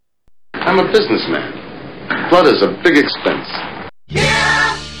I'm a businessman. Blood is a big expense.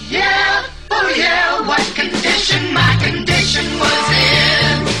 Yeah, yeah, oh yeah, what condition my condition was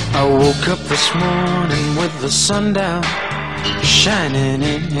in. I woke up this morning with the sun down, shining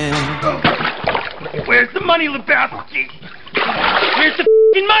in. Where's the money, Lebowski? Where's the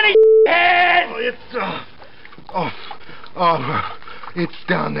f***ing money, head? It's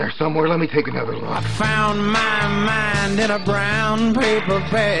down there somewhere. Let me take another look. I found my mind in a brown paper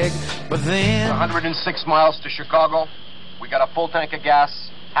bag, but then 106 miles to Chicago. We got a full tank of gas,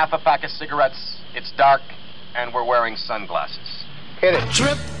 half a pack of cigarettes. It's dark, and we're wearing sunglasses. Hit it.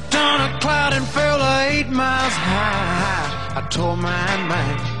 tripped on a cloud and fell 8 miles high. I tore my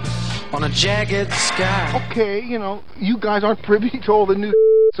mind on a jagged sky. Okay, you guys aren't privy to all the new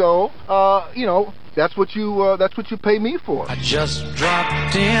so, that's what you pay me for. I just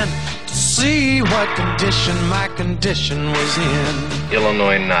dropped in to see what condition my condition was in.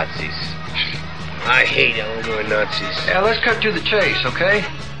 Illinois Nazis. I hate Illinois Nazis. Yeah, let's cut to the chase, okay?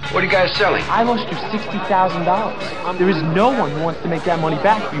 What are you guys selling? I lost you $60,000. There is no one who wants to make that money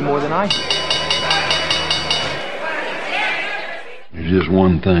back for you more than I do. There's just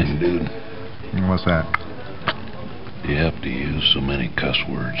one thing, dude. What's that? You have to use so many cuss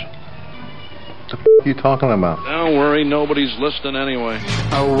words. What the f*** are you talking about? Don't worry, nobody's listening anyway.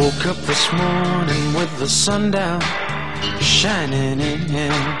 I woke up this morning with the sun down, shining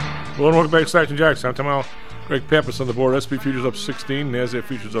in. Hello and welcome back to Saxon Jackson. I'm Tom Al. Greg Pappas on the board. SP futures up 16. NASDAQ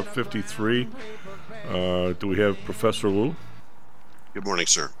futures up 53. Do we have Professor Wu? Good morning,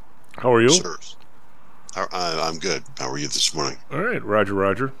 sir. How are you? Sir. I'm good. How are you this morning? All right,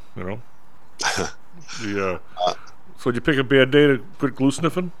 Roger. So did you pick a bad day to quit glue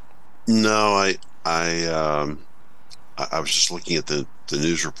sniffing? No, I was just looking at the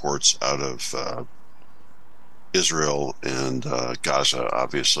news reports out of Israel and Gaza,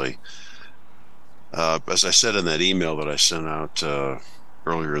 obviously. As I said in that email that I sent out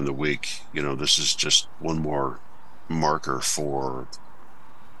earlier in the week, this is just one more marker for,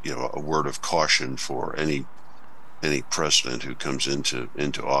 a word of caution for any president who comes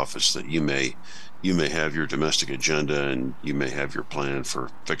into office, that you may have your domestic agenda and you may have your plan for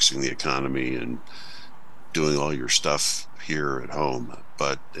fixing the economy and doing all your stuff here at home,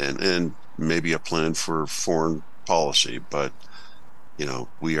 but and maybe a plan for foreign policy, but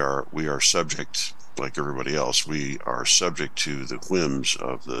we are subject, like everybody else, we are subject to the whims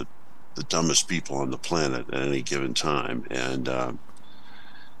of the dumbest people on the planet at any given time, and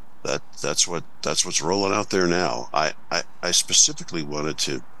that's what's rolling out there now. I specifically wanted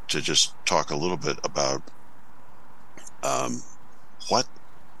to just talk a little bit about what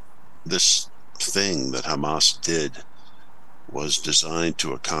this thing that Hamas did was designed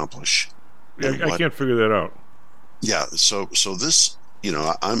to accomplish. I can't figure that out. Yeah, so this,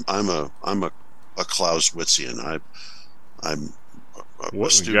 I'm a Clausewitzian. I'm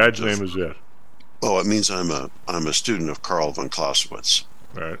what in God's name is that? Oh, it means I'm a student of Karl von Clausewitz,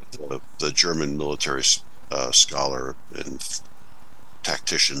 right? The German military scholar and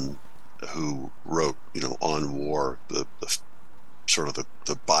tactician who wrote, on war, the sort of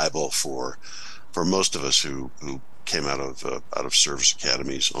the Bible for most of us who came out of service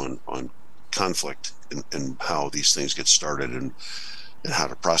academies on conflict and how these things get started and how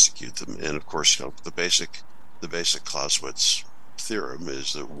to prosecute them. And of course, the basic Clausewitz theorem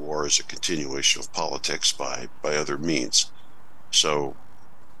is that war is a continuation of politics by other means. So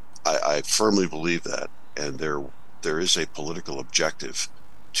I firmly believe that, and there is a political objective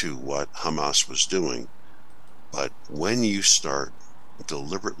to what Hamas was doing. But when you start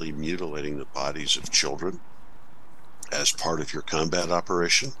deliberately mutilating the bodies of children as part of your combat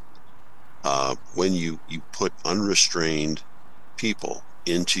operation, when you put unrestrained people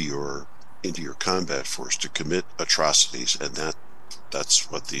into your combat force to commit atrocities, and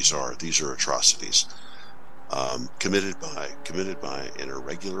that's what these are. These are atrocities committed by an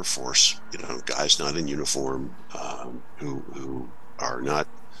irregular force, guys not in uniform, who are not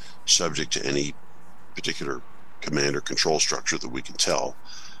subject to any particular command or control structure that we can tell.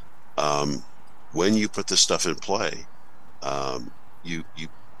 When you put this stuff in play, you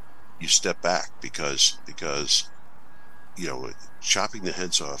step back because chopping the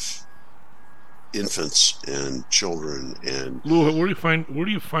heads off infants and children and Lou, where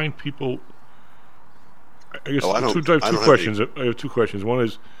do you find people? I guess I have two questions. One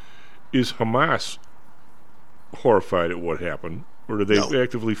is Hamas horrified at what happened, or did they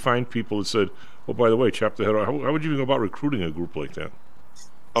actively find people that said, "Oh, by the way, chop the head off"? How would you even go about recruiting a group like that?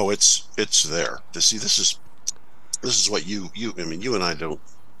 Oh, it's there. See, this is what you and I don't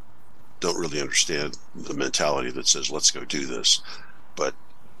really understand the mentality that says let's go do this, but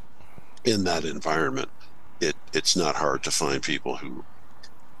in that environment, it's not hard to find people who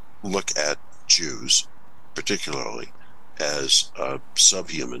look at Jews, particularly, as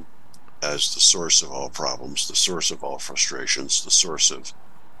subhuman, as the source of all problems, the source of all frustrations, the source of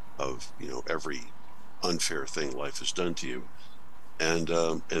every unfair thing life has done to you, and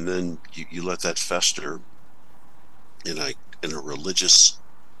then you let that fester in a religious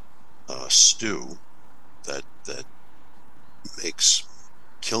stew that makes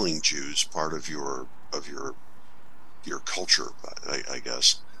killing Jews part of your culture, I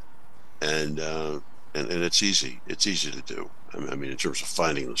guess, and it's easy to do. I mean, in terms of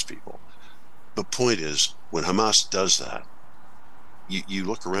finding those people. The point is, when Hamas does that, you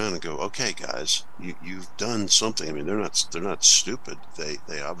look around and go, okay, guys, you've done something. I mean, they're not stupid.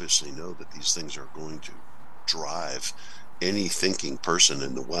 They obviously know that these things are going to drive any thinking person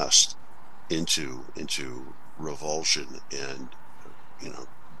in the West into revulsion and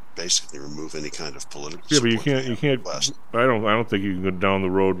basically remove any kind of political support. Yeah, but you can't. I don't think you can go down the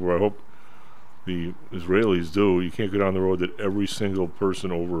road where I hope the Israelis do. You can't go down the road that every single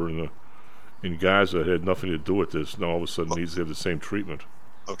person over in Gaza had nothing to do with this. Now all of a sudden needs to have the same treatment.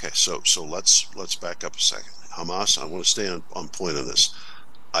 Okay, so let's back up a second. Hamas. I want to stay on point on this.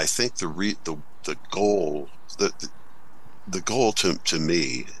 I think the goal the goal to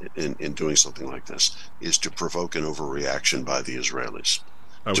me in doing something like this is to provoke an overreaction by the Israelis.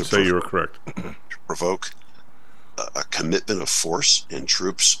 I would say you're correct. To provoke a commitment of force and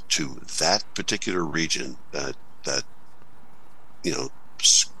troops to that particular region, that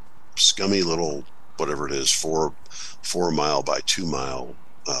scummy little, whatever it is, 4 mile by 2 mile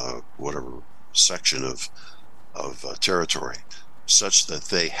whatever section of territory, such that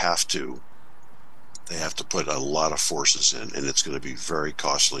they have to put a lot of forces in, and it's going to be very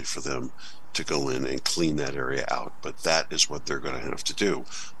costly for them to go in and clean that area out. But that is what they're going to have to do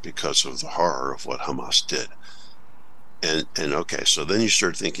because of the horror of what Hamas did. And okay, so then you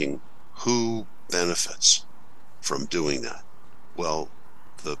start thinking, who benefits from doing that? Well,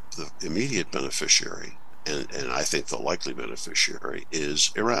 the immediate beneficiary, and I think the likely beneficiary,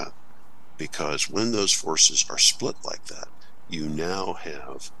 is Iran. Because when those forces are split like that, you now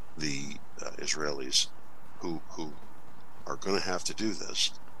have the Israelis who are going to have to do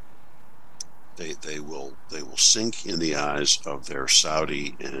this. They will sink in the eyes of their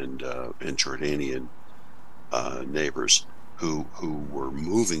Saudi and Jordanian neighbors who were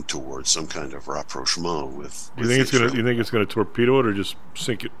moving towards some kind of rapprochement with. You think it's going to torpedo it or just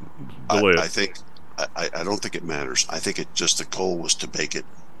sink it, delay it? I don't think it matters. I think the goal was to make it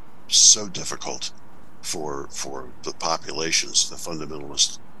so difficult for the populations, the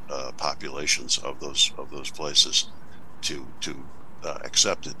fundamentalist populations of those places to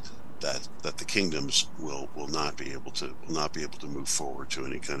accept it, that the kingdoms will not be able to move forward to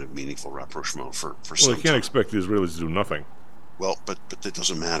any kind of meaningful rapprochement for some time. Well, they can't expect the Israelis to do nothing. Well, but it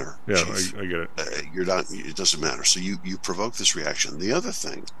doesn't matter. Yeah, Chief. I get it. It doesn't matter. So you provoke this reaction. The other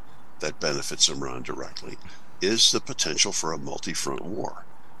thing that benefits Iran directly is the potential for a multi-front war.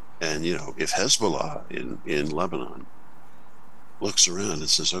 And if Hezbollah in Lebanon looks around and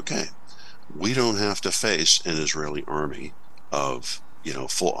says, okay, we don't have to face an Israeli army of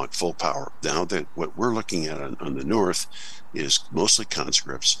full power. Now that what we're looking at on the north is mostly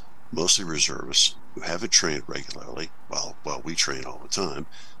conscripts, mostly reservists who haven't trained regularly. Well, we train all the time,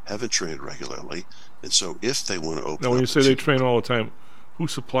 haven't trained regularly, and so if they want to open. Now, when you say they train all the time, who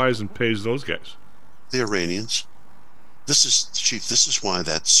supplies and pays those guys? The Iranians. This is why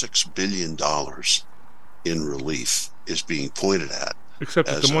that $6 billion in relief is being pointed at. Except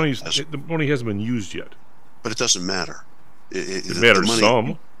that the money hasn't been used yet. But it doesn't matter. It matters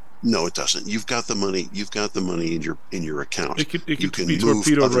some. No, it doesn't. You've got the money. You've got the money in your account. It can be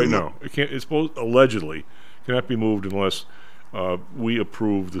torpedoed right now. It can't. It's allegedly cannot be moved unless we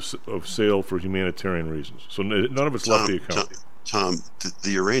approve of sale for humanitarian reasons. So none of it's left the account. Tom,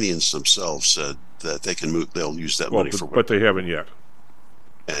 the Iranians themselves said that they can move. They'll use that money but they haven't yet.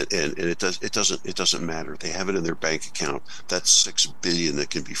 And it doesn't matter. They have it in their bank account. That's $6 billion that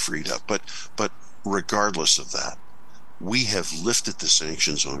can be freed up. But regardless of that, we have lifted the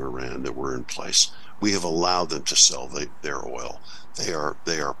sanctions on Iran that were in place. We have allowed them to sell their oil. They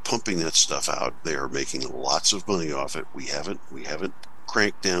are pumping that stuff out. They are making lots of money off it. We haven't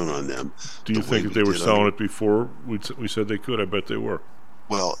cranked down on them. Do you think that they were selling it before we said they could? I bet they were.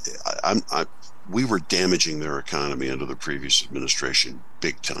 Well, we were damaging their economy under the previous administration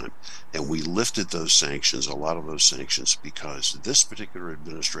big time, and we lifted those sanctions, a lot of those sanctions, because this particular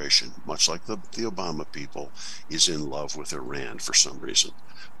administration, much like the Obama people, is in love with Iran for some reason.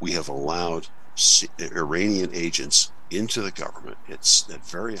 We have allowed Iranian agents into the government at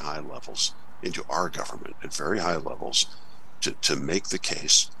very high levels, into our government at very high levels, to make the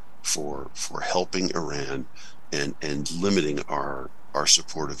case for helping Iran and limiting our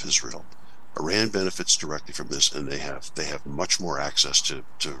support of Israel. Iran benefits directly from this, and they have much more access to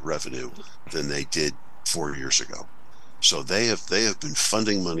revenue than they did 4 years ago. So they have been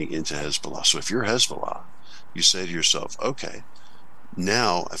funding money into Hezbollah. So if you're Hezbollah, you say to yourself, okay,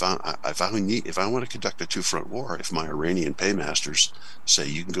 now if I want to conduct a two-front war, if my Iranian paymasters say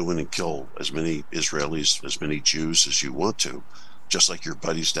you can go in and kill as many Israelis, as many Jews as you want to, just like your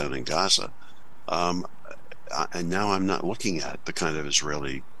buddies down in Gaza, and now I'm not looking at the kind of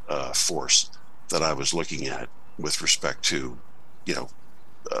Israeli force that I was looking at with respect to,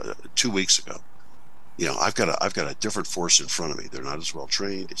 2 weeks ago. I've got a different force in front of me. They're not as well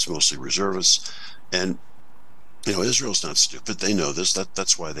trained. It's mostly reservists, and Israel's not stupid. They know this.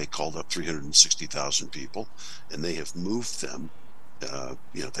 That's why they called up 360,000 people, and they have moved them.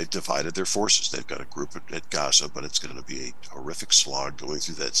 They've divided their forces. They've got a group at Gaza, but it's going to be a horrific slog going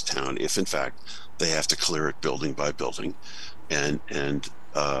through that town if, in fact, they have to clear it building by building, and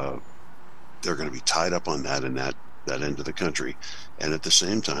they're going to be tied up on that end of the country, and at the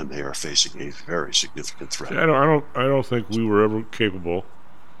same time, they are facing a very significant threat. I don't think we were ever capable.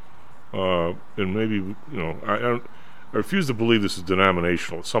 And maybe I refuse to believe this is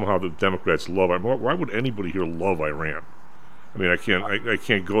denominational. Somehow the Democrats love Iran. Why would anybody here love Iran? I mean, I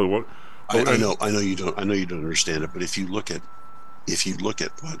can't go to what. I know you don't understand it. But if you look at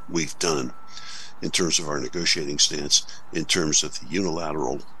what we've done in terms of our negotiating stance, in terms of the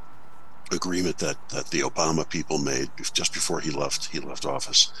unilateral agreement that the Obama people made just before he left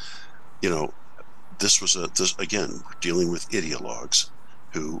office, this again, we're dealing with ideologues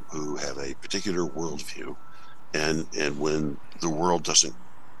who have a particular worldview, and when the world doesn't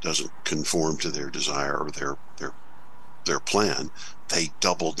conform to their desire or their plan, they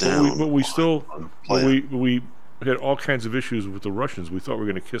double down. But we had all kinds of issues with the Russians. We thought we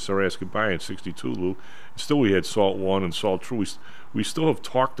were going to kiss our ass goodbye in '62, Lou. Still, we had SALT I and SALT II. We still have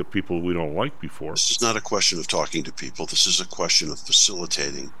talked to people we don't like before. This is not a question of talking to people. This is a question of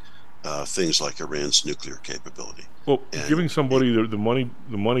facilitating things like Iran's nuclear capability. Well, giving somebody the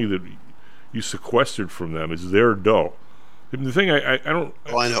money that you sequestered from them is their dough. The thing I don't.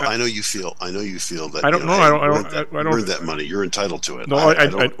 Oh, I know you feel that. I don't know. I don't earn that money. You're entitled to it. No,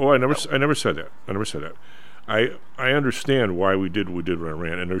 I never said that. I never said that. I understand why we did what we did with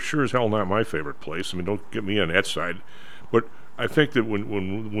Iran, and they're sure as hell not my favorite place. I mean, don't get me on that side. But I think that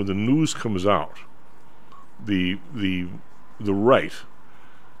when the news comes out, the right,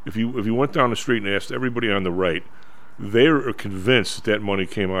 if you went down the street and asked everybody on the right, they're convinced that money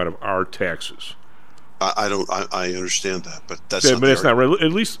came out of our taxes. I understand that, but that's not right.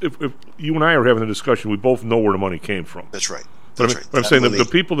 At least if you and I are having a discussion, we both know where the money came from. That's right. But I'm saying the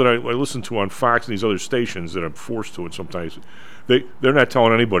people that I listen to on Fox and these other stations that I'm forced to, and sometimes they're not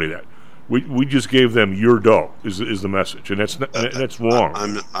telling anybody that. We just gave them your dough is the message, and that's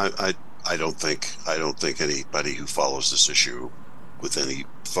wrong. I don't think anybody who follows this issue with any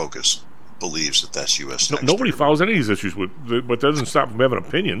focus believes that that's U.S. taxpayer. Nobody follows any of these issues, but doesn't stop them having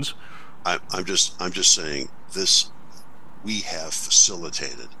opinions. I'm just saying this. We have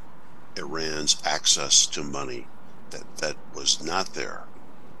facilitated Iran's access to money that was not there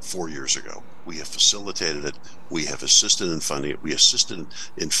 4 years ago. We have facilitated it. We have assisted in funding it. We assisted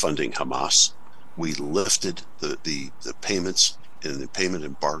in funding Hamas. We lifted the payments and the payment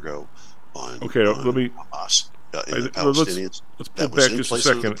embargo on Hamas. In the Palestinians. Let's pull back just a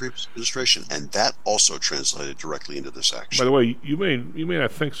second. The previous administration, and that also translated directly into this action. By the way, you may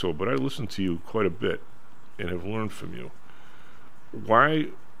not think so, but I listened to you quite a bit and have learned from you. Why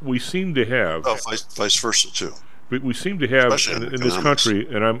we seem to have vice versa too. We seem to have in this country,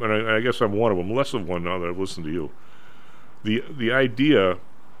 and I guess I'm one of them, less of one now that I've listened to you. The idea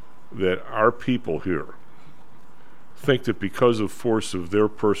that our people here think that because of force of their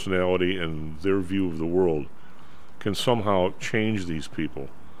personality and their view of the world can somehow change these people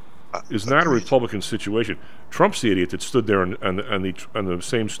is not a Republican situation. Trump's the idiot that stood there on the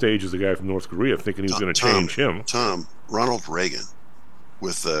same stage as the guy from North Korea, thinking he was going to change him. Ronald Reagan,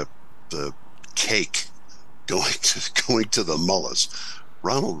 with the cake going to the mullahs.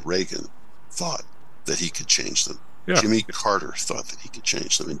 Ronald Reagan thought that he could change them. Yeah. Jimmy Carter thought that he could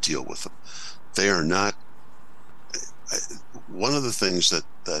change them and deal with them. They are not. One of the things that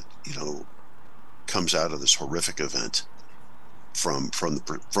comes out of this horrific event, from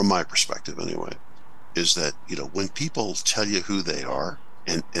my perspective anyway, is that when people tell you who they are,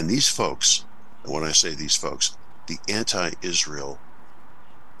 and these folks, and when I say these folks, the anti-Israel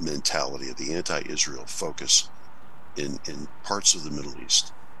mentality, of the anti-Israel focus in parts of the Middle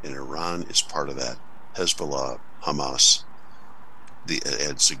East. And Iran is part of that. Hezbollah, Hamas,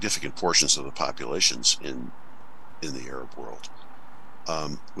 and significant portions of the populations in the Arab world.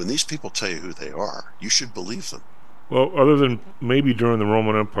 When these people tell you who they are, you should believe them. Well, other than maybe during the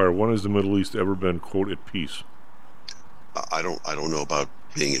Roman Empire, when has the Middle East ever been, quote, at peace? I don't know about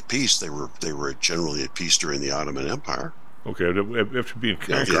being at peace. They were generally at peace during the Ottoman Empire. Okay, after being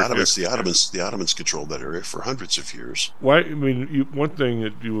conquered. The Ottomans controlled that area for hundreds of years. Why? I mean, one thing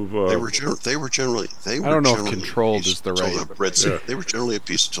that you've they were generally. I don't know if controlled is the right. The Brits, They were generally at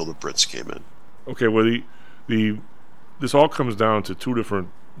peace until the Brits came in. Okay, well, this all comes down to two different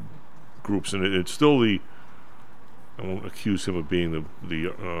groups, and it's still the. I won't accuse him of being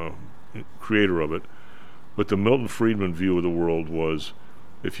the creator of it, but the Milton Friedman view of the world was,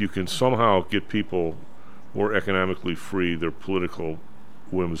 if you can somehow get people more economically free, their political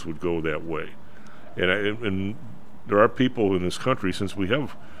whims would go that way. And there are people in this country, since we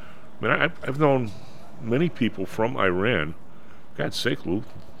have, I mean, I've known many people from Iran. God's sake, Lou,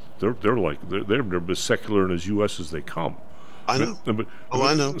 they're as secular and as U.S. as they come. I know.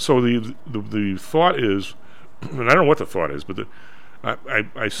 I know. So the thought is, and I don't know what the thought is, but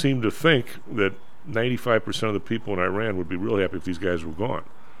I seem to think that 95% of the people in Iran would be really happy if these guys were gone.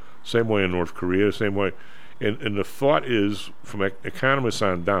 Same way in North Korea, same way. And the thought is, from economists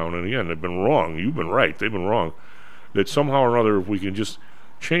on down, and again, they've been wrong, you've been right, they've been wrong, that somehow or another, if we can just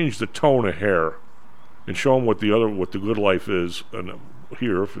change the tone a hair and show them what the good life is, and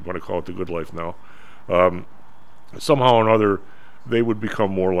here, if you want to call it the good life now, somehow or another, they would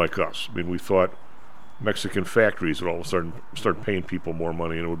become more like us. I mean, we thought Mexican factories would all of a sudden start paying people more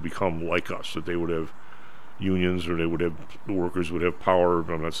money, and it would become like us, that they would have unions, or the workers would have power.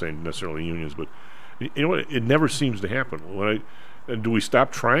 I'm not saying necessarily unions, but you know what? It never seems to happen. Do we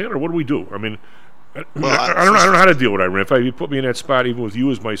stop trying, or what do we do? I mean, I don't know how to deal with Iran. If you put me in that spot, even with you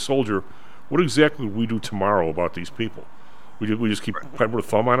as my soldier, what exactly would we do tomorrow about these people? We just keep putting a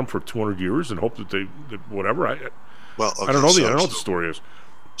thumb on them for 200 years and hope that whatever. I don't know. I don't know what the story is.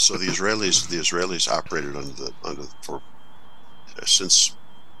 So the Israelis operated since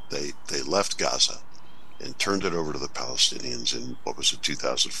they left Gaza and turned it over to the Palestinians in,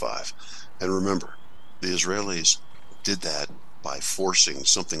 2005. And remember, the Israelis did that by forcing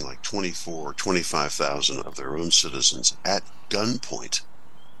something like 25,000 of their own citizens at gunpoint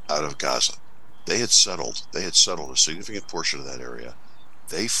out of Gaza. They had settled a significant portion of that area.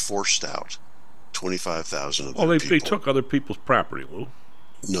 They forced out 25,000 of their people. They took other people's property, Lou.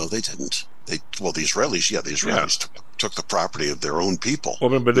 No, they didn't. The Israelis took the property of their own people.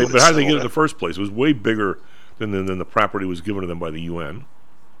 Well, but how did they get it in the first place? It was way bigger than the property was given to them by the UN.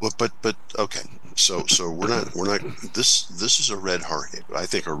 Well, but okay. So we're not. This is a red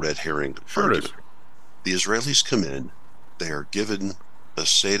herring. Sure it is. The Israelis come in. They are given a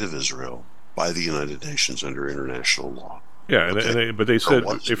state of Israel by the United Nations under international law. Yeah, but they said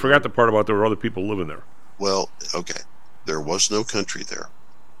they forgot the part about there were other people living there. Well, okay, there was no country there.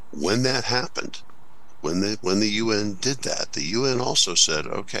 When that happened, when the UN did that, the UN also said,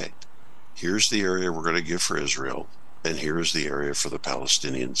 okay, here's the area we're going to give for Israel, and here's the area for the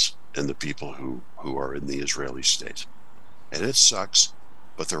Palestinians and the people who are in the Israeli state. And it sucks,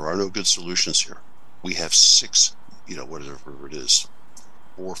 but there are no good solutions here. We have 4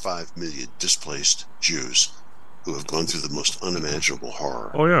 or 5 million displaced Jews who have gone through the most unimaginable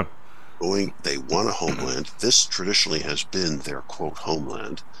horror. Oh, yeah. They want a homeland. This traditionally has been their, quote,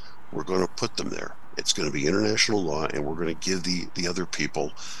 homeland. We're going to put them there. It's going to be international law, and we're going to give the other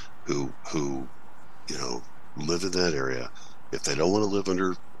people who live in that area, if they don't want to live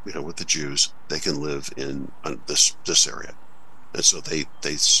under, with the Jews, they can live in this area. And so they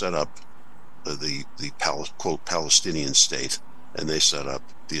set up the quote, Palestinian state, and they set up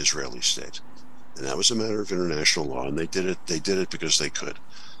the Israeli state. And that was a matter of international law, and they did it because they could.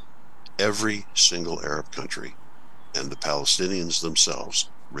 Every single Arab country and the Palestinians themselves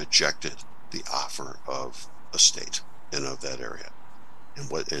rejected the offer of a state and of that area.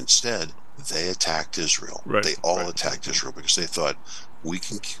 And instead, they attacked Israel. Right, they all attacked Israel because they thought,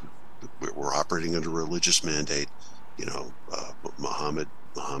 we're operating under a religious mandate. Muhammad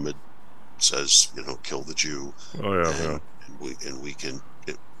says, kill the Jew. Oh, yeah, and we can.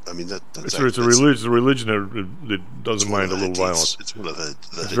 It's a religion that doesn't mind a little violence. It's one of the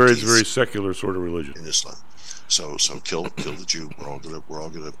it's very secular sort of religion in Islam. So kill the Jew. We're all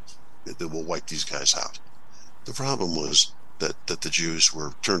gonna. Then we'll wipe these guys out. The problem was that the Jews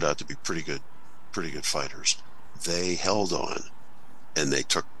turned out to be pretty good fighters. They held on, and they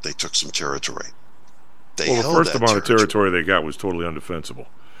took some territory. The first amount of territory they got was totally undefensible.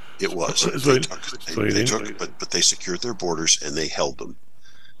 It was. But they secured their borders and they held them.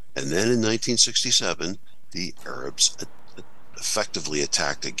 And then in 1967, the Arabs effectively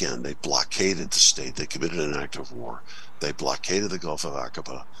attacked again. They blockaded the state. They committed an act of war. They blockaded the Gulf of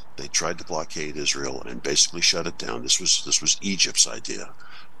Aqaba. They tried to blockade Israel and basically shut it down. This was Egypt's idea,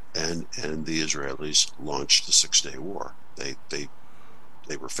 and the Israelis launched the 6-Day War.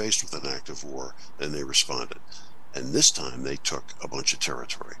 They were faced with an act of war and they responded. And this time they took a bunch of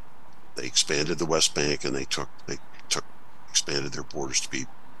territory. They expanded the West Bank and they expanded their borders to be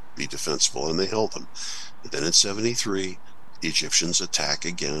defensible, and they held them. And then in 73, the Egyptians attack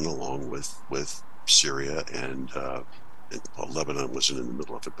again along with Syria and Lebanon wasn't in the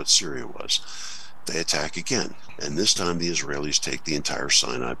middle of it, but Syria was. They attack again, and this time the Israelis take the entire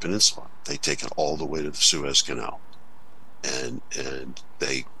Sinai Peninsula. They take it all the way to the Suez Canal, and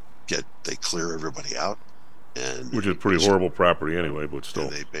they clear everybody out, and which is pretty horrible property anyway, but still.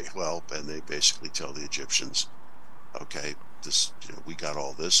 And they basically tell the Egyptians, okay, we got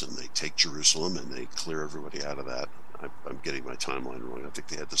all this, and they take Jerusalem and they clear everybody out of that. I'm getting my timeline wrong. I think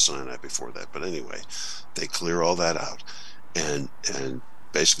they had the Sinai before that, but anyway, they clear all that out, and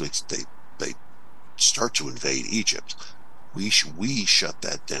basically they start to invade Egypt. We shut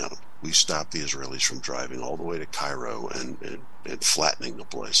that down. We stopped the Israelis from driving all the way to Cairo and flattening the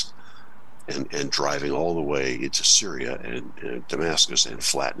place, and driving all the way into Syria and Damascus and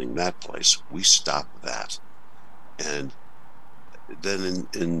flattening that place. We stopped that, and then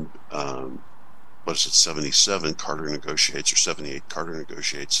in 77, Carter negotiates, or 78, Carter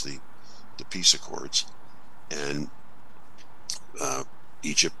negotiates the peace accords, and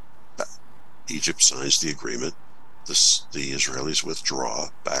Egypt signs the agreement. The Israelis withdraw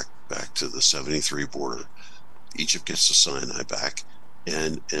back to the 73 border. Egypt gets the Sinai back,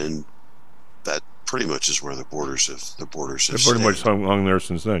 and that pretty much is where the borders have They've pretty much hung there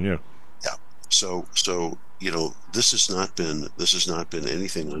since then, yeah. Yeah. So this has not been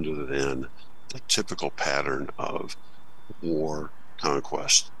anything other than the typical pattern of war,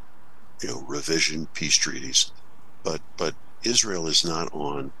 conquest, revision, peace treaties, but Israel is not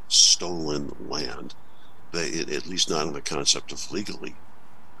on stolen land. At least not in the concept of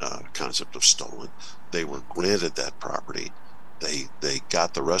stolen. They were granted that property. They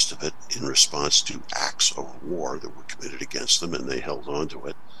got the rest of it in response to acts of war that were committed against them, and they held on to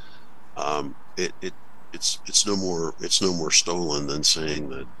it. It's no more stolen than saying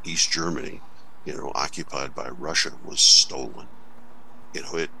that East Germany, occupied by Russia, was stolen.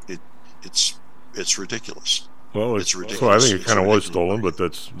 It's ridiculous. Well, it's ridiculous. So I think it kind of was stolen, but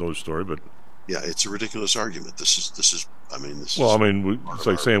that's another story. But yeah, it's a ridiculous argument. This is. It's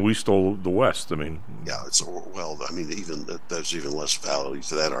like saying we stole the West. Yeah, even there's even less validity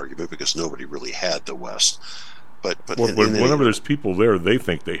to that argument because nobody really had the West. But whenever there's people there, they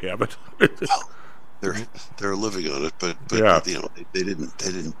think they have it. Well, they're living on it, but yeah. They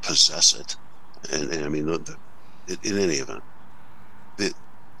didn't possess it, and I mean, in any event, the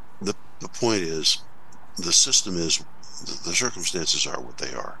point is, the system is, the circumstances are what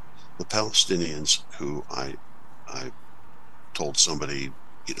they are. The Palestinians, who I told somebody,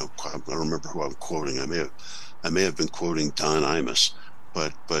 I don't remember who I'm quoting. I may have been quoting Don Imus,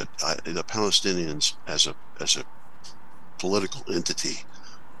 but the Palestinians as a political entity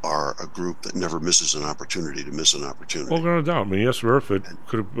are a group that never misses an opportunity to miss an opportunity. Well, no doubt. I mean, yes, if it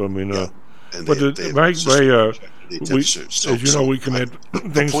could have. I mean, yeah. But as you know, we can add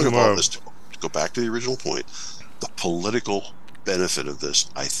things. The point of all this, to go back to the original point, the political benefit of this,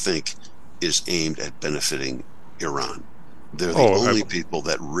 I think, is aimed at benefiting Iran. They're the only people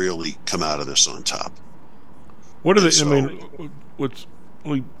that really come out of this on top. What are they? So, I mean,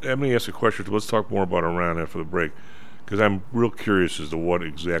 let me ask a question. Let's talk more about Iran after the break, because I'm real curious as to what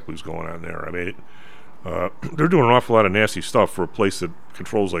exactly is going on there. I mean, they're doing an awful lot of nasty stuff for a place that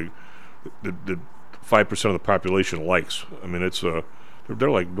controls like the 5% of the population likes. I mean, it's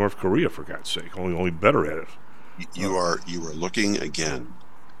they're like North Korea, for God's sake, only better at it. You are looking again,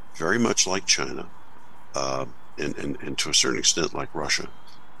 very much like China, and to a certain extent like Russia.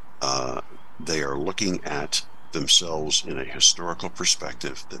 They are looking at themselves in a historical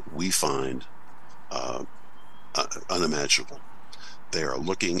perspective that we find unimaginable. They are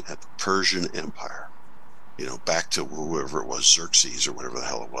looking at the Persian Empire, back to whoever it was, Xerxes or whatever the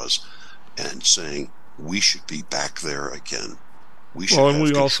hell it was, and saying we should be back there again. We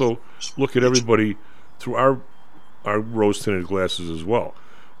also look at everybody through our rose-tinted glasses as well.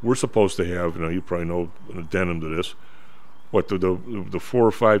 We're supposed to have, you probably know an addendum to this, the 4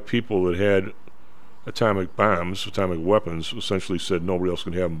 or 5 people that had atomic bombs, atomic weapons, essentially said nobody else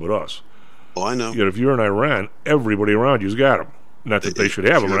can have them but us. Oh, I know. Yet if you're in Iran, everybody around you's got them. Not that they should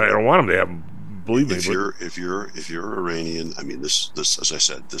have them. I don't want them to have them. Believe me. If you're Iranian, I mean, this as I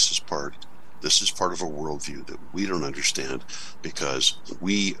said, this is part of a worldview that we don't understand, because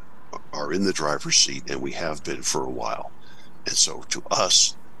we are in the driver's seat and we have been for a while, and so to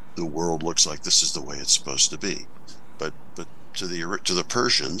us, the world looks like this is the way it's supposed to be, but to the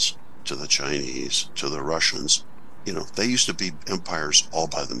Persians, to the Chinese, to the Russians, they used to be empires all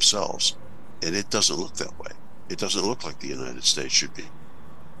by themselves, and it doesn't look that way. It doesn't look like the United States should be.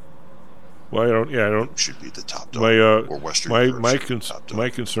 Well, I don't. Should be the top dog, or Western Europe. My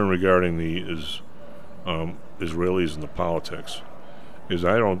concern regarding the Israelis and the politics is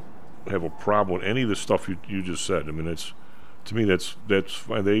I don't have a problem with any of the stuff you just said. I mean, to me that's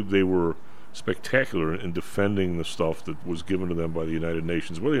fine. They were spectacular in defending the stuff that was given to them by the United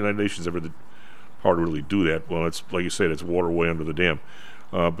Nations. Whether the United Nations ever did hard to really do that, well, it's like you say, that's water way under the dam.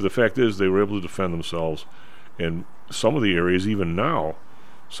 But the fact is, they were able to defend themselves, and some of the areas, even now,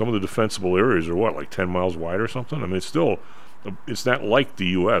 some of the defensible areas are like 10 miles wide or something. I mean, it's not like the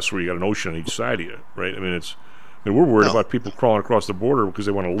U.S. where you got an ocean on each side of you, right? I mean, we're worried about people crawling across the border because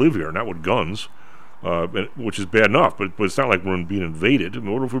they want to live here, not with guns, which is bad enough. But it's not like we're being invaded. I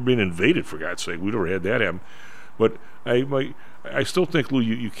mean, what if we're being invaded, for God's sake? We've never had that happen. But I still think, Lou,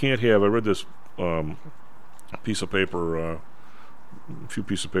 you can't have. I read this piece of paper, a few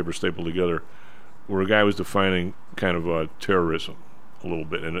pieces of paper stapled together, where a guy was defining kind of terrorism a little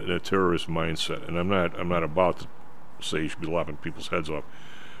bit, and a terrorist mindset. And I'm not about to say you should be lopping people's heads off,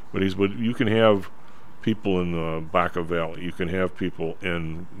 but you can have people in the Baca Valley, you can have people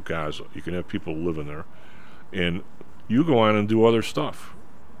in Gaza, you can have people living there, and you go on and do other stuff.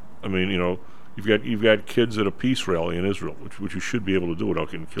 I mean, you've got kids at a peace rally in Israel, which you should be able to do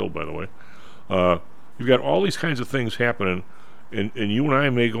without getting killed, by the way. You've got all these kinds of things happening, and you and I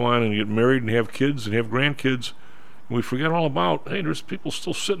may go on and get married and have kids and have grandkids, and we forget all about, hey, there's people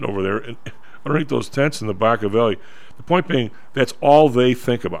still sitting over there and underneath those tents in the Baca Valley. The point being, that's all they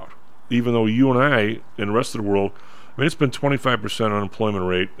think about. Even though you and I and the rest of the world, I mean, it's been 25% unemployment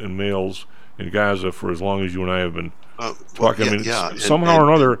rate in males in Gaza for as long as you and I have been talking. Somehow or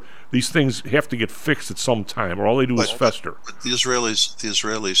another, these things have to get fixed at some time, or all they do is fester. But the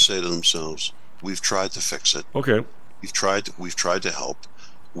Israelis say to themselves, "We've tried to fix it. Okay, we've tried to help.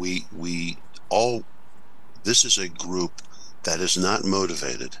 This is a group that is not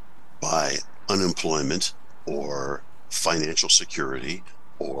motivated by unemployment or financial security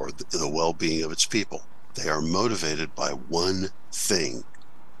or the well-being of its people. They are motivated by one thing: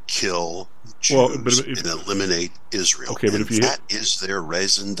 kill Jews and eliminate Israel." Okay, but that is their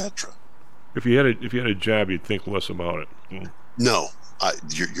raison d'etre. If you had a job, you'd think less about it. No,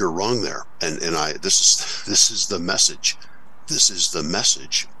 you're wrong there. And this is the message. This is the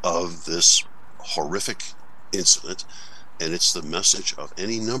message of this horrific incident, and it's the message of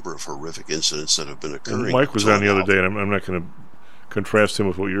any number of horrific incidents that have been occurring. And Mike was on the other day, and I'm not going to contrast him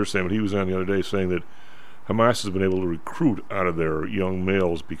with what you're saying, but he was on the other day saying that Hamas has been able to recruit out of their young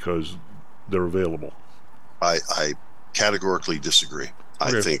males because they're available. I categorically disagree.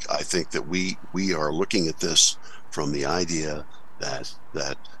 Okay. I think that we are looking at this from the idea that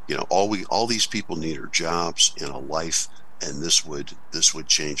all these people need are jobs and a life, and this would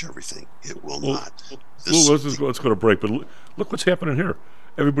change everything. It will not. Let's go to break. But look what's happening here.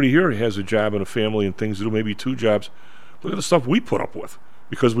 Everybody here has a job and a family and things to do, maybe 2 jobs. Look at the stuff we put up with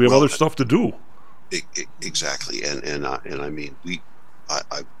because we have other stuff to do. Exactly, and I mean we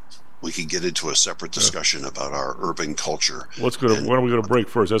can get into a separate discussion about our urban culture. Let's go. Why don't we go to break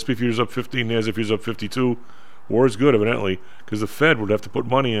first? SP Futures up 15, NASDAQ Futures up 52. War is good, evidently, because the Fed would have to put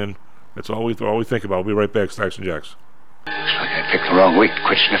money in. That's all we think about. We'll be right back. Stocks and Jacks. Looks like I picked the wrong week to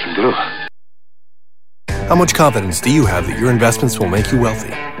quit sniffing glue. How much confidence do you have that your investments will make you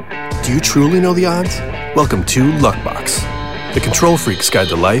wealthy? Do you truly know the odds? Welcome to Luckbox, the control freak's guide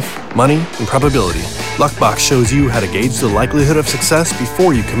to life, money, and probability. Luckbox shows you how to gauge the likelihood of success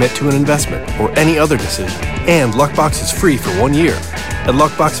before you commit to an investment or any other decision. And Luckbox is free for 1 year at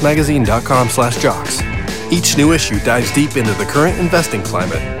luckboxmagazine.com/jocks. Each new issue dives deep into the current investing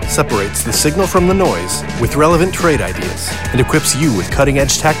climate, separates the signal from the noise with relevant trade ideas, and equips you with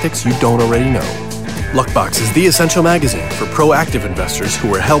cutting-edge tactics you don't already know. Luckbox is the essential magazine for proactive investors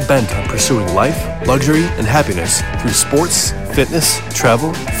who are hell-bent on pursuing life, luxury, and happiness through sports, fitness,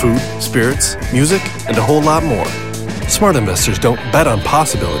 travel, food, spirits, music, and a whole lot more. Smart investors don't bet on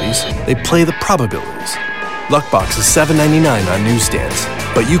possibilities, they play the probabilities. Luckbox is $7.99 on newsstands,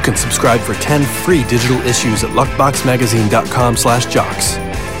 but you can subscribe for 10 free digital issues at luckboxmagazine.com/jocks.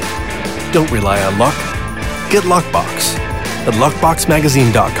 Don't rely on luck. Get Luckbox at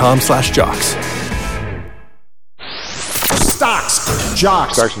luckboxmagazine.com/jocks. Stocks,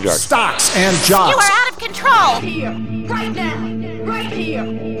 jocks, Stocks and jocks. Stocks and jocks. You are out of control. Here, right now, right here,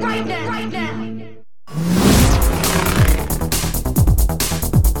 right now, right now.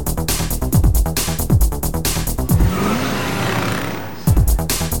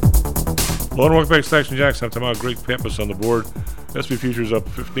 Hello and welcome back to Stocks and Jocks. I'm talking about Greg Pappas on the board. SP futures up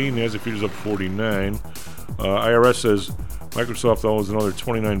 15, NASDAQ futures up 49. IRS says Microsoft owes another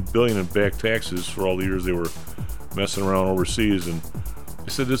 $29 billion in back taxes for all the years they were messing around overseas, and they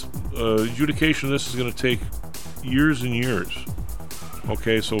said this adjudication of this is going to take years and years.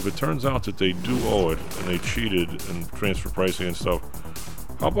 Okay, so if it turns out that they do owe it and they cheated and transfer pricing and stuff,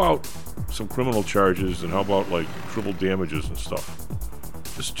 how about some criminal charges and how about like triple damages and stuff?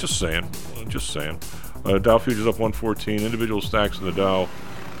 Just saying. Dow futures up 114. Individual stocks in the Dow.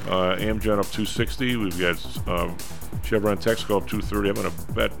 Amgen up 260. We've got Chevron Texaco up 230. I'm going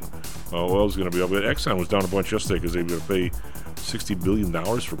to bet oil's going to be up. Exxon was down a bunch yesterday because they were going to pay $60 billion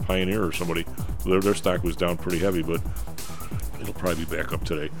for Pioneer or somebody. So their stock was down pretty heavy, but it'll probably be back up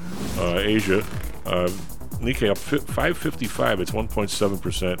today. Asia. Nikkei up 555. It's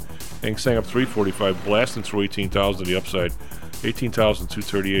 1.7%. Hang Seng up 345. Blasting through 18,000 to the upside.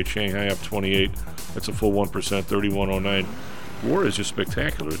 18,238. Shanghai up 28. That's a full 1%. 3109. War is just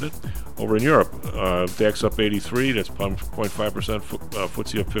spectacular, isn't it? Over in Europe, DAX up 83. That's 0.5%.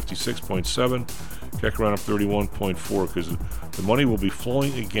 FTSE up 56.7. CAC around up 31.4 because the money will be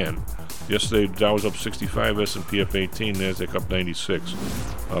flowing again. Yesterday, Dow was up 65. S&P up 18. NASDAQ up 96.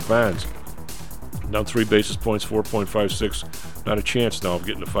 Bonds down 3 basis points, 4.56. Not a chance now of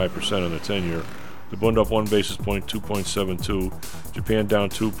getting to 5% on the 10-year. The Bund up 1 basis point, 2.72. Japan down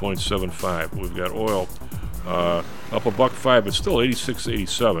 2.75. We've got oil up $1.05, but still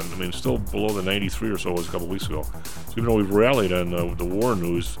 86.87. I mean, still below the 93 or so it was a couple weeks ago. So even though we've rallied on the war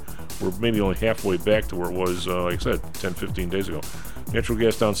news, we're maybe only halfway back to where it was, like I said, 10, 15 days ago. Natural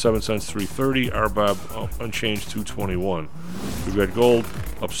gas down 7 cents, 3.30. RBOB unchanged, 2.21. We've got gold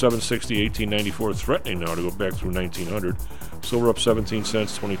up 7.60, 18.94, threatening now to go back through 1900. Silver up 17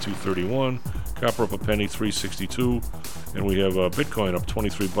 cents, 22.31. Copper up a penny, 3.62. And we have Bitcoin up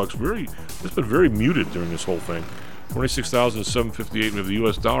 23 bucks. It's been very muted during this whole thing. 26,758. We have the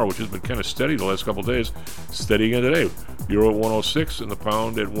U.S. dollar, which has been kind of steady the last couple of days. Steady again today. Euro at 106 and the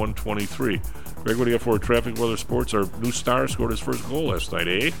pound at 123. Greg, what do you got for traffic, weather, sports? Our new star scored his first goal last night,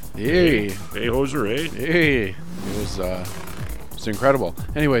 eh? Hey. Hey, Hoser, eh? Hey. It was incredidible.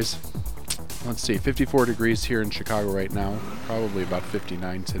 Anyways, let's see. 54 degrees here in Chicago right now. Probably about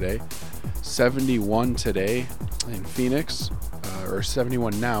 59 today. 71 today in Phoenix. Or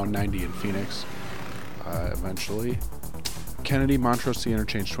 71 now, 90 in Phoenix. Eventually. Kennedy, Montrose to the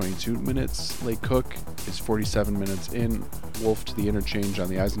interchange, 22 minutes. Lake Cook is 47 minutes in. Wolf to the interchange on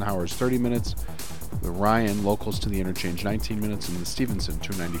the Eisenhower is 30 minutes. The Ryan, locals to the interchange, 19 minutes. And the Stevenson,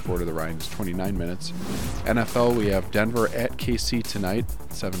 294 to the Ryan, is 29 minutes. NFL, we have Denver at KC tonight,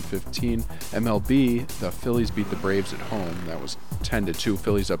 7:15. MLB, the Phillies beat the Braves at home. That was 10-2.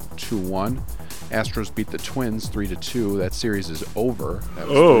 Phillies up 2-1. Astros beat the Twins 3-2. That series is over. That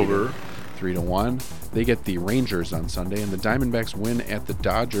was over. 3-1. They get the Rangers on Sunday, and the Diamondbacks win at the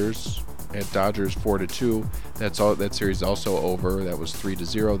Dodgers. At Dodgers 4-2. That series is also over. That was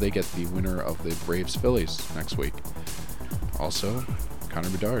 3-0. They get the winner of the Braves Phillies next week. Also, Connor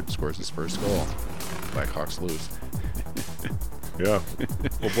Bedard scores his first goal. Blackhawks lose. Yeah.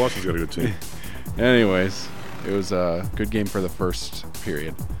 Well, Boston's got a good team. Anyways, it was a good game for the first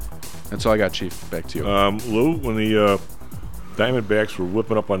period. That's all I got, Chief. Back to you. Lou, when the Diamondbacks were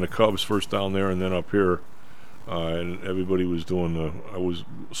whipping up on the Cubs first down there and then up here, and everybody was doing I was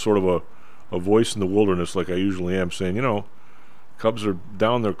sort of a voice in the wilderness like I usually am, saying, Cubs are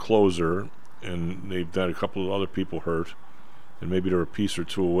down their closer and they've got a couple of other people hurt and maybe they're a piece or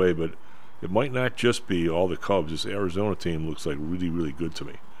two away, but it might not just be all the Cubs. This Arizona team looks like really, really good to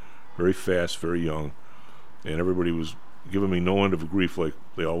me. Very fast, very young, and everybody was giving me no end of grief like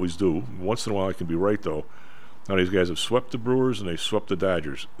they always do. Once in a while I can be right, though. Now these guys have swept the Brewers and they swept the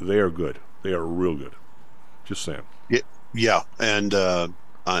Dodgers. They are good. They are real good. Just saying. Yeah, and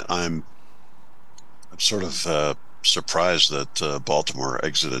I'm sort of surprised that Baltimore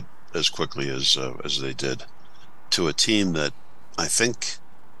exited as quickly as they did to a team that I think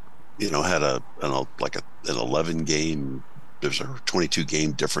had an 11 game. There's a 22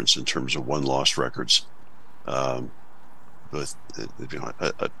 game difference in terms of won-loss records.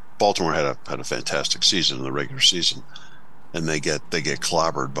 Baltimore had a fantastic season in the regular season, and they get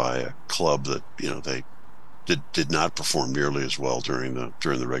clobbered by a club that they did not perform nearly as well during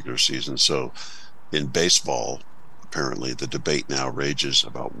the regular season. So in baseball, apparently the debate now rages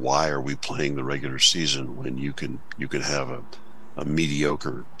about why are we playing the regular season when you can have a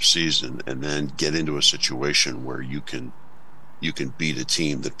mediocre season and then get into a situation where you can beat a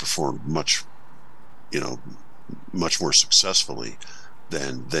team that performed much more successfully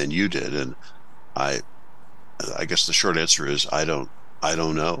than you did. And I guess the short answer is I don't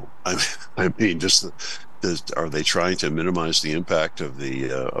know. I mean, are they trying to minimize the impact of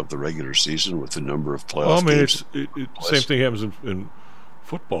the regular season with the number of playoff games? Same thing happens in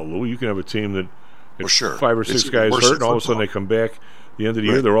football, Lou. You can have a team that sure. 5 or 6 guys hurt, and all of a sudden they come back. The end of the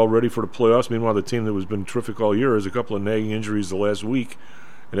year, they're all ready for the playoffs. Meanwhile, the team that was been terrific all year has a couple of nagging injuries the last week,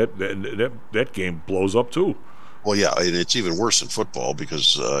 and that game blows up too. Well, yeah, and it's even worse in football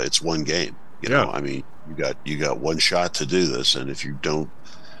because it's one game. You know, I mean, you got one shot to do this, and if you're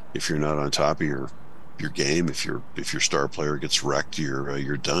not on top of your game, if your star player gets wrecked,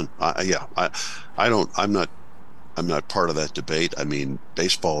 you're done. I'm not part of that debate. I mean,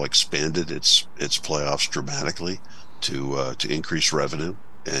 baseball expanded its playoffs dramatically to increase revenue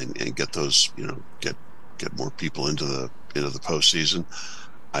and get those, get more people into the postseason.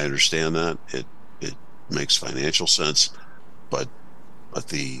 I understand that it makes financial sense, but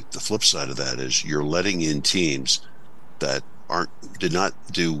the flip side of that is you're letting in teams that did not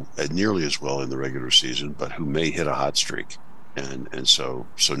do nearly as well in the regular season, but who may hit a hot streak. And so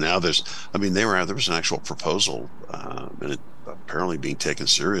now there was an actual proposal, and it apparently being taken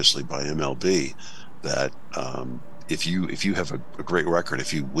seriously by MLB, that if you have a great record,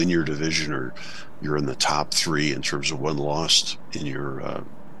 if you win your division or you're in the top 3 in terms of won lost in your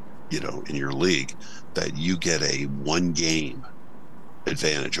in your league, that you get a 1-game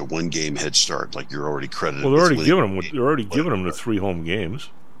advantage, a 1-game head start, like you're already credited. Well, they're already giving them the 3 home games.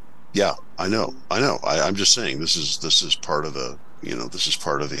 Yeah, I know. I'm just saying this is part of the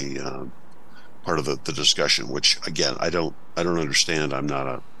the discussion, which again I don't understand. I'm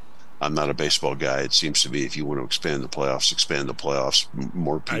not a baseball guy. It seems to be if you want to expand the playoffs.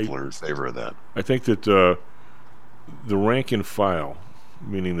 More people are in favor of that. I think that the rank and file,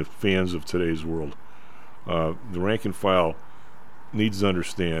 meaning the fans of today's world, the rank and file needs to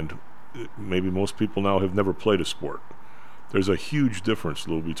understand. Maybe most people now have never played a sport. There's a huge difference,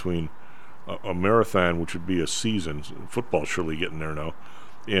 Lou, between a marathon, which would be a season, football surely getting there now,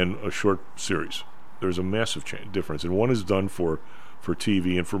 and a short series. There's a massive difference, and one is done for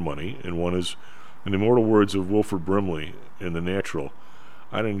TV and for money, and one is, in the immortal words of Wilford Brimley in The Natural,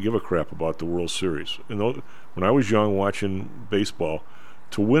 I didn't give a crap about the World Series. And when I was young watching baseball,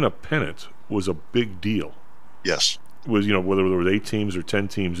 to win a pennant was a big deal. Yes. It was, whether there was 8 teams or 10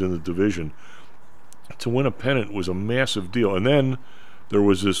 teams in the division, to win a pennant was a massive deal. And then there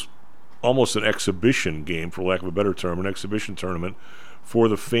was this almost an exhibition game, for lack of a better term, an exhibition tournament for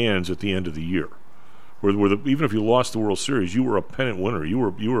the fans at the end of the year, where even if you lost the World Series, you were a pennant winner.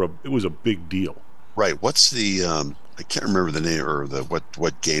 It was a big deal. Right. What's the I can't remember the name or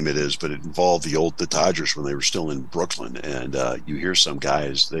what game it is, but it involved the Dodgers when they were still in Brooklyn, and you hear some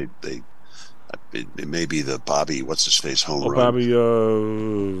guys it may be the Bobby what's his face home run. Bobby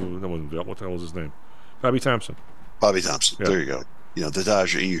that wasn't, what the hell was his name? Bobby Thompson. Yeah. There you go. The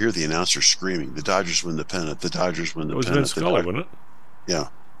Dodgers, and you hear the announcer screaming, "The Dodgers win the pennant! The Dodgers win the pennant!" It was Vince Scully, wasn't it? Yeah.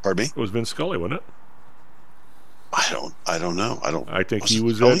 Pardon me? It was Vince Scully, wasn't it? I don't know. I think he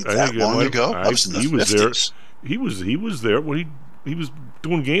was there. That long ago? I was in the 50s. He was there when he was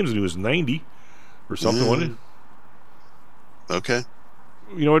doing games and he was 90 or something, wasn't he? Okay.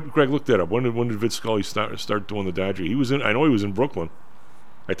 You know what, Greg? Look that up. When did Vince Scully start doing the Dodger? I know he was in Brooklyn.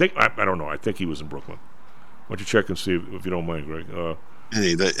 I don't know. I think he was in Brooklyn. Why don't you check and see if you don't mind, Greg?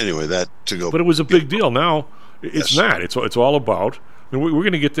 Anyway, that to go. But it was a big deal. Now it's not. It's all about. And we're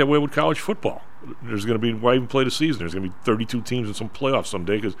going to get that way with college football. There's going to be, why even play the season? There's going to be 32 teams in some playoffs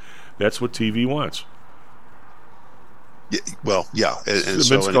someday because that's what TV wants. Yeah, well, yeah. And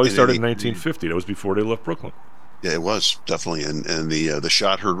Vince Scully started in 1950. That was before they left Brooklyn. Yeah, it was definitely, and the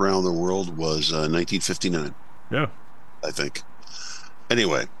shot heard around the world was 1959. Yeah, I think.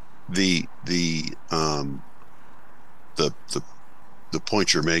 Anyway, the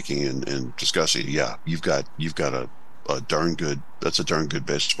point you're making and discussing, yeah, you've got a darn good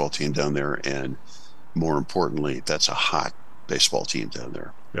baseball team down there, and more importantly, that's a hot baseball team down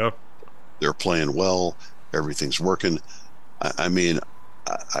there. Yeah, they're playing well. Everything's working. I mean,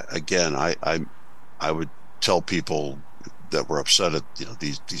 I would tell people that were upset at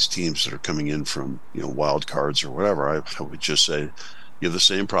these teams that are coming in from wild cards or whatever. I would just say you have the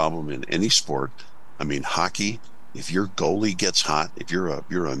same problem in any sport. I mean, hockey. If your goalie gets hot, if you're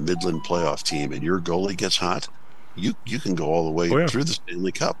a Midland playoff team and your goalie gets hot, you can go all the way through the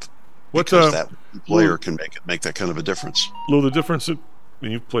Stanley Cup. because that player can make that kind of a difference. Lou, the difference, and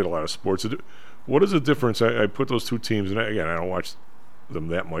you've played a lot of sports, what is the difference? I put those two teams, and again, I don't watch them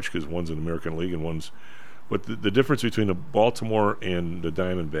that much because one's in the American League and one's, but the difference between the Baltimore and the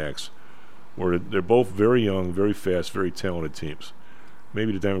Diamondbacks, where they're both very young, very fast, very talented teams.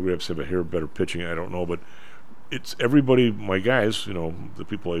 Maybe the Diamondbacks have a hair better pitching, I don't know, but it's everybody, my guys, the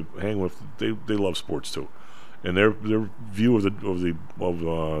people I hang with, they love sports too. And their view of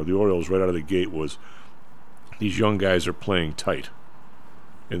the Orioles right out of the gate was these young guys are playing tight,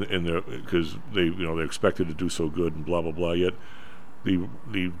 because they're expected to do so good and blah blah blah. Yet the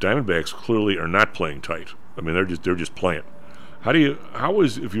Diamondbacks clearly are not playing tight. I mean, they're just playing.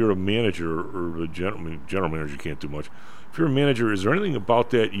 If you're a manager or a general manager, you can't do much. If you're a manager, is there anything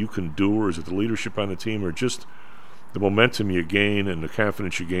about that you can do, or is it the leadership on the team, or just the momentum you gain and the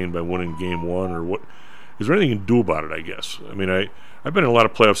confidence you gain by winning game one, or what? Is there anything you can do about it, I guess? I mean, I've been in a lot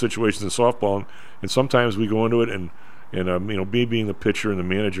of playoff situations in softball, and sometimes we go into it, and me being the pitcher and the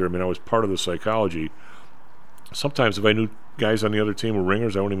manager, I mean, I was part of the psychology. Sometimes if I knew guys on the other team were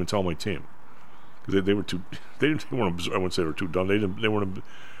ringers, I wouldn't even tell my team. Because they were too, they weren't, I wouldn't say they were too dumb. They weren't,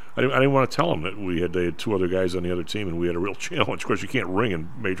 I didn't want to tell them that they had two other guys on the other team, and we had a real challenge. Of course, you can't ring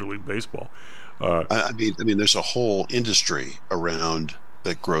in Major League Baseball. I mean, there's a whole industry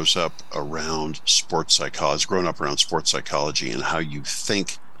that grows up around sports psychology, grown up around sports psychology, and how you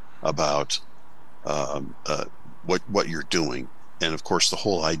think about what you're doing, and of course the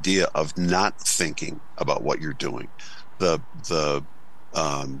whole idea of not thinking about what you're doing. The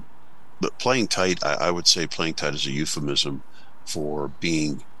playing tight, I would say playing tight is a euphemism for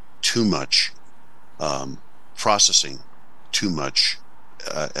being too much, processing too much,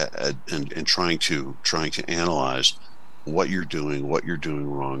 and trying to analyze what you're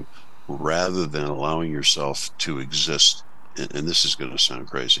doing wrong, rather than allowing yourself to exist. And this is going to sound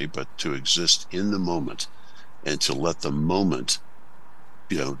crazy, but to exist in the moment and to let the moment,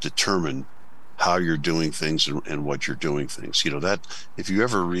 determine how you're doing things and what you're doing things. That if you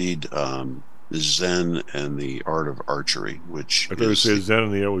ever read Zen and the Art of Archery, which I thought you said Zen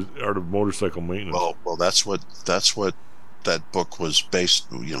and the Art of Motorcycle Maintenance. Well, that's what that book was based.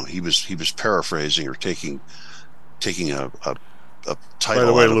 He was paraphrasing or taking a title. By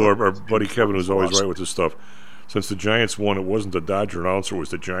the way, Lou, our buddy Kevin was always right with this stuff. Since the Giants won, it wasn't the Dodger announcer, it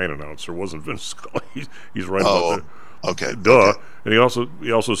was the Giant announcer. It wasn't Vince Scully. He's right about that. Okay. Duh. Okay. And he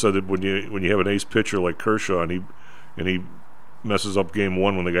also said that when you have an ace pitcher like Kershaw and he messes up game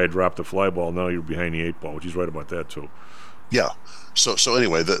one when the guy dropped the fly ball, now you're behind the eight ball, which he's right about that too. Yeah. So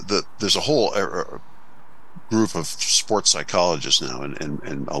anyway, there's a whole group of sports psychologists now,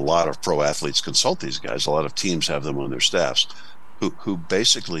 and a lot of pro athletes consult these guys. A lot of teams have them on their staffs who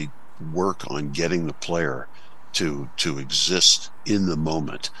basically work on getting the player to exist in the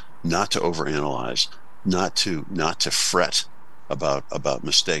moment, not to overanalyze, not to fret about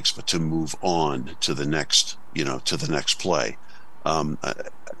mistakes, but to move on to the next play.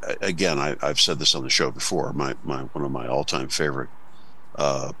 Again, I've said this on the show before. One of my all-time favorite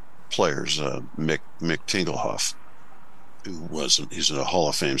players, Mick Tingelhoff, he's a Hall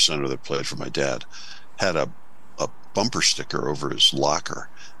of Fame center that played for my dad, had a bumper sticker over his locker,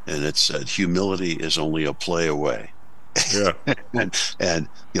 and it said, "Humility is only a play away." Yeah. and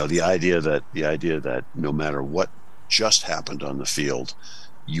the idea that no matter what just happened on the field,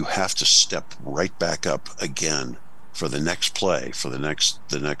 you have to step right back up again for the next play, for the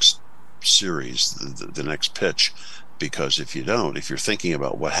next series, the next pitch. Because if you don't, if you're thinking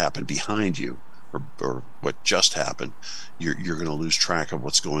about what happened behind you or what just happened, you're going to lose track of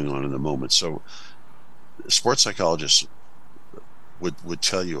what's going on in the moment. So sports psychologists would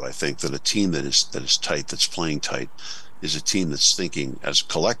tell you, I think, that a team that is tight, that's playing tight, is a team that's thinking as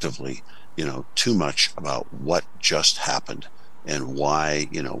collectively, too much about what just happened and why,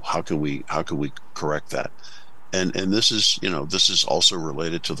 how can we correct that? And this is also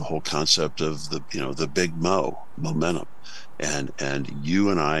related to the whole concept of the big momentum. And you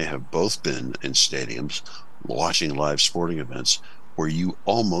and I have both been in stadiums watching live sporting events where you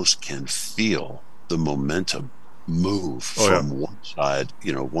almost can feel the momentum move from one side,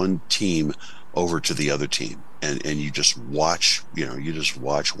 one team over to the other team. And you just watch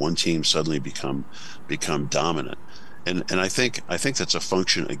one team suddenly become dominant. And I think that's a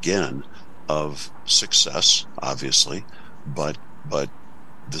function again of success, obviously, but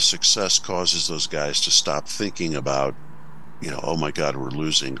the success causes those guys to stop thinking about, oh my God, we're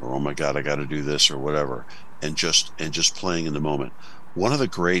losing, or oh my God, I got to do this or whatever, and just playing in the moment. One of the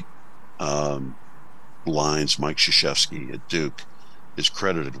great lines Mike Krzyzewski at Duke is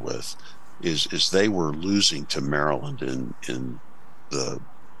credited with is they were losing to Maryland in the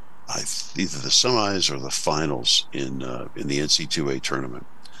either the semis or the finals in the NC2A tournament,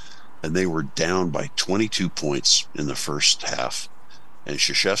 and they were down by 22 points in the first half. And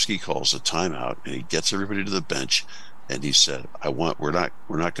Krzyzewski calls a timeout, and he gets everybody to the bench, and he said, we're not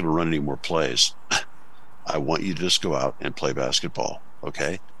going to run any more plays. I want you to just go out and play basketball,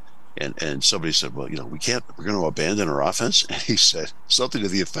 okay? And somebody said, well, we're going to abandon our offense. And he said something to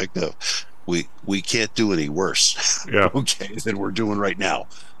the effect of, we can't do any worse, okay, than we're doing right now.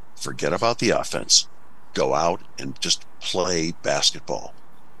 Forget about the offense. Go out and just play basketball,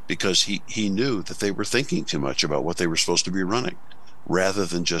 because he knew that they were thinking too much about what they were supposed to be running, rather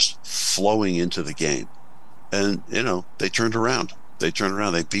than just flowing into the game. And they turned around. They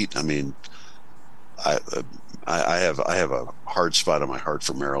beat. I mean, I have a hard spot on my heart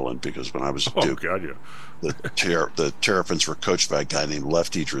for Maryland, because when I was at Duke, the Terrapins were coached by a guy named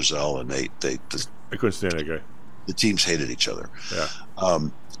Lefty Drizel, and I couldn't stand that guy. The teams hated each other. Yeah.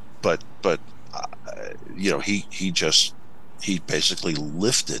 But he basically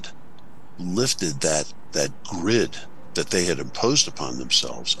lifted that grid that they had imposed upon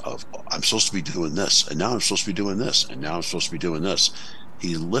themselves of, I'm supposed to be doing this, and now I'm supposed to be doing this, and now I'm supposed to be doing this.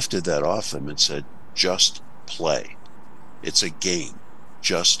 He lifted that off them and said, just play. It's a game.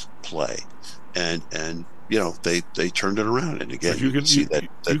 Just play. And they turned it around. And again, you can see that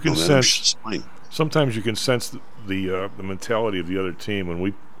you can sense. Sometimes you can sense the mentality of the other team. When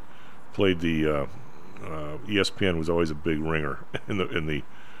we played the ESPN was always a big ringer in the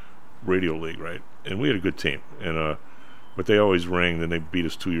radio league, right? And we had a good team, and but they always rang. Then they beat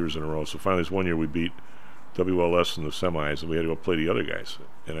us 2 years in a row. So finally, this one year we beat WLS in the semis, and we had to go play the other guys.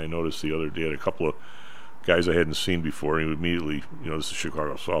 And I noticed the other day had a couple of guys I hadn't seen before, and immediately, this is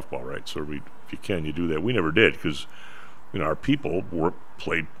Chicago softball, right? So if you can, you do that. We never did, because our people were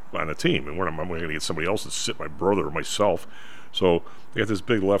played on a team, and I'm going to get somebody else to sit, my brother or myself. So they got this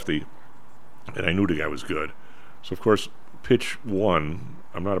big lefty, and I knew the guy was good. So of course, pitch one,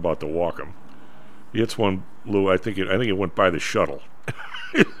 I'm not about to walk him. He hits one, Lou. I think it went by the shuttle.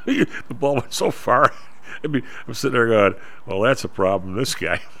 The ball went so far. I'm sitting there going, well, that's a problem, this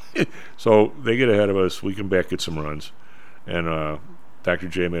guy. So they get ahead of us. We come back, get some runs. And Dr.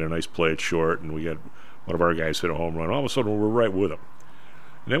 J made a nice play at short, and we got one of our guys hit a home run. All of a sudden, we're right with him.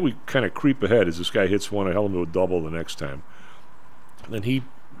 And then we kind of creep ahead as this guy hits one. I held him to a double the next time. And then he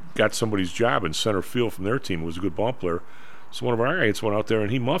got somebody's job in center field from their team, who was a good ball player. So one of our guys went out there,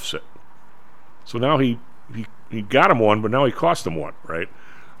 and he muffs it. So now he got him one, but now he cost him one, right?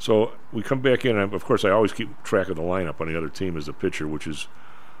 So we come back in, and of course I always keep track of the lineup on the other team as a pitcher, which is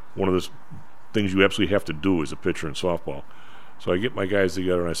one of the things you absolutely have to do as a pitcher in softball. So I get my guys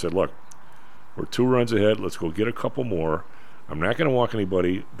together, and I said, look, we're 2 runs ahead. Let's go get a couple more. I'm not going to walk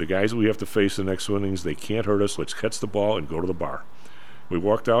anybody. The guys that we have to face the next innings, they can't hurt us. Let's catch the ball and go to the bar. We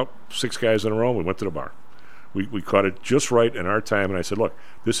walked out, 6 guys in a row, and we went to the bar. We caught it just right in our time, and I said, look,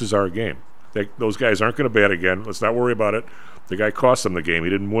 this is our game. Those guys aren't going to bat again. Let's not worry about it. The guy cost them the game. He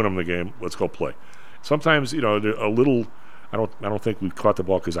didn't win them the game. Let's go play. Sometimes, a little. I don't think we caught the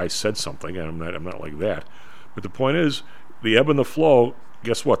ball because I said something, and I'm not like that. But the point is, the ebb and the flow.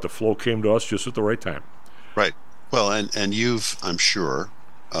 Guess what? The flow came to us just at the right time. Right. Well, and you've, I'm sure,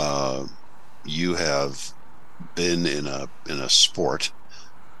 you have been in a sport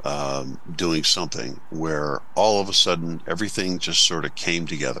doing something where all of a sudden everything just sort of came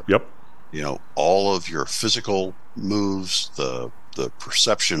together. Yep. All of your physical moves, the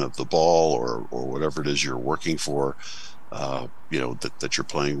perception of the ball or whatever it is you're working for, that you're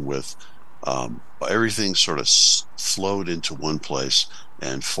playing with, everything sort of flowed into one place.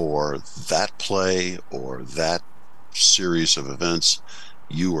 And for that play or that series of events,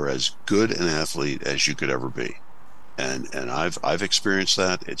 you were as good an athlete as you could ever be. And I've experienced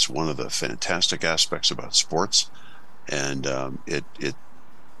that. It's one of the fantastic aspects about sports, and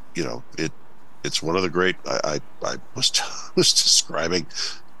it's one of the great. I was describing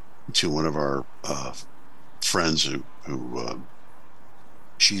to one of our friends who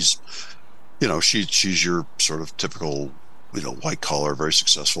she's your sort of typical white collar, very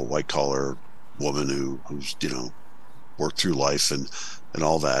successful white collar woman who's worked through life and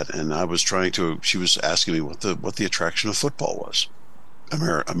all that. And I was she was asking me what the attraction of football was,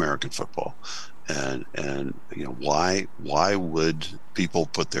 American football. And why would people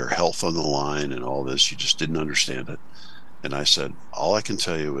put their health on the line and all this? You just didn't understand it. And I said, all I can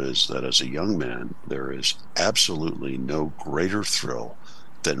tell you is that as a young man, there is absolutely no greater thrill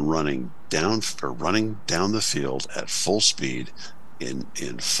than running down the field at full speed,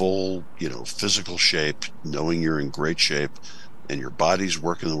 in full physical shape, knowing you're in great shape and your body's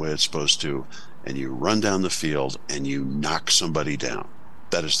working the way it's supposed to, and you run down the field and you knock somebody down.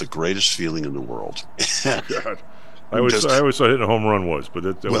 That is the greatest feeling in the world. God. I always thought hitting a home run was, but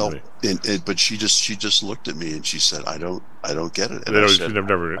that was me. But she just looked at me and she said, "I don't get it." And she's not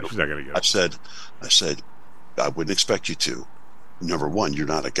going to get it. I said, I wouldn't expect you to. Number one, you're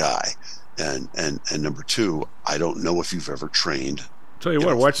not a guy, and number two, I don't know if you've ever trained. Tell you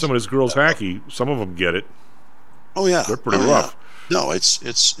what, watch some of this girls' hockey. Some of them get it. Oh yeah, they're pretty rough. Yeah. No,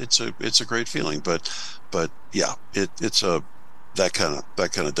 it's a great feeling, but yeah, it's a that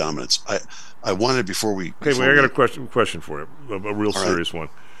kind of dominance. I wanted before we. Okay, I got a question for you, a real serious one.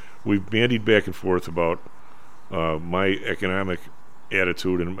 We've bandied back and forth about my economic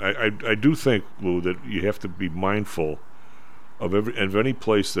attitude, and I do think, Lou, that you have to be mindful of any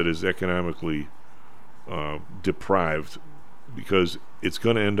place that is economically deprived, because it's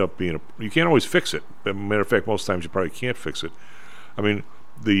going to end up being you can't always fix it. As a matter of fact, most times you probably can't fix it. I mean,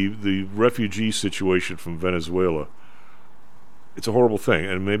 the refugee situation from Venezuela, it's a horrible thing,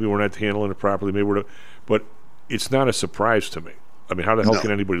 and maybe we're not handling it properly. Maybe we're not, but it's not a surprise to me. I mean, how the hell can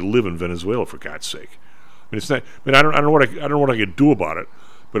anybody live in Venezuela, for God's sake? I mean, it's not. I mean, I don't know what I can do about it,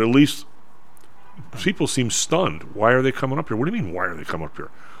 but at least people seem stunned. Why are they coming up here? What do you mean? Why are they coming up here?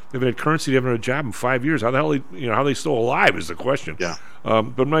 They haven't had currency. They haven't had a job in 5 years. How the hell how are they still alive is the question. Yeah.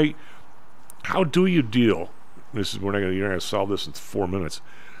 But how do you deal? You're not going to solve this in 4 minutes,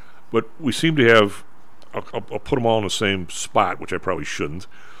 but we seem to have. I'll put them all in the same spot, which I probably shouldn't.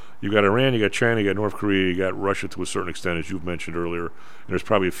 You got Iran, you got China, you got North Korea, you got Russia to a certain extent, as you've mentioned earlier, and there's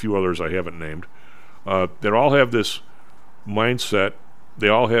probably a few others I haven't named. They all have this mindset. They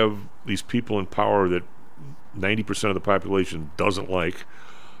all have these people in power that 90% of the population doesn't like.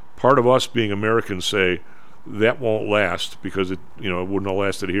 Part of us being Americans say that won't last because it wouldn't have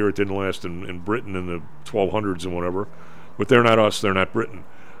lasted here. It didn't last in Britain in the 1200s and whatever. But they're not us. They're not Britain.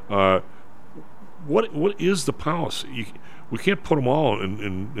 What is the policy? We can't put them all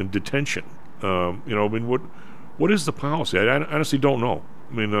in detention. I mean, what is the policy? I honestly don't know.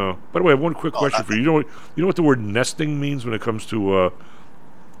 I mean, by the way, I have one quick question for you. You know what the word nesting means when it comes to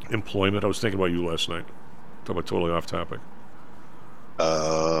employment? I was thinking about you last night. Talk about totally off topic.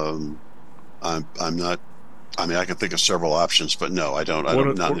 I'm not. I mean, I can think of several options, but no, I don't.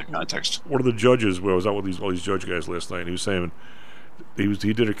 Not in the context. One of the judges, I was out with all these judge guys last night, and he was saying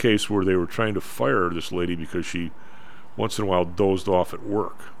he did a case where they were trying to fire this lady because she once in a while dozed off at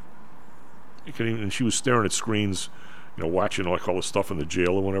work. And she was staring at screens, watching like all the stuff in the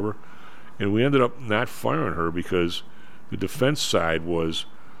jail or whatever. And we ended up not firing her because the defense side was,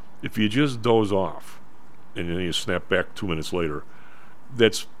 if you just doze off and then you snap back 2 minutes later,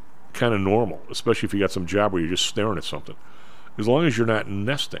 that's kind of normal, especially if you got some job where you're just staring at something. As long as you're not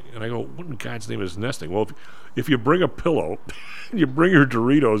nesting. And I go, what in God's name is nesting? Well, if you bring a pillow, and you bring your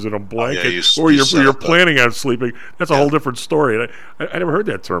Doritos in a blanket, or you're planning on sleeping, that's a whole different story. And I never heard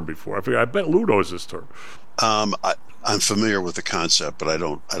that term before. I bet Lou knows this term. I'm familiar with the concept, but I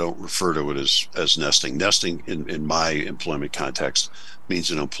don't refer to it as nesting. Nesting in my employment context means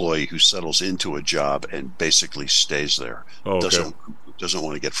an employee who settles into a job and basically stays there. Oh, okay. Doesn't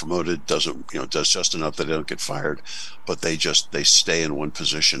want to get promoted, does just enough that they don't get fired, but they stay in one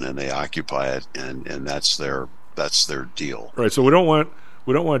position and they occupy it, and that's their deal. Right. So we don't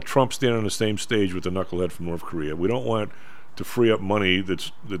want Trump standing on the same stage with the knucklehead from North Korea. We don't want to free up money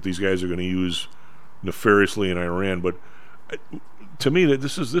that these guys are going to use nefariously in Iran. But to me, that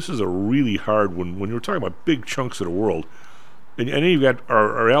this is a really hard one when you're talking about big chunks of the world. And then you've got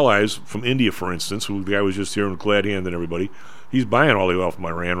our allies from India, for instance, who the guy was just here in Glad Hand and everybody. He's buying all the oil from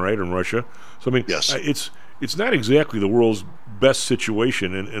Iran, right, and Russia. So I mean, yes. It's not exactly the world's best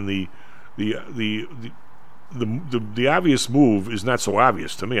situation, and the obvious move is not so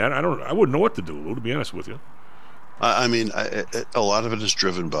obvious to me. I wouldn't know what to do, Lou, to be honest with you. I mean, a lot of it is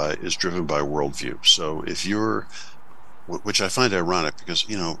driven by worldview. So if you're, which I find ironic because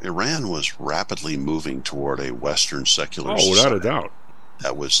Iran was rapidly moving toward a Western secular society. Without a doubt.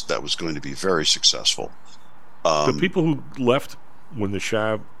 That was going to be very successful. The people who left when the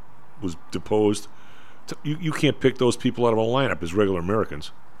Shah was deposed, you can't pick those people out of a lineup as regular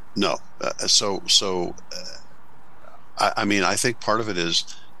Americans. No. I mean, I think part of it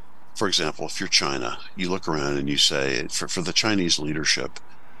is, for example, if you're China, you look around and you say, for the Chinese leadership,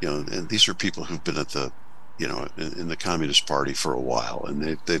 and these are people who've been at the, in the Communist Party for a while,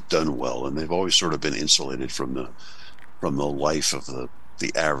 and they've done well, and they've always sort of been insulated from the life of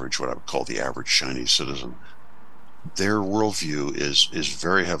the average, what I would call the average Chinese citizen. Their worldview is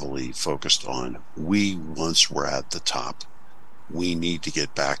very heavily focused on, we once were at the top. We need to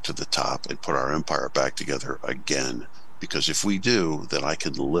get back to the top and put our empire back together again. Because if we do, then I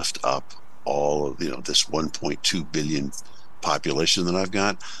can lift up all of this 1.2 billion population that I've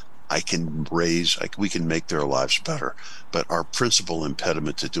got, we can make their lives better. But our principal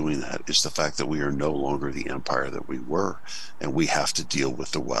impediment to doing that is the fact that we are no longer the empire that we were, and we have to deal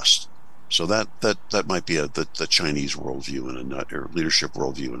with the West. So that might be the Chinese worldview or leadership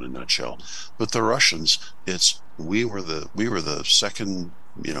worldview in a nutshell. But the Russians, we were the second,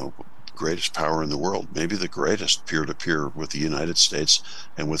 greatest power in the world, maybe the greatest peer to peer with the United States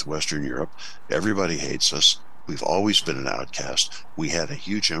and with Western Europe. Everybody hates us. We've always been an outcast. We had a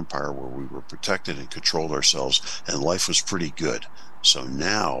huge empire where we were protected and controlled ourselves, and life was pretty good. So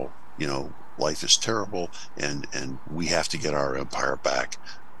now, life is terrible, and we have to get our empire back,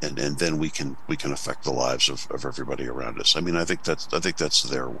 and then we can affect the lives of everybody around us. I mean, I think that's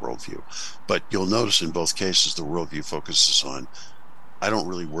their worldview. But you'll notice in both cases, the worldview focuses on, I don't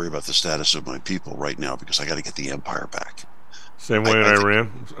really worry about the status of my people right now because I got to get the empire back. Same way in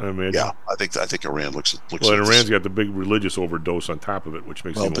Iran, I imagine. Yeah, I think Iran looks. Well, Iran's got the big religious overdose on top of it, which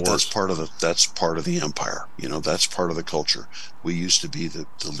makes it even worse. That's part of the empire. That's part of the culture. We used to be the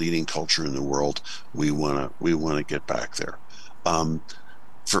leading culture in the world. We wanna get back there.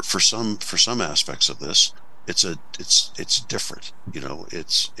 For some aspects of this, it's different.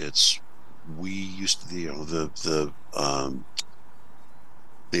 We used to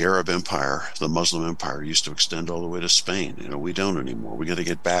the Arab Empire, the Muslim Empire, used to extend all the way to Spain. We don't anymore. We got to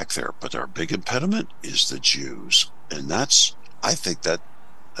get back there. But our big impediment is the Jews, and I think that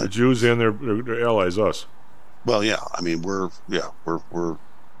the Jews and their allies, us. Well, yeah. I mean, we're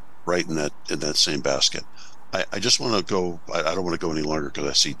right in that same basket. I just want to go. I don't want to go any longer because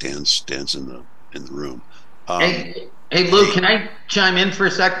I see Dan's in the room. Hey, Lou, can I chime in for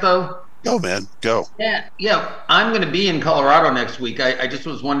a sec though? Go, man, go. Yeah. I'm going to be in Colorado next week. I just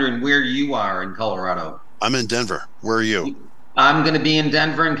was wondering where you are in Colorado. I'm in Denver. Where are you? I'm going to be in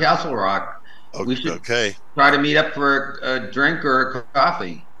Denver and Castle Rock. Okay. We should try to meet up for a drink or a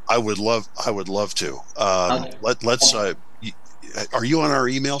coffee. I would love to. Let's. Are you on our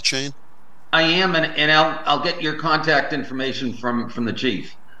email chain? I am, and I'll get your contact information from the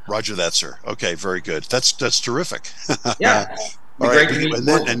chief. Roger that, sir. Okay, very good. That's terrific. Yeah. All right,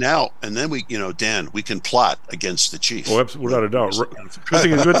 and then we, Dan, we can plot against the chief. Oh, without a doubt. Good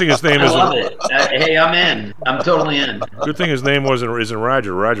thing his name isn't. I love it. Hey, I'm in. I'm totally in. Good thing his name isn't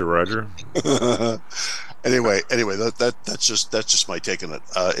Roger. Roger. Anyway, that's just my take on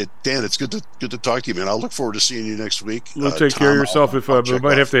it. Dan, it's good to talk to you, man. I'll look forward to seeing you next week. We'll take care of yourself. We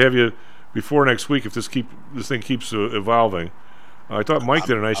might have to have you before next week if this thing keeps evolving. I thought Mike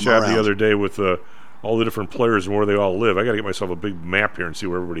did a nice job the other day with all the different players and where they all live. I got to get myself a big map here and see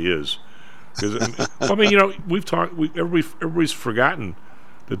where everybody is. Because we've talked. Everybody's forgotten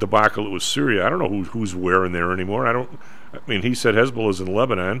the debacle that was Syria. I don't know who's where in there anymore. He said Hezbollah's in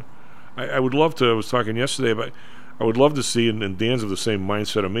Lebanon. I would love to. I was talking yesterday about. I would love to see, and Dan's of the same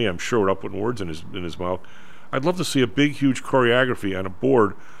mindset of me. I'm sure without putting words in his mouth. I'd love to see a big, huge choreography on a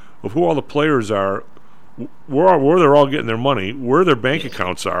board of who all the players are, where they're all getting their money, where their bank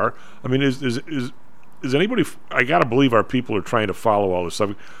accounts are. I mean, is anybody? I gotta believe our people are trying to follow all this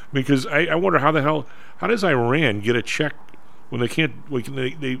stuff, because I wonder how does Iran get a check when they can't?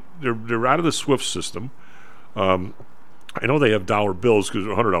 They're out of the SWIFT system. I know they have $100 bills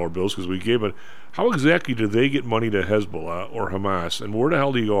because we gave it. How exactly do they get money to Hezbollah or Hamas? And where the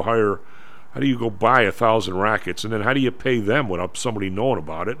hell do you go hire? How do you go buy 1,000 rockets? And then how do you pay them without somebody knowing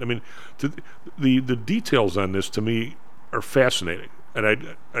about it? I mean, the details on this to me are fascinating. And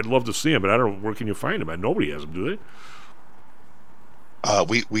I'd love to see them, but I don't know, where can you find them? Nobody has them, do they?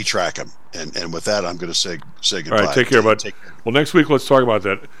 We track them, and with that, I'm going to say goodbye. All right, take care, bud. Well, next week let's talk about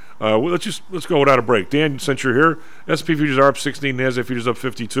that. Let's go without a break. Dan, since you're here, S&P futures are up 16, NASDAQ futures up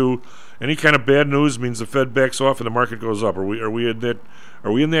 52. Any kind of bad news means the Fed backs off and the market goes up. Are we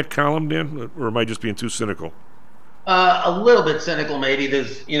in that column, Dan, or am I just being too cynical? A little bit cynical, maybe.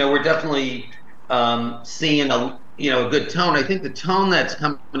 We're definitely seeing a good tone. I think the tone that's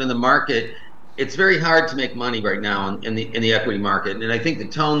coming in the market, it's very hard to make money right now in the equity market. And I think the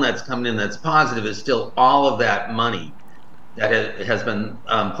tone that's coming in that's positive is still all of that money that has been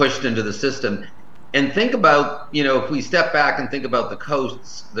pushed into the system. And think about, if we step back and think about the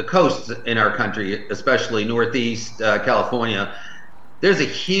coasts in our country, especially Northeast California, there's a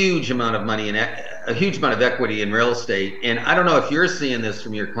huge amount of money and a huge amount of equity in real estate. And I don't know if you're seeing this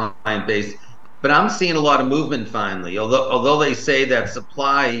from your client base, but I'm seeing a lot of movement finally. Although they say that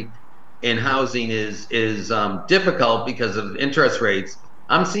supply in housing is difficult because of interest rates,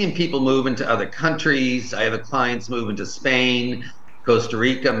 I'm seeing people move into other countries. I have clients moving to Spain, Costa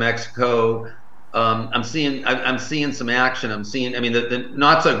Rica, Mexico. I'm seeing some action. The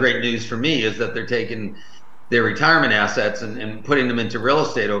not so great news for me is that they're taking their retirement assets and putting them into real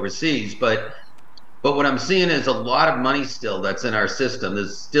estate overseas. But what I'm seeing is a lot of money still that's in our system.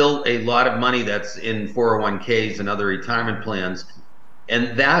 There's still a lot of money that's in 401ks and other retirement plans.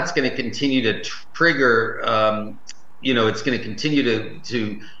 And that's going to continue to trigger, it's going to continue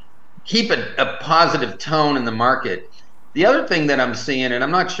to keep a positive tone in the market. The other thing that I'm seeing, and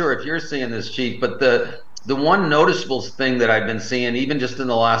I'm not sure if you're seeing this, Chief, but the one noticeable thing that I've been seeing, even just in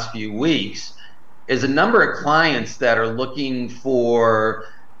the last few weeks, is a number of clients that are looking for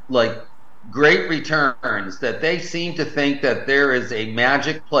like great returns, that they seem to think that there is a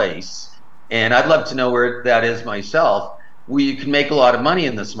magic place, and I'd love to know where that is myself, where you can make a lot of money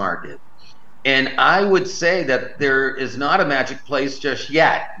in this market. And I would say that there is not a magic place just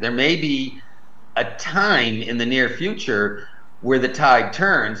yet. There may be a time in the near future where the tide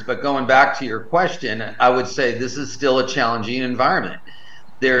turns, but going back to your question, I would say this is still a challenging environment.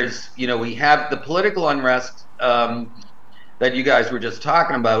 There's, we have the political unrest that you guys were just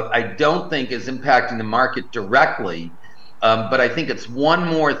talking about, I don't think is impacting the market directly, but I think it's one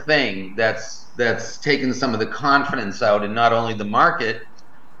more thing that's taken some of the confidence out in not only the market,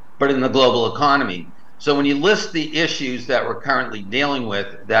 but in the global economy. So when you list the issues that we're currently dealing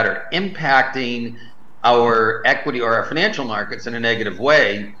with that are impacting our equity or our financial markets in a negative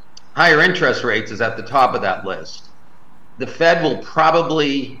way, higher interest rates is at the top of that list. The Fed will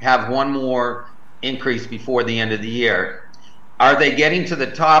probably have one more increase before the end of the year. Are they getting to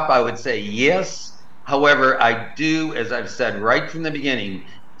the top? I would say yes. However, I do, as I've said right from the beginning,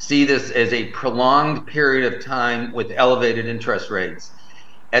 see this as a prolonged period of time with elevated interest rates.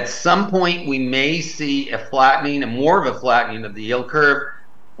 At some point, we may see a flattening, more of a flattening of the yield curve,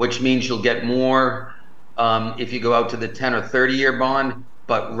 which means you'll get more if you go out to the 10 or 30-year bond.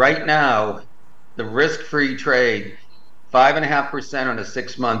 But right now, the risk-free trade, 5.5% on a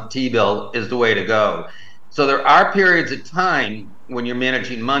 6-month T-bill is the way to go. So there are periods of time when you're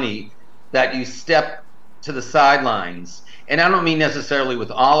managing money that you step to the sidelines. And I don't mean necessarily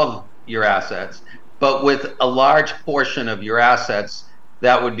with all of your assets, but with a large portion of your assets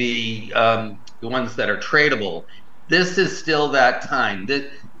that would be the ones that are tradable. This is still that time.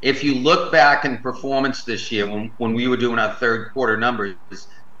 If you look back in performance this year, when we were doing our third quarter numbers,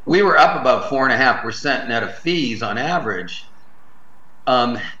 we were up about 4.5% net of fees on average.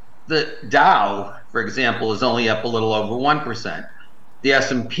 The Dow, for example, is only up a little over 1%. The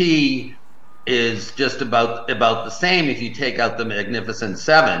S&P is just about the same if you take out the Magnificent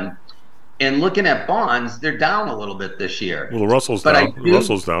Seven. And looking at bonds, they're down a little bit this year. Well, the Russell's down. The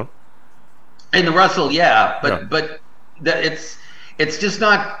Russell's down. And the Russell, yeah, but it's just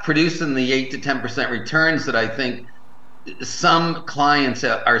not producing the 8 to 10% returns that I think some clients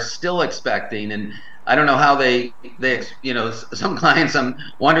are still expecting. And I don't know how they some clients, I'm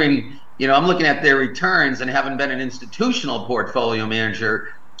wondering, I'm looking at their returns and having been an institutional portfolio manager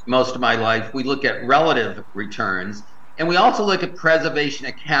most of my life, we look at relative returns. And we also look at preservation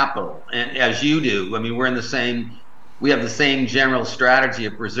of capital, and as you do. I mean, we have the same general strategy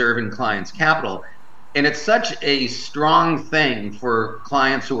of preserving clients' capital. And it's such a strong thing for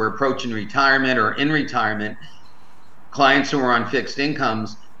clients who are approaching retirement or in retirement, clients who are on fixed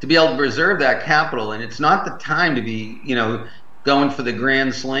incomes, to be able to preserve that capital. And it's not the time to be, going for the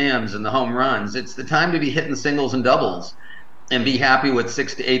grand slams and the home runs. It's the time to be hitting singles and doubles and be happy with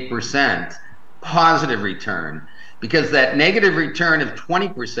 6 to 8% positive return. Because that negative return of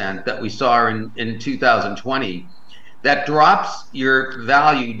 20% that we saw in 2020, that drops your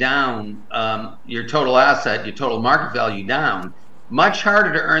value down, your total asset, your total market value down. Much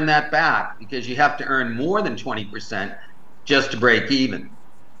harder to earn that back because you have to earn more than 20% just to break even.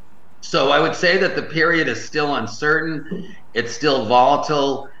 So I would say that the period is still uncertain. It's still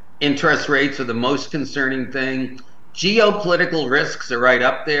volatile. Interest rates are the most concerning thing. Geopolitical risks are right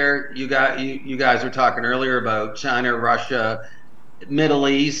up there. You guys were talking earlier about China, Russia, Middle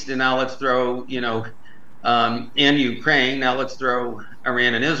East, and now let's throw, and Ukraine. Now let's throw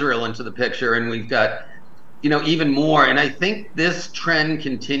Iran and Israel into the picture, and we've got, even more. And I think this trend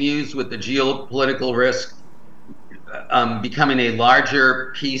continues with the geopolitical risk becoming a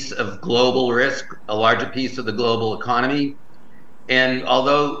larger piece of global risk, a larger piece of the global economy. And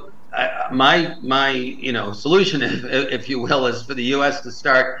although my solution, if you will, is for the U.S. to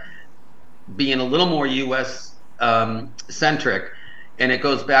start being a little more U.S. Centric, and it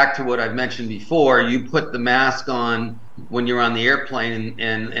goes back to what I've mentioned before. You put the mask on when you're on the airplane,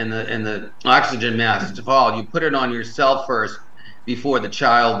 and the oxygen mask to fall. You put it on yourself first before the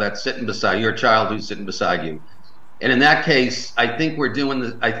child that's sitting beside your child who's sitting beside you. And in that case, I think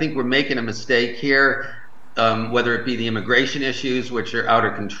we're making a mistake here. Whether it be the immigration issues, which are out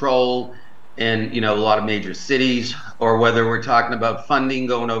of control, in a lot of major cities, or whether we're talking about funding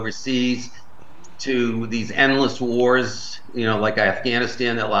going overseas to these endless wars, like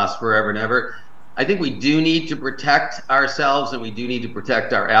Afghanistan that last forever and ever. I think we do need to protect ourselves and we do need to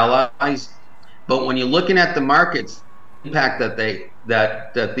protect our allies. But when you're looking at the markets, the impact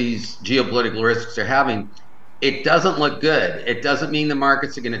that these geopolitical risks are having, it doesn't look good. It doesn't mean the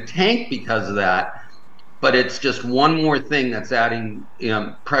markets are going to tank because of that, but it's just one more thing that's adding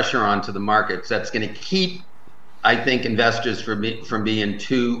pressure onto the markets. That's going to keep, I think, investors from being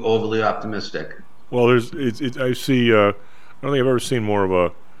too overly optimistic. Well, I see. I don't think I've ever seen more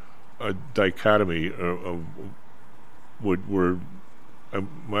of a dichotomy of where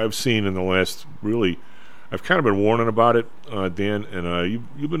I've seen in the last, really, I've kind of been warning about it, Dan, and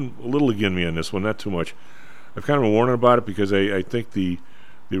you've been a little against me on this one, not too much. I've kind of been warning about it because I think the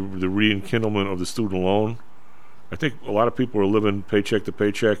re-enkindlement of the student loan, I think a lot of people are living paycheck to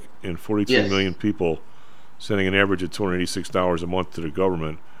paycheck, and 42 million people sending an average of $286 a month to the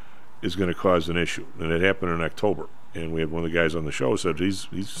government is going to cause an issue. And it happened in October, and we had one of the guys on the show said he's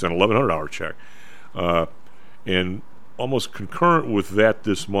sent $1,100 check, and almost concurrent with that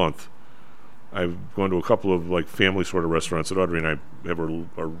this month, I've gone to a couple of like family sort of restaurants that Audrey and I have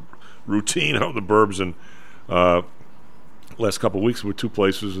our routine out in the burbs, and last couple of weeks with two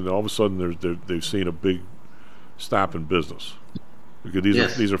places, and all of a sudden they've seen a big stop in business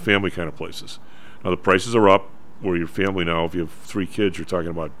because these are family kind of places. Now the prices are up. Where your family now, if you have 3 kids, you're talking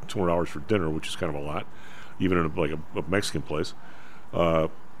about $200 for dinner, which is kind of a lot, even in a Mexican place.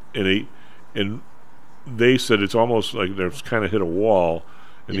 And they said it's almost like they've kind of hit a wall.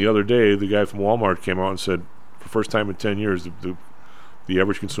 And the other day, the guy from Walmart came out and said, for the first time in 10 years, the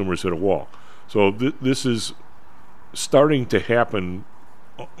average consumer has hit a wall. So this is starting to happen,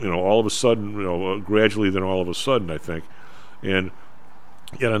 all of a sudden, gradually, then all of a sudden, I think. And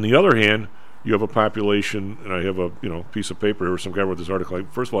yet, on the other hand, you have a population, and I have a piece of paper here. Some guy wrote this article.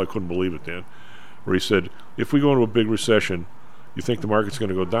 First of all, I couldn't believe it, Dan, where he said, if we go into a big recession, you think the market's going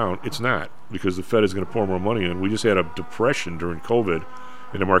to go down? It's not, because the Fed is going to pour more money in. We just had a depression during COVID,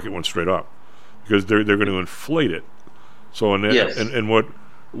 and the market went straight up because they're going to inflate it. So, and what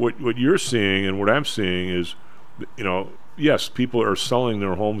you're seeing and what I'm seeing is, yes, people are selling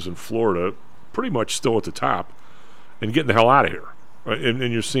their homes in Florida, pretty much still at the top, and getting the hell out of here.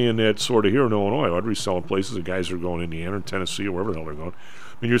 And you're seeing that sort of here in Illinois. Audrey's selling places, and guys are going to Indiana and Tennessee or wherever the hell they're going.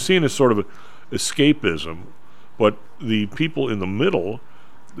 I mean, you're seeing this sort of escapism, but the people in the middle,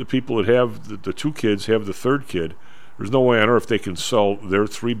 the people that have the 2 kids, have the 3rd kid, there's no way on earth they can sell their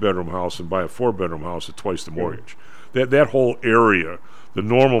 3-bedroom house and buy a 4-bedroom house at twice the mortgage. That whole area, the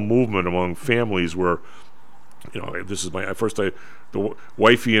normal movement among families where, this is the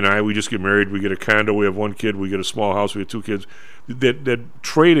wifey and I, we just get married, we get a condo, we have 1 kid, we get a small house, we have 2 kids. That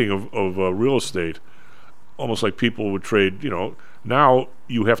trading of real estate, almost like people would trade, now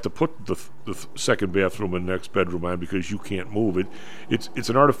you have to put the 2nd bathroom and next bedroom on because you can't move it. It's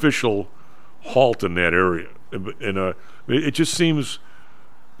an artificial halt in that area, and it just seems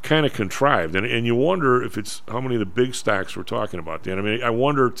kind of contrived, and you wonder if it's how many of the big stocks we're talking about, Dan. I mean, I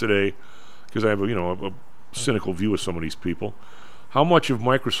wonder today, because I have a cynical view of some of these people, how much of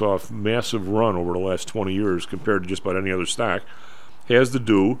Microsoft's massive run over the last 20 years compared to just about any other stock has to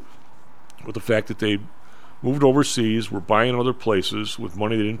do with the fact that they moved overseas, were buying other places with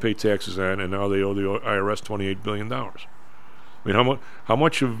money they didn't pay taxes on, and now they owe the IRS $28 billion. I mean, how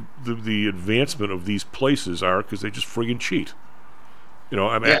much of the advancement of these places are because they just friggin' cheat?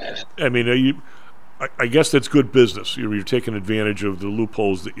 I guess that's good business. You're taking advantage of the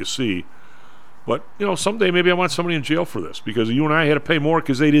loopholes that you see. But, someday maybe I want somebody in jail for this because you and I had to pay more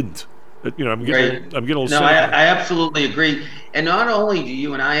because they didn't. I'm getting a little cynical. I absolutely agree. And not only do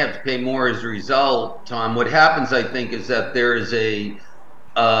you and I have to pay more as a result, Tom, what happens, I think, is that there is the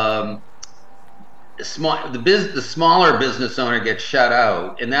smaller business owner gets shut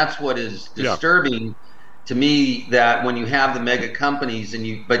out. And that's what is disturbing to me, that when you have the mega companies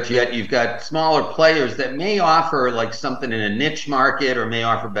but yet you've got smaller players that may offer like something in a niche market or may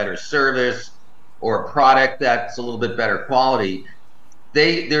offer better service or a product that's a little bit better quality,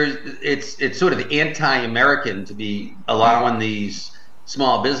 it's sort of anti-American to be allowing these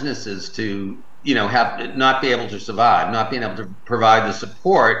small businesses to not be able to survive, not being able to provide the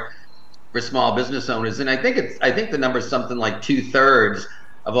support for small business owners. And I think the number is something like 2/3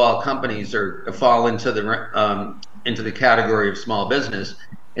 of all companies fall into the category of small business.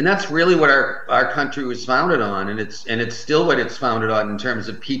 And that's really what our country was founded on, and it's still what it's founded on in terms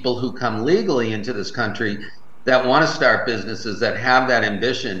of people who come legally into this country that want to start businesses, that have that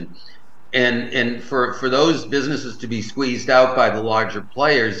ambition. And for those businesses to be squeezed out by the larger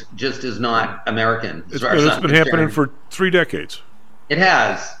players just is not American. It's been happening for 3 decades. It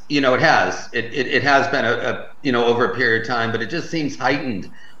has, it has. It has been a over a period of time, but it just seems heightened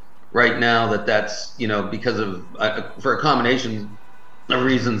right now that's because of for a combination of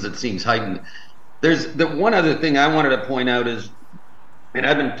reasons it seems heightened. There's the one other thing I wanted to point out is, and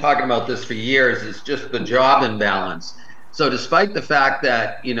I've been talking about this for years, is just the job imbalance. So despite the fact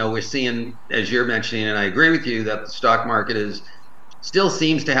that we're seeing, as you're mentioning, and I agree with you, that the stock market still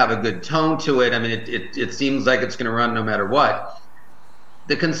seems to have a good tone to it. I mean, it seems like it's going to run no matter what.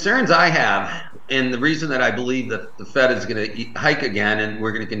 The concerns I have, and the reason that I believe that the Fed is going to hike again, and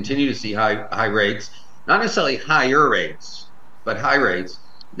we're going to continue to see high rates, not necessarily higher rates, but high rates.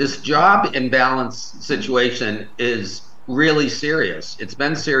 This job imbalance situation is really serious. It's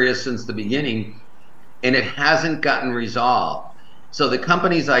been serious since the beginning, and it hasn't gotten resolved. So the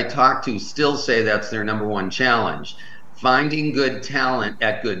companies I talk to still say that's their number one challenge: finding good talent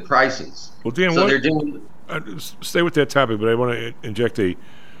at good prices. Well, Dan, so they're doing. Stay with that topic, but I want to inject a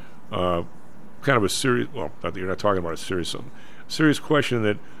kind of a serious, well, not that you're not talking about a serious question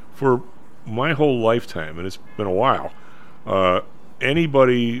that for my whole lifetime, and it's been a while,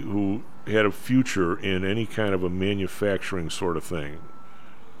 anybody who had a future in any kind of a manufacturing sort of thing,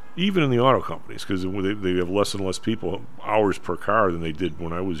 even in the auto companies, because they have less and less people, hours per car, than they did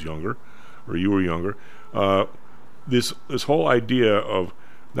when I was younger, or you were younger, this whole idea of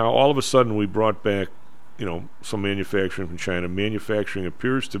now all of a sudden we brought back some manufacturing from China. Manufacturing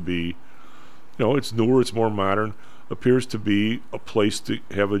appears to be, it's newer, it's more modern, appears to be a place to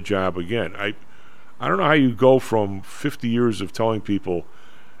have a job again. I don't know how you go from 50 years of telling people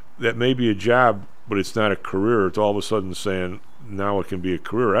that may be a job, but it's not a career, to all of a sudden saying now it can be a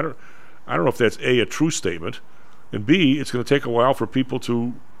career. I don't know if that's a true statement, and B, it's going to take a while for people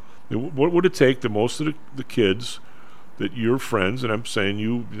to. What would it take that most of the kids that your friends, and I'm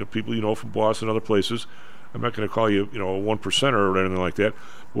saying people from Boston and other places, I'm not going to call you, a 1%er or anything like that.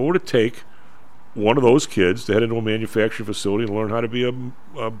 What would it take one of those kids to head into a manufacturing facility and learn how to be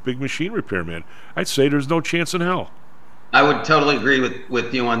a big machine repairman? I'd say there's no chance in hell. I would totally agree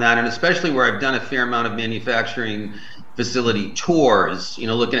with you on that, and especially where I've done a fair amount of manufacturing facility tours,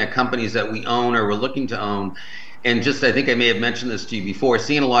 looking at companies that we own or we're looking to own. And just, I think I may have mentioned this to you before,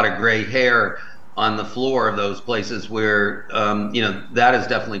 seeing a lot of gray hair on the floor of those places where, that has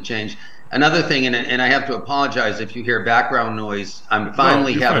definitely changed. Another thing, and I have to apologize if you hear background noise, I'm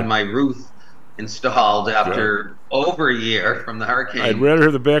finally having my roof installed after over a year from the hurricane. I'd rather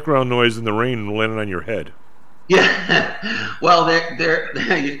hear the background noise than the rain landing on your head. Yeah, well,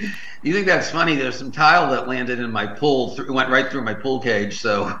 you think that's funny? There's some tile that landed in my pool, went right through my pool cage.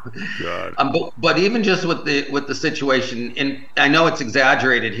 So, but even just with the situation, and I know it's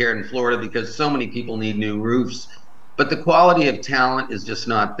exaggerated here in Florida because so many people need new roofs, but the quality of talent is just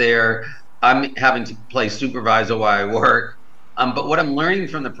not there. I'm having to play supervisor while I work. But what I'm learning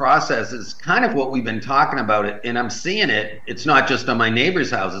from the process is kind of what we've been talking about it, and I'm seeing it. It's not just on my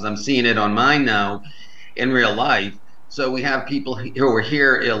neighbors' houses. I'm seeing it on mine now in real life. So we have people who are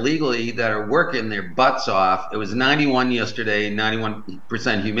here illegally that are working their butts off. It was 91 yesterday,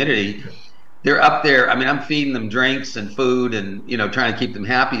 91% humidity. They're up there. I mean, I'm feeding them drinks and food and, trying to keep them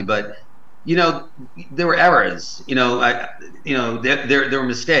happy. But, there were errors. There were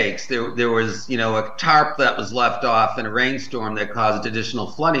mistakes. There was, a tarp that was left off in a rainstorm that caused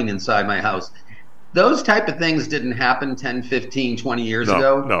additional flooding inside my house. Those type of things didn't happen 10, 15, 20 years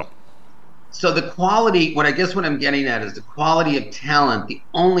ago. No. So the quality, what I'm getting at is the quality of talent. The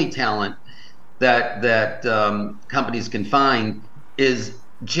only talent that companies can find is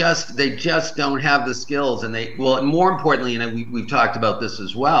they just don't have the skills, and more importantly, and we've talked about this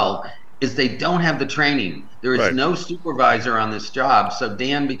as well, is they don't have the training. There is no supervisor on this job, so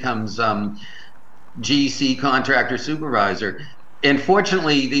Dan becomes GC contractor supervisor. And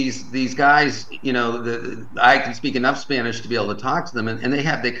fortunately, these guys, I can speak enough Spanish to be able to talk to them, and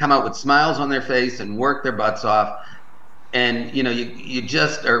they come out with smiles on their face and work their butts off. And you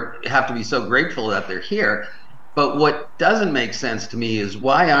just have to be so grateful that they're here. But what doesn't make sense to me is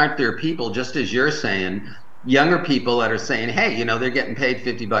why aren't there people, just as you're saying, younger people that are saying, hey, they're getting paid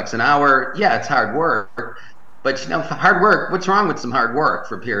 $50 an hour. Yeah, it's hard work, but hard work. What's wrong with some hard work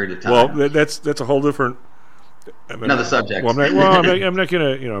for a period of time? Well, that's a whole different. Another subject. Well, I'm not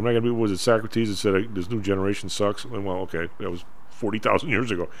gonna be. Was it Socrates that said this new generation sucks? Well, okay, that was 40,000 years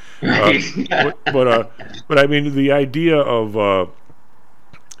ago. But I mean, the idea of.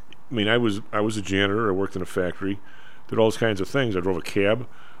 I was a janitor. I worked in a factory, did all those kinds of things. I drove a cab.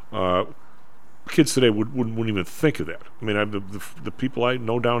 kids today wouldn't even think of that. I mean, the people I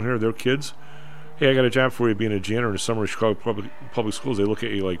know down here, their kids, hey, I got a job for you being a janitor in the summer of Chicago public schools. They look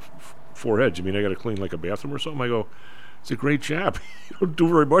at you like four heads. You mean I got to clean like a bathroom or something? I go, it's a great job. You don't do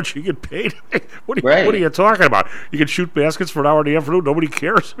very much. You get paid. What are you talking about? You can shoot baskets for an hour in the afternoon. Nobody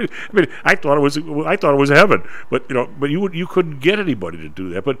cares. I mean, I thought it was heaven. But you couldn't get anybody to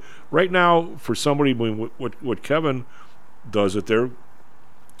do that. But right now, for somebody, what Kevin does at their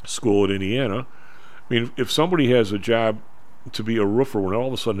school in Indiana, I mean, if somebody has a job to be a roofer, when all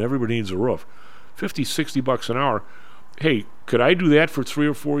of a sudden everybody needs a roof, $50-$60 an hour. Hey, could I do that for 3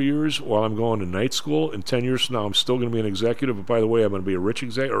 or 4 years while I'm going to night school? In 10 years from now, I'm still going to be an executive. But by the way, I'm going to be a rich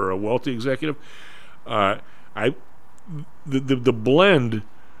executive or a wealthy executive. The blend,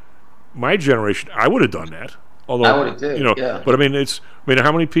 my generation, I would have done that. Although, I would have too. Yeah. But I mean,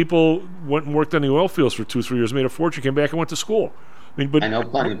 how many people went and worked on the oil fields for 2-3 years, made a fortune, came back and went to school? I mean, but I know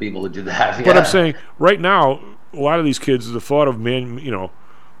plenty of people who do that. Yeah. But I'm saying right now, a lot of these kids, the thought of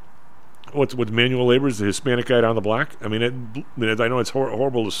what's manual labor is the Hispanic guy down the block. I mean, I know it's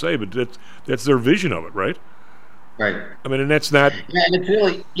horrible to say, but that's their vision of it, right? Right. I mean, and that's not. Yeah, and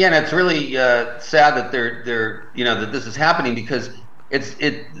it's really sad that they're that this is happening, because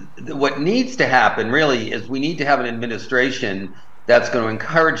what needs to happen really is we need to have an administration that's going to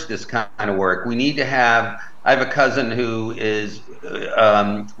encourage this kind of work. We need to have. I have a cousin who is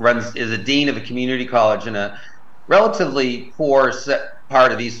a dean of a community college in a relatively poor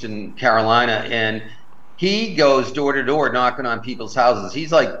part of Eastern Carolina, and he goes door to door knocking on people's houses.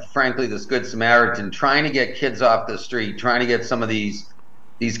 He's like, frankly, this good Samaritan, trying to get kids off the street, trying to get some of these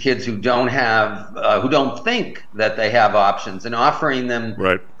kids who don't think that they have options, and offering them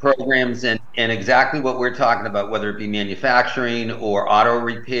programs and exactly what we're talking about, whether it be manufacturing or auto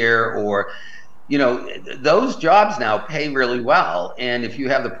repair or those jobs now pay really well. And if you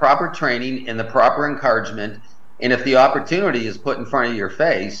have the proper training and the proper encouragement, and if the opportunity is put in front of your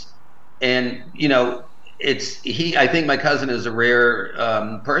face, and I think my cousin is a rare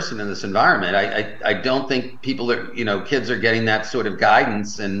person in this environment. I don't think people are, kids are getting that sort of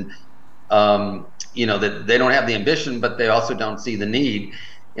guidance, and that they don't have the ambition, but they also don't see the need.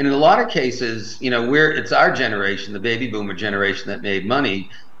 And in a lot of cases, it's our generation, the baby boomer generation, that made money.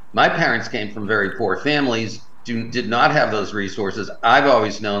 My parents came from very poor families, did not have those resources. I've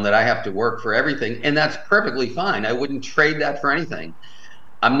always known that I have to work for everything, and that's perfectly fine. I wouldn't trade that for anything.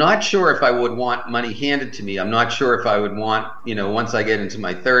 I'm not sure if I would want money handed to me. I'm not sure if I would want, once I get into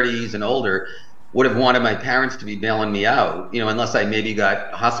my 30s and older, would have wanted my parents to be bailing me out, unless I maybe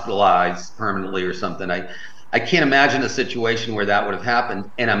got hospitalized permanently or something. I can't imagine a situation where that would have happened,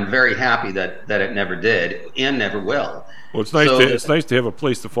 and I'm very happy that it never did and never will. Well, it's nice to have a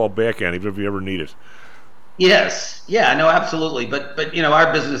place to fall back on, even if you ever need it. Yes. Yeah, no, absolutely. But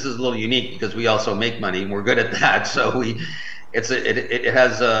our business is a little unique because we also make money, and we're good at that. So it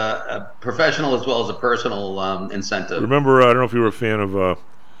has a professional as well as a personal incentive. Remember, I don't know if you were a fan of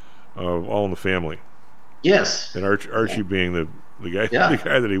All in the Family. Yes. And Archie being the guy the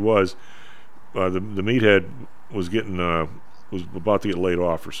guy that he was, the meathead was about to get laid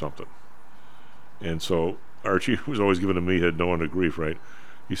off or something, and so Archie was always giving the meathead no end of grief. Right?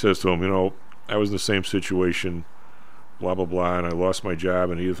 He says to him, I was in the same situation, blah, blah, blah, and I lost my job,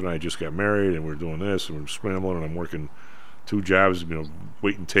 and Edith and I just got married, and we're doing this, and we're scrambling, and I'm working 2 jobs,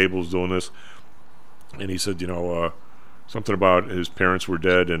 waiting tables, doing this. And he said, something about his parents were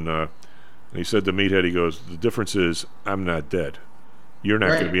dead, and he said to Meathead, he goes, the difference is I'm not dead. You're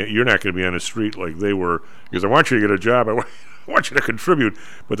not going to be on the street like they were, because I want you to get a job, I want you to contribute,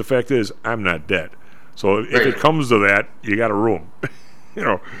 but the fact is I'm not dead. So if it comes to that, you got a room.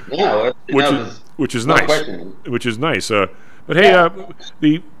 Which is nice. Which is nice. But hey,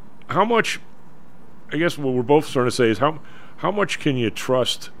 how much? I guess what we're both trying to say is how much can you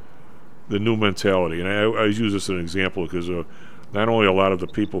trust the new mentality? And I use this as an example because not only a lot of the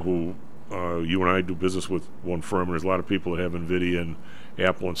people who you and I do business with one firm, and there's a lot of people that have NVIDIA and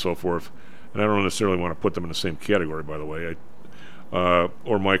Apple and so forth, and I don't necessarily want to put them in the same category, by the way,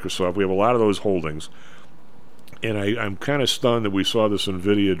 or Microsoft. We have a lot of those holdings. And I'm kind of stunned that we saw this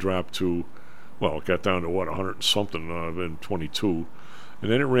NVIDIA drop to, it got down to 100 and something in 22.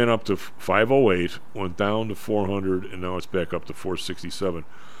 And then it ran up to 508, went down to 400, and now it's back up to 467.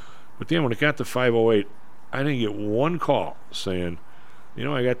 But then when it got to 508, I didn't get one call saying,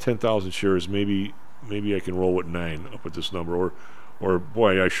 I got 10,000 shares, maybe I can roll with 9 up at this number. Or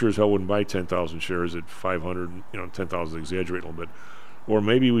boy, I sure as hell wouldn't buy 10,000 shares at 500, 10,000 exaggerate a little bit. Or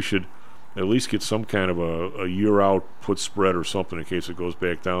maybe we should at least get some kind of a year out put spread or something in case it goes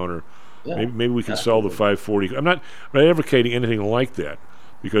back down, or maybe we can sell the 540. I'm not advocating anything like that,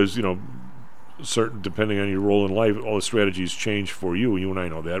 because certain, depending on your role in life, all the strategies change for you. You and I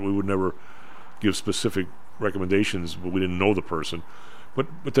know that. We would never give specific recommendations, but we didn't know the person.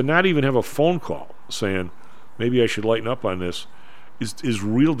 But to not even have a phone call saying, maybe I should lighten up on this, is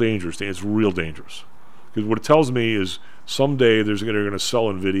real dangerous. It's real dangerous. Because what it tells me is someday they're going to sell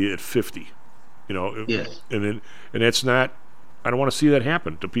NVIDIA at 50. Yes. And that's not, I don't want to see that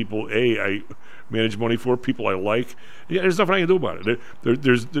happen to people. I manage money for people I like. Yeah, there's nothing I can do about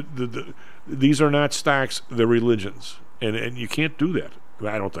it. These are not stocks, they're religions. And you can't do that,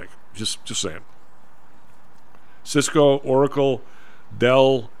 I don't think. Just saying. Cisco, Oracle,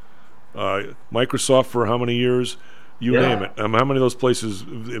 Dell, Microsoft for how many years? You name it. How many of those places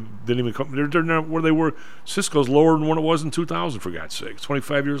didn't even come? They're not where they were. Cisco's lower than what it was in 2000, for God's sake.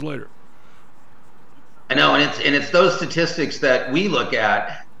 25 years later. I know, and it's those statistics that we look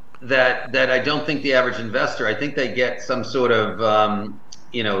at that I don't think the average investor. I think they get some sort of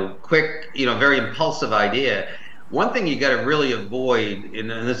quick, very impulsive idea. One thing you got to really avoid, and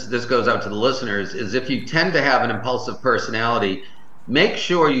this goes out to the listeners, is if you tend to have an impulsive personality, make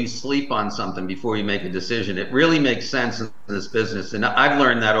sure you sleep on something before you make a decision. It really makes sense in this business, and I've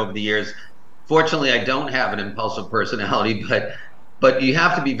learned that over the years. Fortunately, I don't have an impulsive personality, but you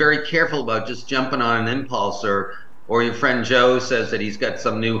have to be very careful about just jumping on an impulse, or your friend Joe says that he's got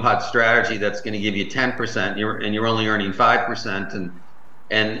some new hot strategy that's going to give you 10%, and you're only earning 5%,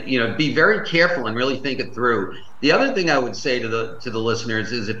 and be very careful and really think it through. The other thing I would say to the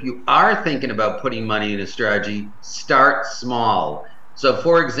listeners is, if you are thinking about putting money in a strategy, start small. So,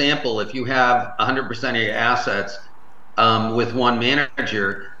 for example, if you have 100% of your assets with one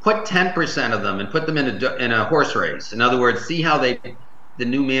manager, put 10% of them and put them in a horse race. In other words, see how the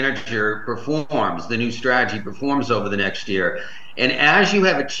new manager performs, the new strategy performs over the next year. And as you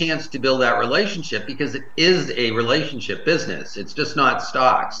have a chance to build that relationship, because it is a relationship business, it's just not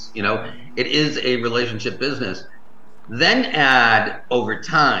stocks, it is a relationship business, then add over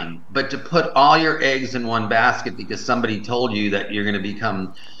time. But to put all your eggs in one basket because somebody told you that you're going to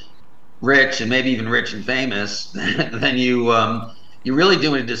become rich, and maybe even rich and famous, then you're really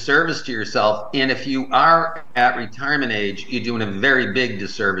doing a disservice to yourself. And if you are at retirement age, you're doing a very big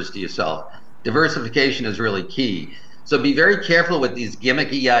disservice to yourself. Diversification is really key. So be very careful with these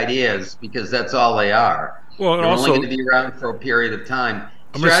gimmicky ideas, because that's all they are. Well, They're also, only going to be around for a period of time.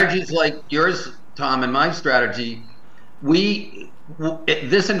 Strategies like yours, Tom, and my strategy,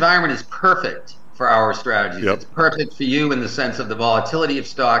 this environment is perfect for our strategies. Yep. It's perfect for you in the sense of the volatility of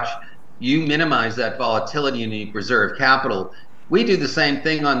stocks. You minimize that volatility and you preserve capital. We do the same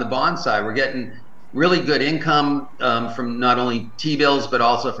thing on the bond side. We're getting really good income from not only T-bills, but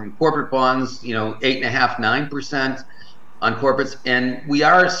also from corporate bonds, 8.5%, 9% on corporates. And we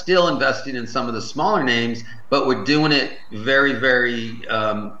are still investing in some of the smaller names, but we're doing it very, very,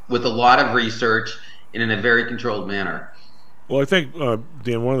 with a lot of research and in a very controlled manner. Well, I think,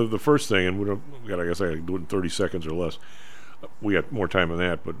 Dan, one of the first thing, and I guess I can do it in 30 seconds or less. We got more time than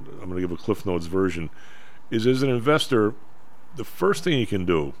that, but I'm going to give a Cliff Notes version. Is as an investor, the first thing you can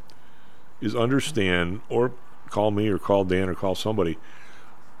do is understand, or call me or call Dan or call somebody,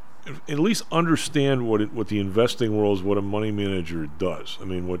 at least understand what the investing world is, what a money manager does. I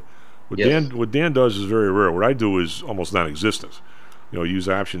mean, what Dan does is very rare. What I do is almost non-existent. Use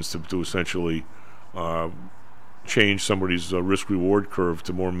options to essentially change somebody's risk-reward curve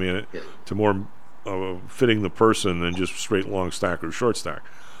to more fitting the person than just straight long stock or short stock.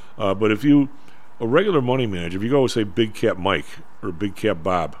 But if a regular money manager, if you go, say, Big Cap Mike or Big Cap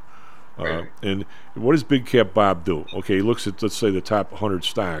Bob, and what does Big Cap Bob do? Okay, he looks at, let's say, the top 100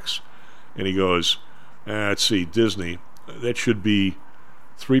 stocks, and he goes, let's see, Disney, that should be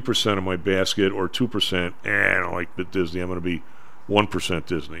 3% of my basket or 2%. I don't like Disney, I'm going to be 1%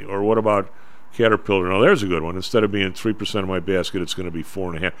 Disney. Or what about Caterpillar? Now, there's a good one. Instead of being 3% of my basket, it's going to be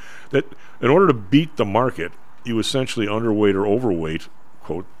 4.5%. That, in order to beat the market, you essentially underweight or overweight,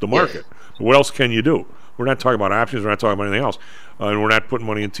 quote, the market. Yes. What else can you do? We're not talking about options. We're not talking about anything else. And we're not putting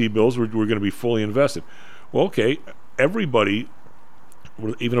money in T-bills. We're going to be fully invested. Well, okay, everybody,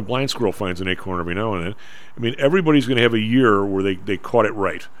 even a blind squirrel finds an acorn every now and then. I mean, everybody's going to have a year where they caught it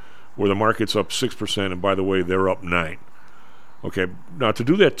right, where the market's up 6%, and by the way, they're up 9%. Okay, now to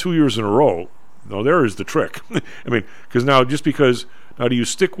do that 2 years in a row, now there is the trick. I mean, now do you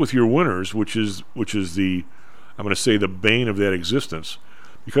stick with your winners, which is the, I'm going to say, the bane of that existence,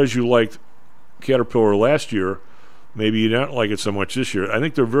 because you liked Caterpillar last year, maybe you don't like it so much this year. I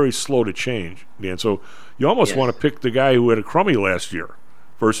think they're very slow to change, Dan. So you almost want to pick the guy who had a crummy last year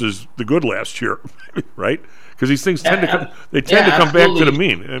versus the good last year, right? Because these things tend to come back to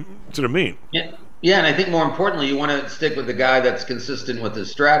the mean. Yeah. Yeah, and I think more importantly, you want to stick with the guy that's consistent with his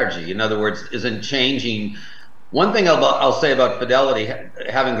strategy. In other words, isn't changing. One thing I'll say about Fidelity,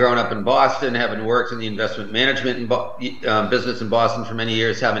 having grown up in Boston, having worked in the investment management business in Boston for many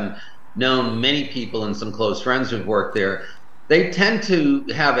years, having known many people and some close friends who've worked there, they tend to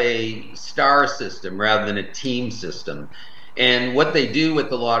have a star system rather than a team system. And what they do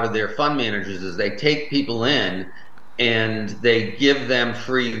with a lot of their fund managers is they take people in and they give them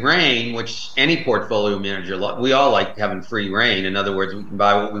free reign, which any portfolio manager, we all like having free reign. In other words, we can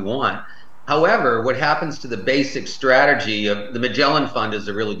buy what we want. However, what happens to the basic strategy of the Magellan Fund is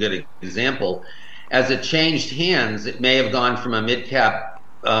a really good example. As it changed hands, it may have gone from a mid-cap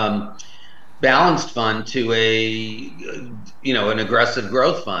balanced fund to an aggressive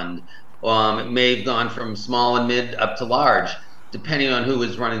growth fund. It may have gone from small and mid up to large, depending on who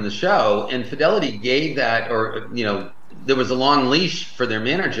was running the show. And Fidelity gave that, there was a long leash for their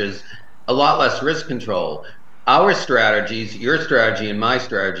managers, a lot less risk control. Our strategies, your strategy and my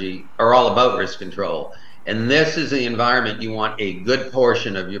strategy, are all about risk control. And this is the environment you want a good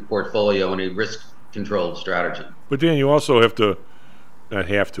portion of your portfolio in a risk-controlled strategy. But Dan, you also have to, not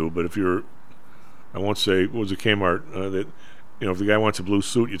have to, but if you're, I won't say, what was it, Kmart, that, if the guy wants a blue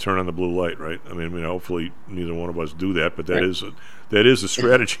suit, you turn on the blue light, right? I mean, hopefully neither one of us do that, but that is a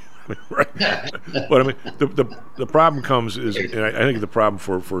strategy, right? But I mean, the problem comes is, and I think the problem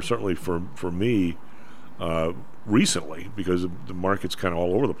for certainly for me recently, because the market's kind of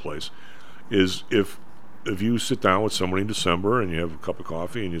all over the place, is if you sit down with somebody in December and you have a cup of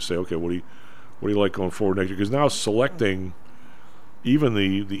coffee and you say, okay, what do you like going forward next year? Because now selecting even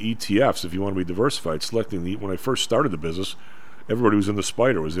the ETFs, if you want to be diversified, when I first started the business, everybody was in the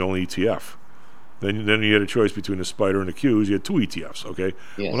SPDR, was the only ETF. Then you had a choice between the SPDR and the Qs. You had two ETFs, okay?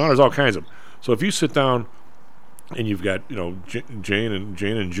 Yes. Well, now there's all kinds of them. So if you sit down and you've got, Jane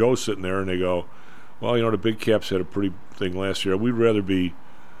and Joe sitting there and they go, well, the big caps had a pretty thing last year. We'd rather be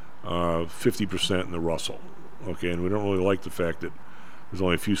 50% in the Russell, okay? And we don't really like the fact that there's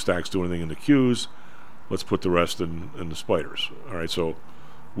only a few stocks doing anything in the Qs. Let's put the rest in the SPDRs. All right, so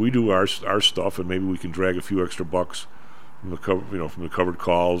we do our stuff, and maybe we can drag a few extra bucks from the covered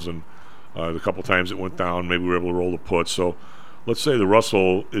calls, and the couple times it went down, maybe we were able to roll the puts. So let's say the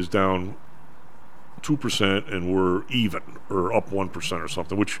Russell is down 2% and we're even or up 1% or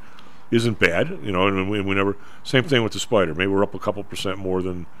something, which isn't bad, and we never. Same thing with the SPDR. Maybe we're up a couple percent more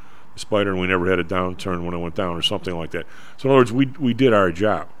than the SPDR, and we never had a downturn when it went down or something like that. So in other words, we did our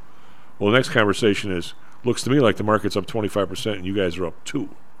job. Well, the next conversation looks to me like the market's up 25% and you guys are up 2%.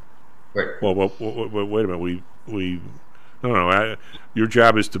 Right. Well, wait a minute. No. Your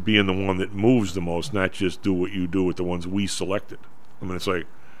job is to be in the one that moves the most, not just do what you do with the ones we selected. I mean, it's like,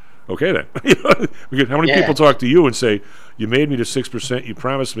 okay then. How many people talk to you and say, you made me to 6%, you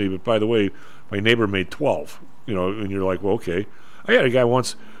promised me, but by the way, my neighbor made 12. And you're like, well, okay. I had a guy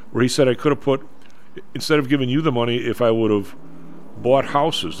once where he said I could have put, instead of giving you the money, if I would have bought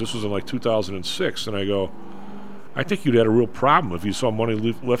houses. This was in like 2006, and I go, I think you'd had a real problem if you saw money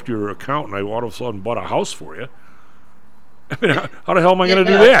left your account and I all of a sudden bought a house for you. I mean, how the hell am I going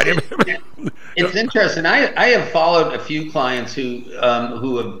to do that? It's interesting. I have followed a few clients who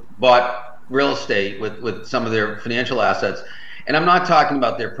have bought real estate with some of their financial assets, and I'm not talking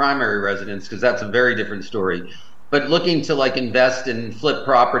about their primary residence because that's a very different story. But looking to invest in flip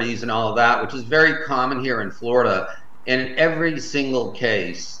properties and all of that, which is very common here in Florida. And in every single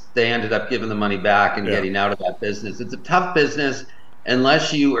case, they ended up giving the money back and getting out of that business. It's a tough business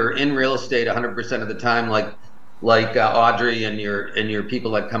unless you are in real estate 100% of the time, like Audrey and your people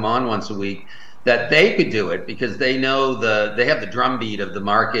that come on once a week, that they could do it because they know they have the drumbeat of the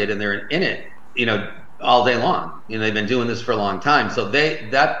market and they're in it, all day long. They've been doing this for a long time. So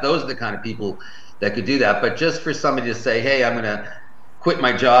those are the kind of people that could do that. But just for somebody to say, hey, I'm going to quit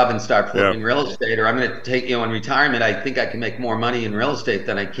my job and start flipping real estate, or I'm going to take in retirement, I think I can make more money in real estate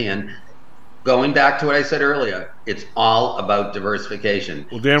than I can. Going back to what I said earlier, it's all about diversification.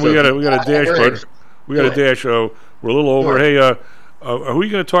 Well, Dan, we got a dash, bud. We got a dash. We're a little over. Hey, who are you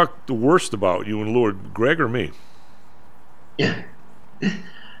going to talk the worst about, you and Lou, Greg or me? Yeah.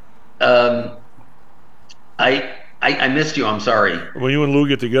 I missed you. I'm sorry. When you and Lou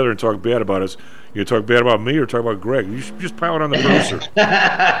get together and talk bad about us, you talk bad about me or talk about Greg? You should just pile it on the producer.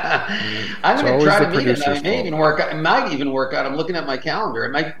 I'm going to try to meet him. It might even work out. I'm looking at my calendar.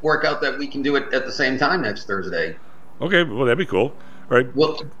 It might work out that we can do it at the same time next Thursday. Okay, well, that'd be cool. All right.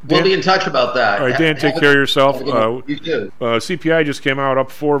 We'll be in touch about that. All right, Dan, take care of yourself. You too. CPI just came out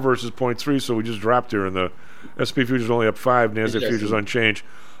up 4 versus 0.3, so we just dropped here, and the S&P futures only up 5, NASDAQ futures unchanged.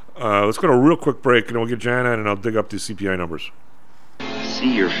 Let's go to a real quick break, and then we'll get John on, and I'll dig up the CPI numbers.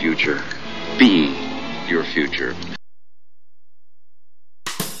 See your future. be your future.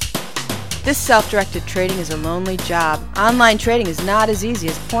 This self-directed trading is a lonely job. Online trading is not as easy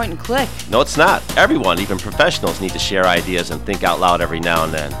as point and click. No, it's not. Everyone, even professionals, need to share ideas and think out loud every now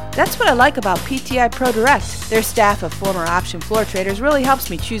and then. That's what I like about PTI Pro Direct. Their staff of former option floor traders really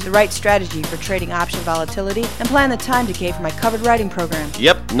helps me choose the right strategy for trading option volatility and plan the time decay for my covered writing program.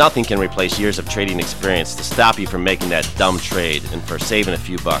 Yep, nothing can replace years of trading experience to stop you from making that dumb trade and for saving a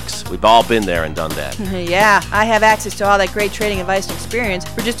few bucks. We've all been there and done that. Yeah, I have access to all that great trading advice and experience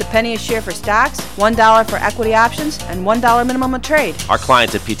for just a penny a share for stocks, $1 for equity options, and $1 minimum a trade. Our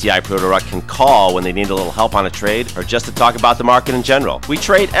clients at PTI Pro Direct can call when they need a little help on a trade or just to talk about the market in general. We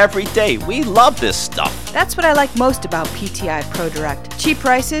trade every day. We love this stuff. That's what I like most about PTI Pro Direct. Cheap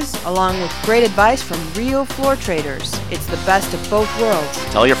prices, along with great advice from real floor traders. It's the best of both worlds.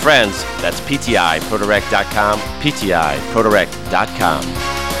 Tell your friends. That's PTIProdirect.com, PTIProdirect.com.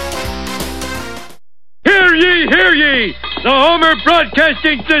 Hear ye, hear ye! The Homer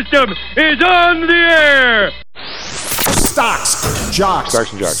Broadcasting System is on the air! Stocks, jocks,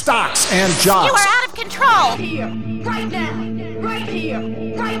 Stocks and jocks. Stocks and jocks. You are out of control! Here, right now, right here,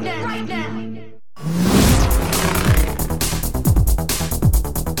 right now, right now.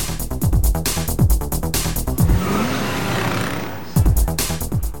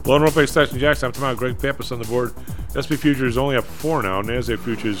 Lone Rope Stocks and Jocks. I'm tomorrow. Greg Pappas on the board. SP futures only up 4 now. NASDAQ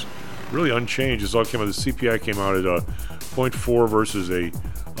futures really unchanged. This all came out. The CPI came out at 0.4 versus a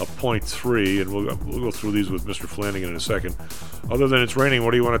 0.3, and we'll go through these with Mr. Flanagan in a second. Other than it's raining,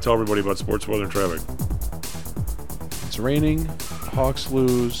 what do you want to tell everybody about sports, weather, and traffic? It's raining, Hawks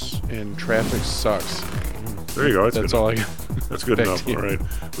lose, and traffic sucks. There you go. That's all I got. That's good enough. All right.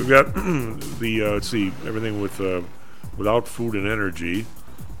 We've got the let's see, everything with without food and energy,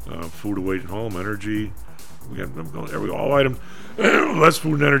 food away at home, energy. We got all item less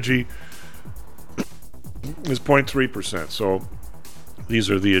food and energy is 0.3%. So these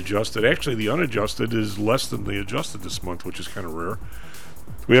are the adjusted. Actually, the unadjusted is less than the adjusted this month, which is kind of rare.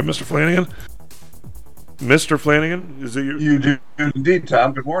 We have Mr. Flanagan. Mr. Flanagan, is it you do indeed,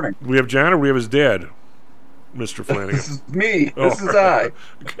 Tom? Good morning. We have John, or we have his dad, Mr. Flanagan. This is me. This is I.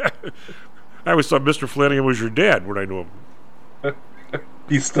 I always thought Mr. Flanagan was your dad when I knew him.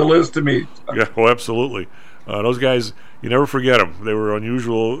 He still is to me. Yeah, well, absolutely. Those guys, you never forget them. They were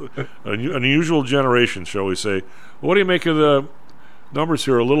unusual generation, shall we say. Well, what do you make of the numbers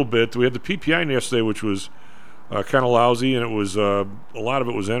here a little bit? We had the PPI yesterday, which was kind of lousy, and it was a lot of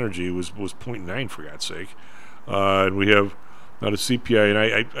it was energy. It was 0.9, for God's sake. And we have now the CPI, and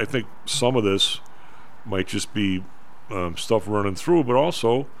I think some of this might just be stuff running through, but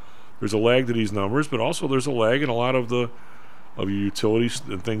also there's a lag to these numbers, but also there's a lag in a lot of your utilities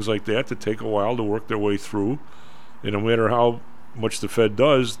and things like that take a while to work their way through. And no matter how much the Fed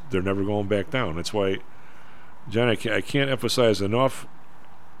does, they're never going back down. That's why, John, I can't emphasize enough.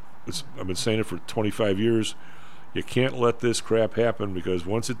 I've been saying it for 25 years. You can't let this crap happen, because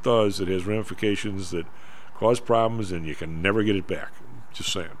once it does, it has ramifications that cause problems, and you can never get it back.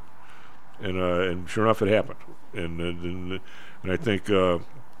 Just saying. And sure enough, it happened. And I think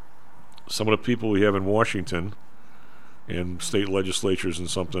some of the people we have in Washington and state legislatures and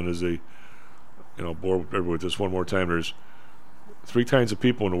something, as they, bore everybody with this one more time, there's 3 kinds of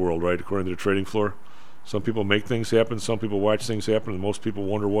people in the world, right, according to the trading floor. Some people make things happen, some people watch things happen, and most people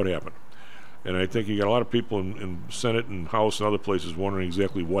wonder what happened. And I think you got a lot of people in Senate and House and other places wondering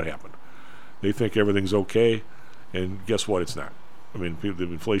exactly what happened. They think everything's okay, and guess what? It's not. I mean, the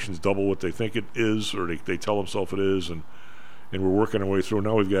inflation's double what they think it is, or they tell themselves it is, and we're working our way through.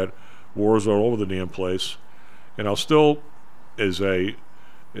 Now we've got wars all over the damn place. And I'll still, as a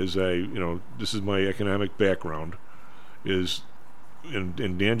this is my economic background, and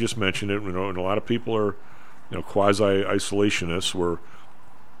Dan just mentioned it, and a lot of people are, quasi-isolationists, where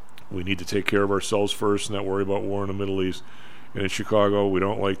we need to take care of ourselves first and not worry about war in the Middle East. And in Chicago, we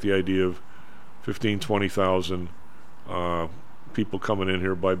don't like the idea of 15,000, 20,000 people coming in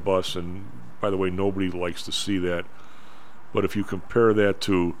here by bus. And by the way, nobody likes to see that. But if you compare that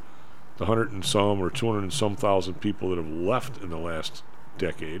to the 100 and some or 200 and some thousand people that have left in the last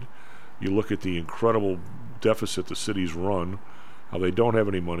decade, you look at the incredible deficit the cities run, how they don't have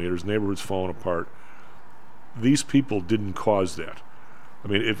any money, there's neighborhoods falling apart. These people didn't cause that. I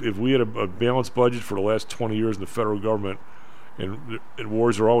mean, if we had a balanced budget for the last 20 years in the federal government, and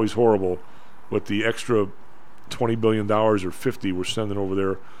wars are always horrible, but the extra $20 billion or $50 we're sending over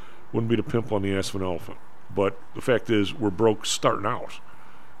there wouldn't be the pimp on the ass of an elephant. But the fact is, we're broke starting out,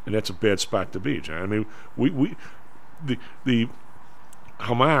 and that's a bad spot to be, John. I mean, the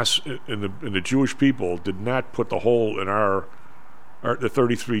Hamas and the Jewish people did not put the hole in our the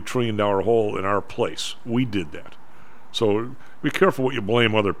 $33 trillion hole in our place. We did that. So be careful what you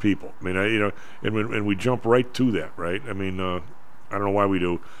blame other people. I mean, and we jump right to that, right? I mean, I don't know why we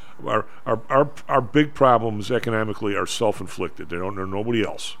do. Our big problems economically are self-inflicted. They're nobody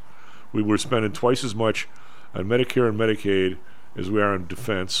else. We're spending twice as much on Medicare and Medicaid as we are on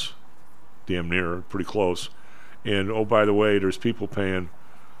defense, damn near, pretty close. And oh, by the way, there's people paying,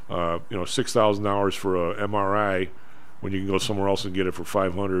 $6,000 for a MRI when you can go somewhere else and get it for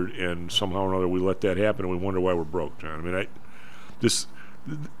 $500, and somehow or another we let that happen, and we wonder why we're broke, John. I mean, this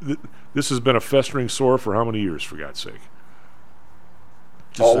has been a festering sore for how many years, for God's sake?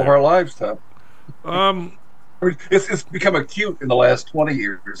 All of our lives, Tom. It's become acute in the last 20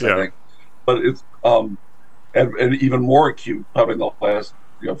 years, I think, but it's and even more acute probably in the last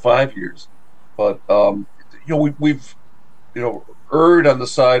 5 years. But we've erred on the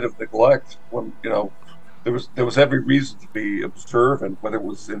side of neglect when there was every reason to be observant, whether it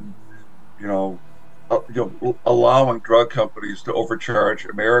was in allowing drug companies to overcharge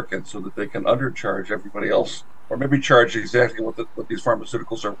Americans so that they can undercharge everybody else, or maybe charge exactly what these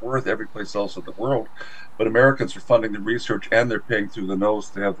pharmaceuticals are worth every place else in the world. But Americans are funding the research, and they're paying through the nose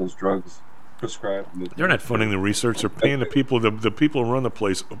to have those drugs prescribed. They're not funding the research. They're paying the people who run the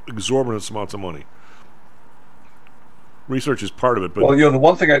place exorbitant amounts of money. Research is part of it. But the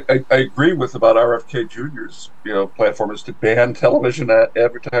one thing I agree with about RFK Jr.'s platform is to ban television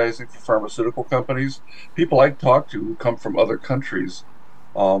advertising for pharmaceutical companies. People I talk to who come from other countries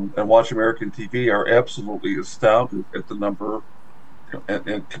and watch American TV are absolutely astounded at the number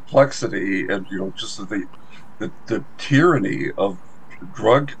and complexity and just the tyranny of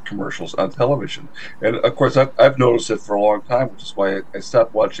drug commercials on television. And of course I've noticed it for a long time, which is why I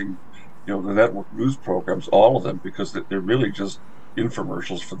stopped watching the network news programs, all of them, because they're really just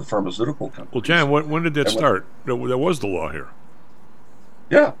infomercials for the pharmaceutical companies. Well, John, when did that start? That was the law here.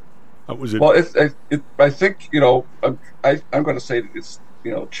 Yeah. Was it? Well, I think I'm going to say that it's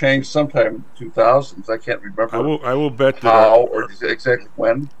changed sometime in the 2000s. I can't remember. I will bet that how or exactly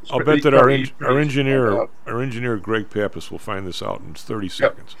when. I'll bet that our engineer Greg Pappas will find this out in 30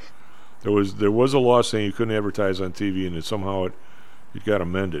 seconds. There was a law saying you couldn't advertise on TV, and somehow it got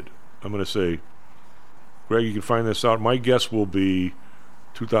amended. I'm going to say, Greg, you can find this out. My guess will be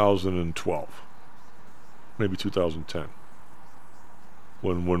 2012, maybe 2010,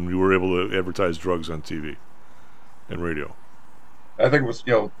 when we were able to advertise drugs on TV and radio. I think it was,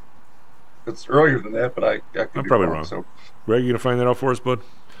 it's earlier than that, but I'm probably wrong. So, Greg, you going to find that out for us, bud?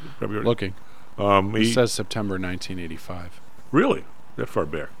 Looking. It says September 1985. Really? That far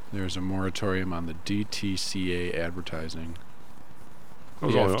back? There's a moratorium on the DTCA advertising. I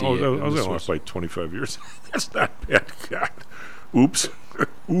was only off by 25 years. That's not bad. God. Oops.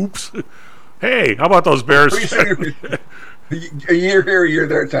 Oops. Hey, how about those Bears? A year here, a year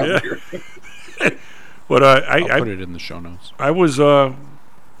there, Tom. Yeah. But I'll put it in the show notes. I was astounded.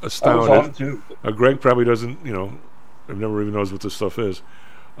 I was off too. Greg probably doesn't, never even knows what this stuff is.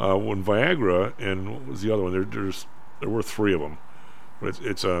 When Viagra and what was the other one? There were three of them. But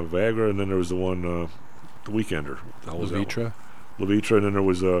it's Viagra, and then there was the one, the Weekender. What the hell was Levitra? Levitra, and then there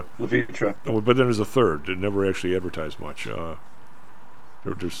was Levitra. Oh, but then there's a third that never actually advertised much.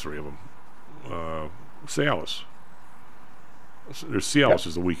 There's three of them. Cialis. There's Cialis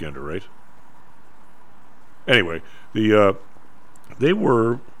is the Weekender, right? Anyway, they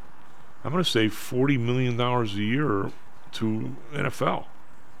were, I'm going to say, $40 million a year to NFL,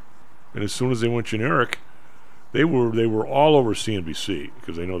 and as soon as they went generic, they were all over CNBC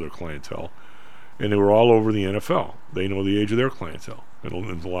because they know their clientele. And they were all over the NFL. They know the age of their clientele in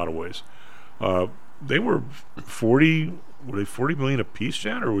a lot of ways. They were 40 million a piece,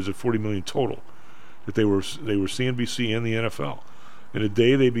 John, or was it 40 million total? That they were CNBC and the NFL. And the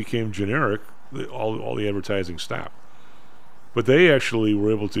day they became generic, all the advertising stopped. But they actually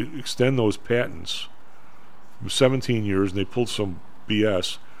were able to extend those patents from 17 years, and they pulled some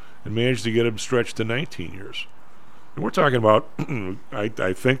BS and managed to get them stretched to 19 years. And we're talking about,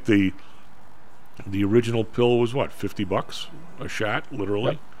 I think the original pill was what, $50 a shot,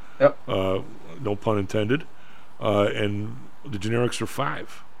 literally. Yep. No pun intended. And the generics are $5.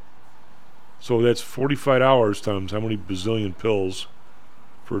 So that's 45 hours times how many bazillion pills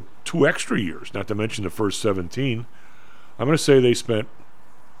for 2 extra years, not to mention the first 17. I'm going to say they spent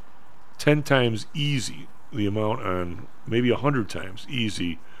 10 times easy the amount on, maybe 100 times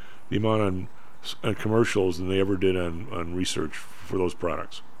easy the amount on commercials than they ever did on research for those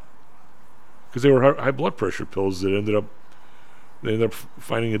products. Because they were high blood pressure pills that ended up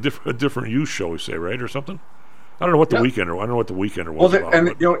finding a different use, shall we say, right, or something. I don't know what the Yeah. Weekender. I don't know what the Weekender Well, was about. and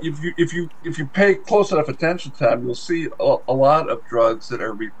but- if you pay close enough attention, Tom, you'll see a lot of drugs that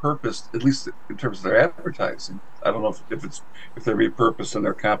are repurposed, at least in terms of their advertising. I don't know if they're repurposed in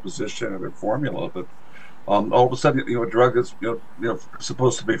their composition or their formula, but all of a sudden, a drug that's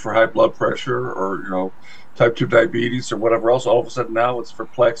supposed to be for high blood pressure or type 2 diabetes or whatever else, all of a sudden now it's for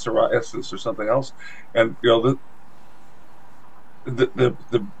plaque psoriasis or something else, and the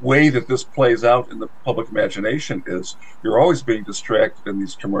way that this plays out in the public imagination is you're always being distracted in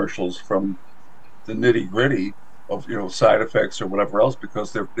these commercials from the nitty gritty of side effects or whatever else,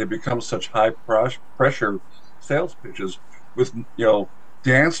 because they become such high pressure sales pitches with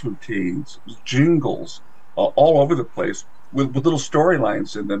dance routines, jingles, all over the place with little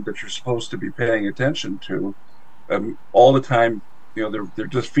storylines in them that you're supposed to be paying attention to all the time. They're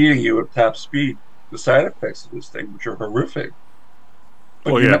just feeding you at top speed the side effects of this thing, which are horrific.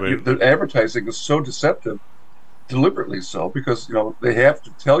 But the advertising is so deceptive, deliberately so, because they have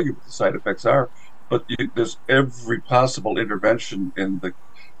to tell you what the side effects are. But there's every possible intervention in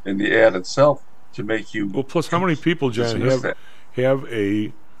the ad itself to make you. Well, plus, how many people, John, have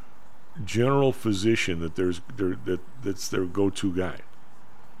a general physician that's their go-to guy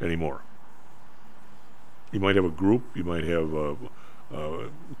anymore? You might have a group. You might have a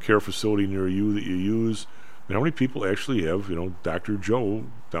care facility near you that you use. And how many people actually have, Dr. Joe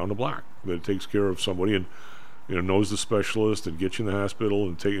down the block that takes care of somebody and, knows the specialist and gets you in the hospital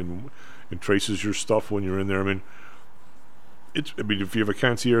and traces your stuff when you're in there. I mean, if you have a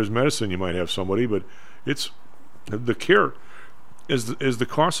concierge medicine, you might have somebody, but it's the care. As the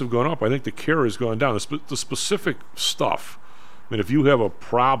costs have gone up, I think the care has gone down. The specific stuff. I mean, if you have a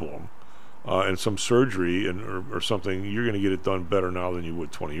problem and some surgery or something, you're going to get it done better now than you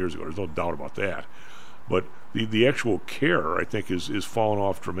would 20 years ago. There's no doubt about that. But the actual care, I think, is fallen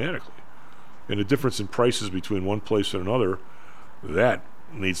off dramatically. And the difference in prices between one place and another, that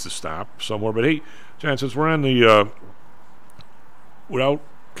needs to stop somewhere. But hey, John, since we're on the without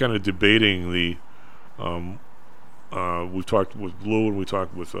kind of debating the we've talked with Lou and we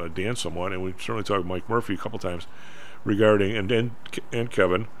talked with Dan somewhat, and we've certainly talked with Mike Murphy a couple times regarding and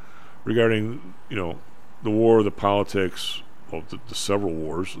Kevin regarding the war, the politics, the several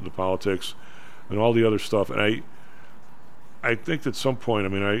wars, the politics, and all the other stuff. And I think at some point, I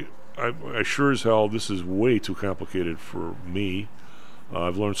mean, I sure as hell, this is way too complicated for me.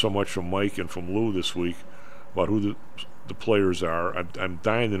 I've learned so much from Mike and from Lou this week about who the players are. I'm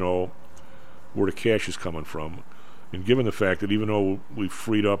dying to know where the cash is coming from. And given the fact that even though we've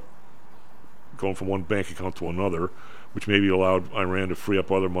freed up going from one bank account to another, which maybe allowed Iran to free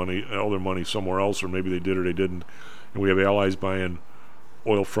up other money somewhere else, or maybe they did or they didn't, and we have allies buying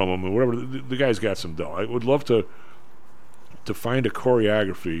oil from them and whatever, the guy's got some dough. I would love to find a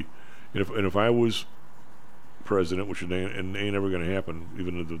choreography, and if I was president, which ain't ever going to happen,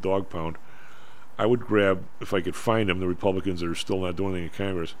 even in the dog pound, I would grab, if I could find them, the Republicans that are still not doing anything in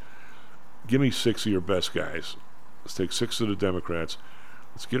Congress, give me 6 of your best guys. Let's take 6 of the Democrats.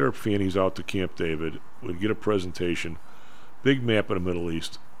 Let's get our fannies out to Camp David. We'll get a presentation. Big map of the Middle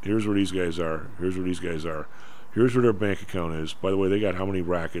East. Here's where these guys are. Here's where these guys are. Here's where their bank account is. By the way, they got how many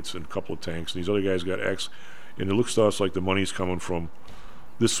rockets and a couple of tanks. And these other guys got X. And it looks to us like the money's coming from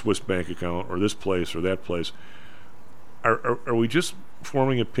this Swiss bank account or this place or that place. Are we just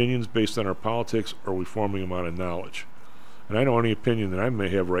forming opinions based on our politics, or are we forming them out of knowledge? And I know any opinion that I may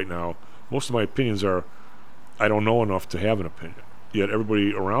have right now, most of my opinions are I don't know enough to have an opinion. Yet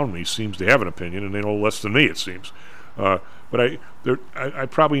everybody around me seems to have an opinion, and they know less than me, it seems. But I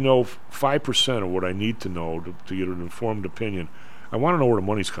probably know 5% of what I need to know to get an informed opinion. I want to know where the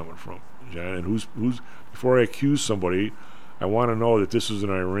money's coming from, John, and who's before I accuse somebody, I want to know that this is an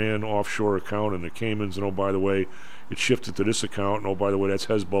Iran offshore account in the Caymans, and oh, by the way, it shifted to this account, and oh, by the way, that's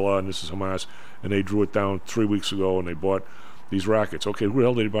Hezbollah, and this is Hamas, and they drew it down 3 weeks ago, and they bought these rockets. Okay, who the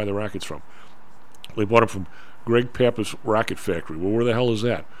hell did they buy the rockets from? They bought them from Greg Pappas Rocket Factory. Well, where the hell is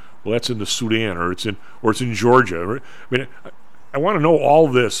that? Well, that's in the Sudan, or it's in Georgia. I mean, I want to know all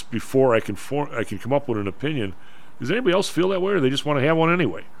this before I can come up with an opinion. Does anybody else feel that way, or they just want to have one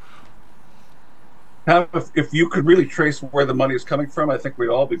anyway? Now, if you could really trace where the money is coming from, I think we'd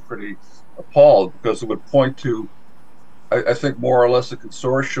all be pretty appalled, because it would point to, I think, more or less a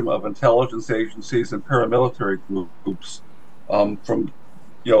consortium of intelligence agencies and paramilitary groups from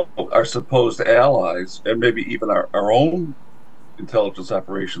our supposed allies, and maybe even our own intelligence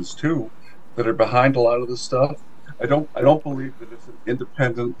operations too, that are behind a lot of this stuff. I don't believe that it's an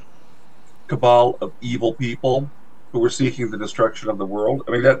independent cabal of evil people who are seeking the destruction of the world.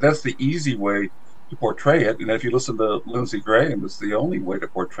 I mean, that's the easy way to portray it. And if you listen to Lindsey Graham, it's the only way to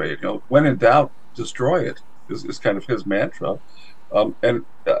portray it. When in doubt, destroy it. is kind of his mantra. And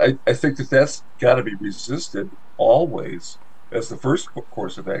I think that's got to be resisted always as the first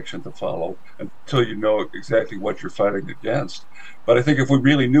course of action to follow until you know exactly what you're fighting against. But I think if we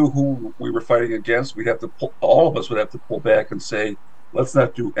really knew who we were fighting against, all of us would have to pull back and say, let's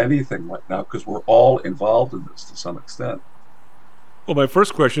not do anything right now because we're all involved in this to some extent. Well, my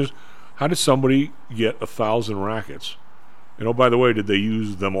first question is, how does somebody get 1,000 rockets? And oh, by the way, did they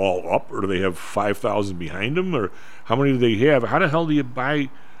use them all up, or do they have 5,000 behind them, or how many do they have? How the hell do you buy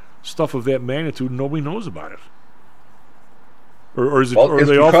stuff of that magnitude and nobody knows about it? Or is it? Well, or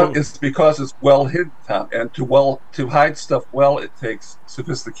are it's because it's well hidden, Tom. And to hide stuff well, it takes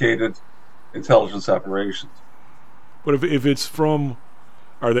sophisticated intelligence operations. But if it's from,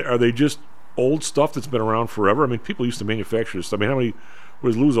 are they just old stuff that's been around forever? I mean, people used to manufacture this stuff. I mean, how many?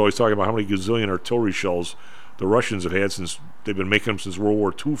 Was Lou's always talking about how many gazillion artillery shells the Russians have had since they've been making them since World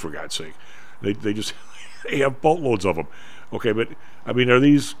War II, for God's sake. They just they have boatloads of them. Okay, but I mean, are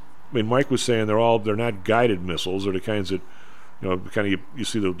these? I mean, Mike was saying they're not guided missiles. They're the kinds that, you know, kind of you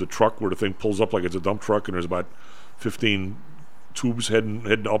see the truck where the thing pulls up like it's a dump truck, and there's about 15 tubes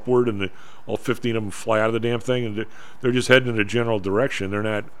heading upward, and all 15 of them fly out of the damn thing, and they're just heading in a general direction. They're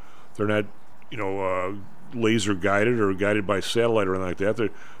not you know, laser guided or guided by satellite or anything like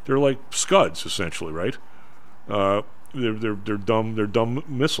that. They're like Scuds essentially, right? They're dumb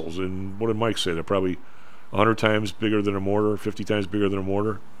missiles. And what did Mike say? They're probably 100 times bigger than a mortar, 50 times bigger than a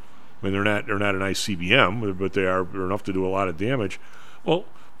mortar. I mean, they're not an ICBM, but they're enough to do a lot of damage. Well,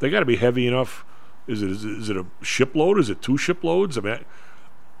 they got to be heavy enough. Is it a shipload? Is it 2 shiploads? I mean,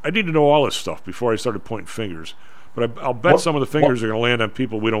 I need to know all this stuff before I started pointing fingers. But I'll bet some of the fingers are going to land on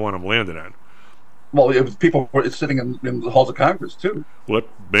people we don't want them landed on. Well, it was people sitting in the halls of Congress, too. Well,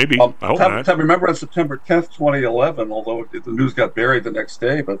 maybe. I hope not. Tom, remember on September 10th, 2011, although the news got buried the next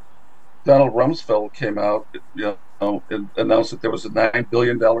day, but Donald Rumsfeld came out, you know, and announced that there was a $9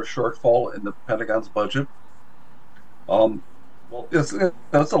 billion shortfall in the Pentagon's budget. Well, that's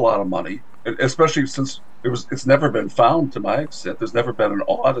a lot of money, especially since it's never been found, to my extent. There's never been an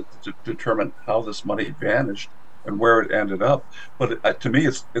audit to determine how this money vanished and where it ended up. But to me,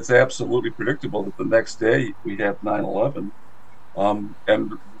 it's absolutely predictable that the next day we have 9/11,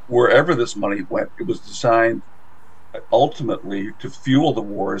 and wherever this money went, it was designed ultimately to fuel the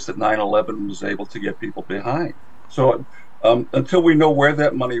wars that 9/11 was able to get people behind. So until we know where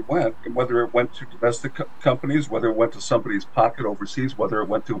that money went, and whether it went to domestic companies, whether it went to somebody's pocket overseas, whether it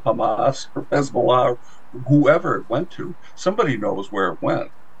went to Hamas or Hezbollah, or whoever it went to, somebody knows where it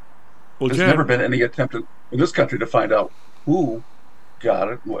went. Well, there's never been any attempt in this country to find out who got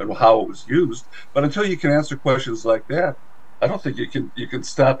it and how it was used. But until you can answer questions like that, I don't think you can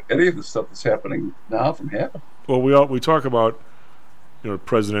stop any of the stuff that's happening now from happening. Well, we talk about, you know,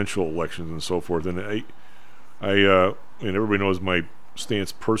 presidential elections and so forth, and I and everybody knows my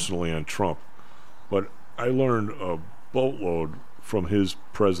stance personally on Trump, but I learned a boatload from his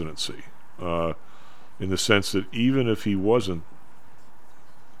presidency, in the sense that even if he wasn't,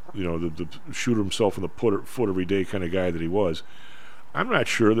 you know, the shoot himself in the foot every day kind of guy that he was, I'm not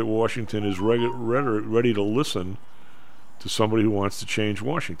sure that Washington is ready to listen to somebody who wants to change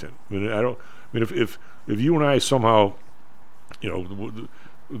Washington. I mean, if you and I somehow, you know,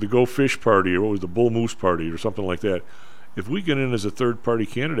 the Go Fish Party, or what was the Bull Moose Party, or something like that, if we get in as a third party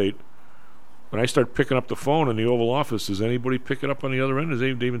candidate, when I start picking up the phone in the Oval Office, does anybody pick it up on the other end? Does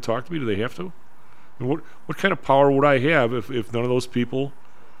they even talk to me? Do they have to? And what kind of power would I have if none of those people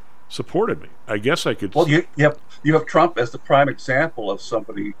supported me? I guess I could. Well, you have Trump as the prime example of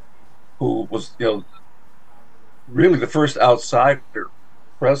somebody who was, you know, really the first outsider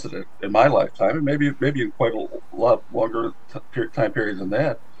president in my lifetime, and maybe in quite a lot longer time period than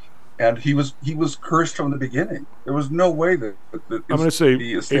that. And he was cursed from the beginning. There was no way that I'm going to say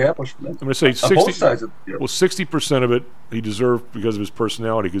the establishment. I'm going to say 60. Both sides of, well, 60% of it he deserved because of his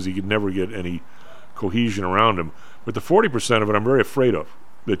personality, because he could never get any cohesion around him. But the 40% of it, I'm very afraid of.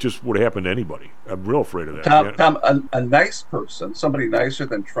 That just would happen to anybody. I'm real afraid of that. Tom, a nice person, somebody nicer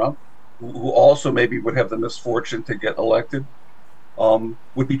than Trump, who also maybe would have the misfortune to get elected,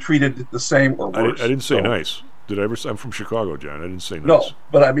 would be treated the same or worse. I didn't say nice. Did I ever? I'm from Chicago, John. I didn't say nice. No,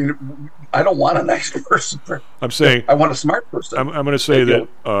 but I mean, I don't want a nice person. I'm saying I want a smart person. I'm going to say that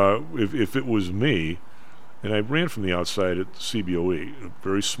if it was me, and I ran from the outside at the CBOE,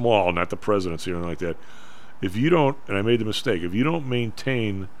 very small, not the presidency or anything like that. If you don't, and I made the mistake, if you don't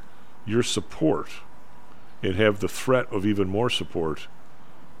maintain your support and have the threat of even more support,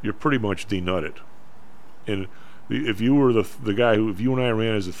 you're pretty much denutted. And if you were the guy who, if you and I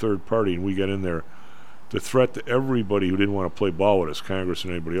ran as a third party and we got in there, the threat to everybody who didn't want to play ball with us, Congress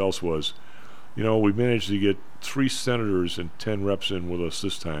and anybody else, was we managed to get 3 senators and 10 reps in with us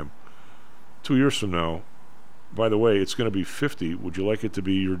this time. 2 years from now, by the way, it's going to be 50. Would you like it to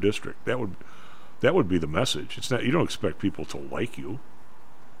be your district? That would be the message. It's not. You don't expect people to like you.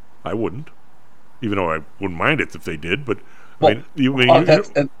 I wouldn't, even though I wouldn't mind it if they did. But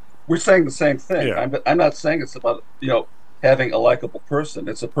and we're saying the same thing. Yeah. I'm not saying it's about having a likable person.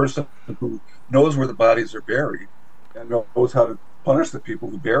 It's a person who knows where the bodies are buried and knows how to punish the people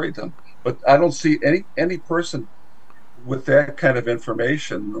who buried them. But I don't see any person with that kind of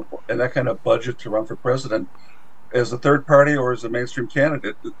information and that kind of budget to run for president as a third party or as a mainstream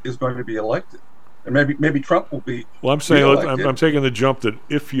candidate is going to be elected. And maybe Trump will be. Well, I'm saying I'm taking the jump that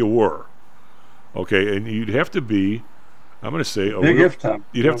if you were, okay, and you'd have to be. I'm going to say big if, Tom.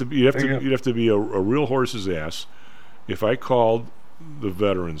 You'd have to be a real horse's ass. If I called the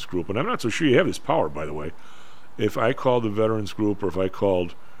veterans group, and I'm not so sure you have this power, by the way. If I called the veterans group, or if I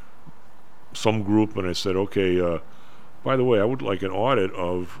called some group and I said, okay, by the way, I would like an audit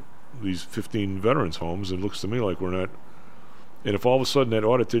of these 15 veterans homes, and it looks to me like we're not. And if all of a sudden that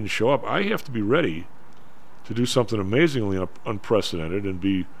audit didn't show up, I have to be ready to do something amazingly unprecedented and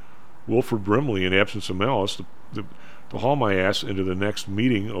be Wilford Brimley in absence of malice to haul my ass into the next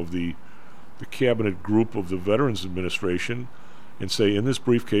meeting of the cabinet group of the Veterans Administration and say, in this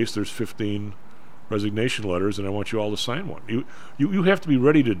briefcase, there's 15 resignation letters, and I want you all to sign one. You have to be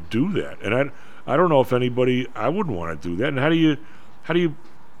ready to do that. And I don't know if anybody, I wouldn't want to do that. And how do you,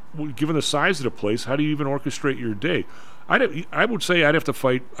 given the size of the place, how do you even orchestrate your day? I would say I'd have to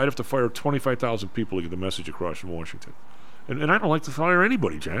fire 25,000 people to get the message across from Washington. And I don't like to fire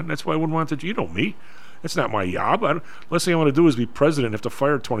anybody, John. That's why I wouldn't want to. You know me. It's not my job. Last thing I want to do is be president and have to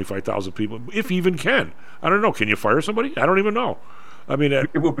fire 25,000 people, if you even can. I don't know. Can you fire somebody? I don't even know. I mean,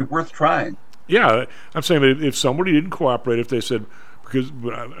 it would be worth trying. Yeah, I'm saying that if somebody didn't cooperate, if they said, because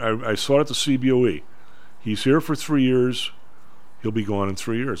I saw it at the CBOE, he's here for 3 years, he'll be gone in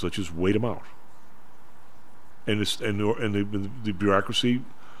 3 years. Let's just wait him out. And the bureaucracy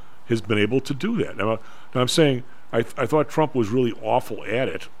has been able to do that. Now I'm saying I thought Trump was really awful at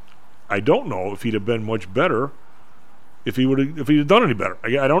it. I don't know if he'd have been much better if he'd have done any better.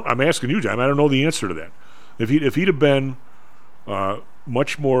 I'm asking you, John. I don't know the answer to that. If he'd have been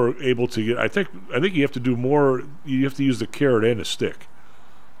much more able to get, I think you have to do more. You have to use the carrot and the stick.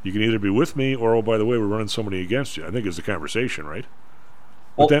 You can either be with me or, oh, by the way, we're running somebody against you. I think is the conversation, right?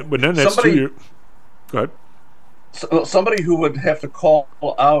 Well, but then that's 2 years. Go ahead. Somebody who would have to call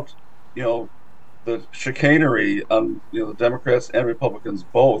out, the chicanery on, the Democrats and Republicans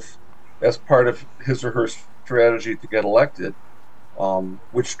both as part of his or her strategy to get elected,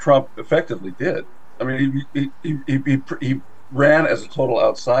 which Trump effectively did. I mean, he ran as a total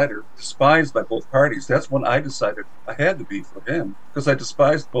outsider, despised by both parties. That's when I decided I had to be for him, because I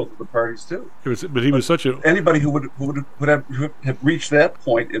despised both of the parties too. But he was such a anybody who would have reached that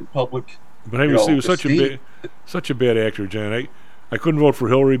point in public. But he was such a bad actor, Jan. I couldn't vote for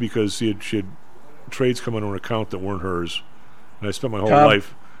Hillary because she had trades coming on her account that weren't hers, and I spent my whole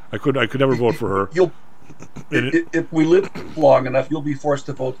life. I could never vote for her. If we live long enough, you'll be forced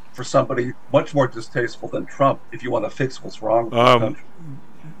to vote for somebody much more distasteful than Trump if you want to fix what's wrong with the country.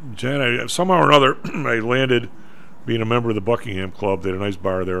 Jan, somehow or another, I landed being a member of the Buckingham Club. They had a nice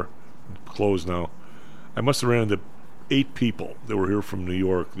bar there, closed now. I must have ran into 8 people that were here from New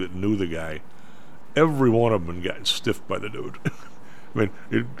York that knew the guy. Every one of them had gotten stiffed by the dude. I mean,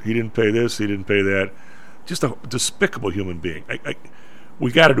 he didn't pay this, he didn't pay that. Just a despicable human being.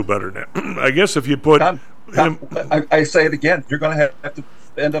 We got to do better than that. I guess if you put Tom, I say it again, you're going to have to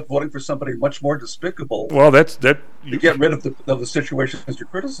end up voting for somebody much more despicable. Well, to get rid of the situations you're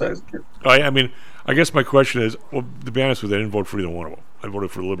criticizing here. I mean, I guess my question is, well, to be honest with you, I didn't vote for either one of them. I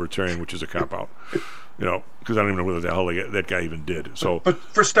voted for the Libertarian, which is a cop-out. Because I don't even know whether the hell that guy even did. So, but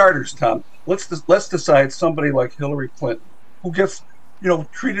for starters, Tom, let's decide somebody like Hillary Clinton, who gets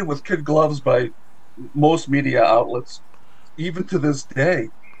treated with kid gloves by most media outlets, even to this day,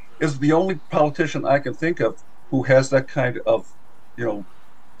 is the only politician I can think of who has that kind of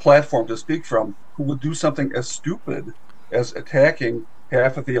platform to speak from, who would do something as stupid as attacking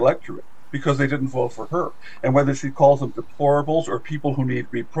half of the electorate because they didn't vote for her. And whether she calls them deplorables or people who need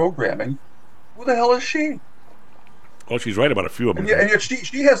reprogramming, who the hell is she? Well, she's right about a few of them. And yet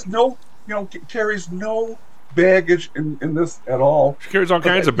she has no, carries no baggage in this at all. She carries all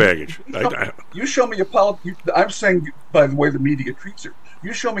kinds of baggage. You show me a politician. I'm saying, by the way, the media treats her.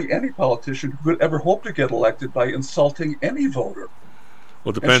 You show me any politician who could ever hope to get elected by insulting any voter.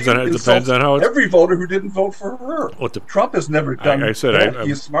 Well, it depends on how it's... every voter who didn't vote for her. Trump has never done that.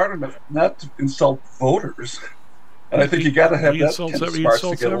 He's smart enough not to insult voters. And I think you got to have he that insults kind of he smarts to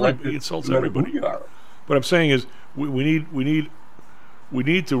insults get every- elected. he insults no matter everybody. who you are. What I'm saying is we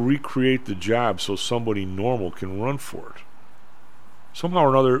need to recreate the job so somebody normal can run for it. Somehow or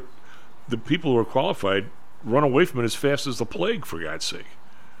another, the people who are qualified run away from it as fast as the plague, for God's sake.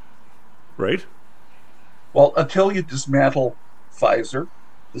 Right? Well, until you dismantle Pfizer,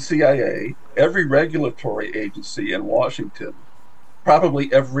 the CIA, every regulatory agency in Washington,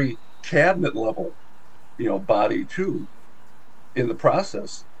 probably every cabinet level, body too, in the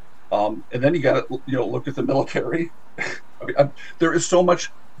process, and then you got to look at the military. I mean, there is so much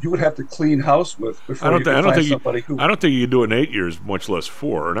you would have to clean house with before you can find somebody who. I don't think you can do it in 8 years, much less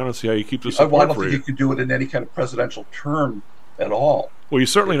 4. And I don't see how you keep the Well, I support don't for think you. you could do it in any kind of presidential term at all. Well, you're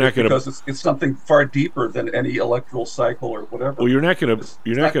certainly not going to, because it's something far deeper than any electoral cycle or whatever. well, you're not going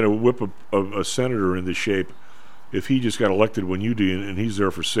to whip a senator into shape if he just got elected when you did, and he's there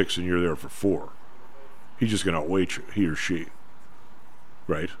for 6 and you're there for 4. He's just going to outweigh you, he or she,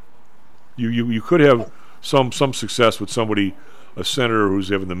 right? You could have some success with somebody, a senator who's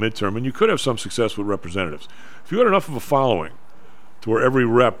having the midterm, and you could have some success with representatives. If you had enough of a following to where every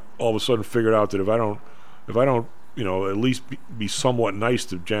rep all of a sudden figured out that if I don't at least be somewhat nice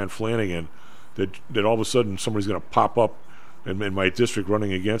to John Flanagan, that all of a sudden somebody's going to pop up in my district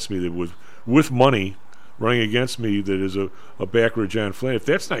running against me that with money running against me that is a backer of John Flanagan. If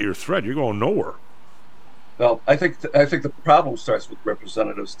that's not your threat, you're going nowhere. Well, I think the problem starts with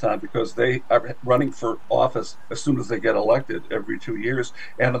representatives, Tom, because they are running for office as soon as they get elected every 2 years,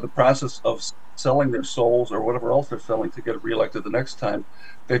 and in the process of selling their souls or whatever else they're selling to get reelected the next time,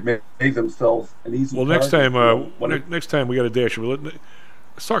 they've made themselves an easy. Well, next time we got a dash.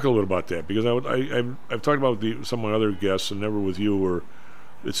 Let's talk a little bit about that, because I've talked about some of my other guests and never with you, where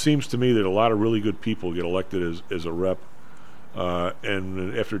it seems to me that a lot of really good people get elected as a rep.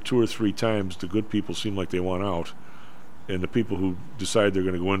 And after 2 or 3 times, the good people seem like they want out, and the people who decide they're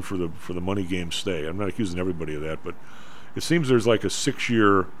going to go in for the money game stay. I'm not accusing everybody of that, but it seems there's like a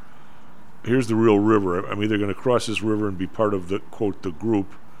 6-year. Here's the real river. I'm either going to cross this river and be part of the quote the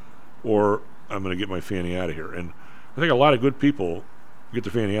group, or I'm going to get my fanny out of here. And I think a lot of good people get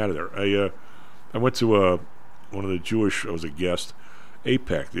their fanny out of there. I went to one of the Jewish. I was a guest,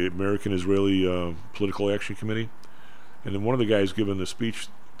 AIPAC, the American Israeli Political Action Committee. And then one of the guys giving the speech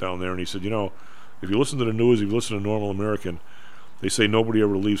down there, and he said, if you listen to the news, if you listen to Normal American, they say nobody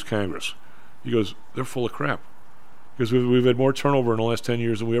ever leaves Congress. He goes, they're full of crap. Because we've had more turnover in the last 10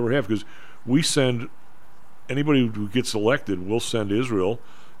 years than we ever have. Because we send, anybody who gets elected, we'll send Israel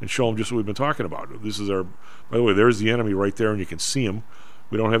and show them just what we've been talking about. This is by the way, there's the enemy right there, and you can see him.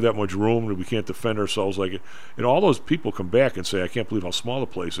 We don't have that much room, and we can't defend ourselves like it. And all those people come back and say, I can't believe how small the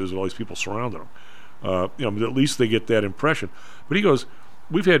place is, and all these people surrounding them. At least they get that impression. But he goes,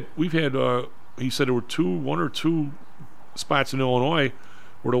 we've had. He said there were 1 or 2 spots in Illinois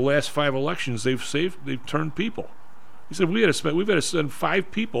where the last 5 elections they've turned people. He said we've had to send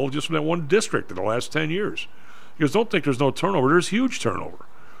 5 people just from that one district in the last 10 years. He goes, don't think there's no turnover. There's huge turnover.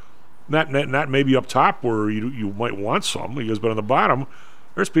 Not maybe up top where you might want some. He goes, but on the bottom,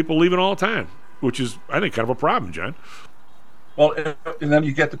 there's people leaving all the time, which is, I think, kind of a problem, John. Well, and then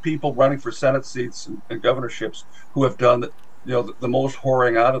you get the people running for Senate seats and governorships who have done the most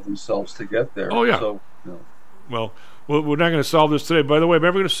whoring out of themselves to get there. Oh, yeah. So, Well, we're not going to solve this today. By the way, am I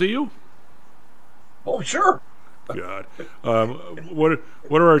ever going to see you? Oh, sure. God. What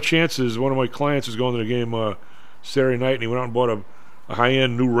are our chances? One of my clients is going to the game Saturday night, and he went out and bought a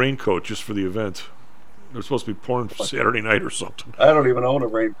high-end new raincoat just for the event. They're supposed to be pouring Saturday night or something. I don't even own a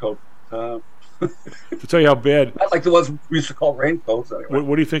raincoat. To tell you how bad, not like the ones we used to call raincoats anyway.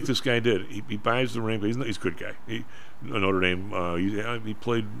 What do you think this guy did? He buys the raincoat. He's a good guy. Notre Dame. He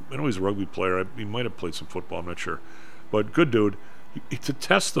played. I know he's a rugby player. He might have played some football. I'm not sure, but good dude. To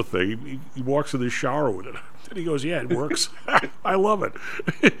test the thing, he walks in the shower with it, and he goes, "Yeah, it works." I love it.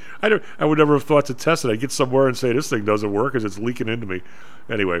 I would never have thought to test it. I'd get somewhere and say this thing doesn't work because it's leaking into me.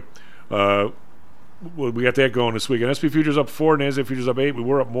 Anyway. We got that going this week. And SP futures up 4, NASDAQ futures up 8. We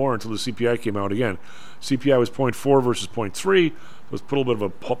were up more until the CPI came out again. CPI was 0.4 versus 0.3. Let's put a little bit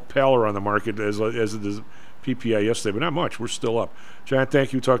of a pallor on the market as it is PPI yesterday, but not much. We're still up. John,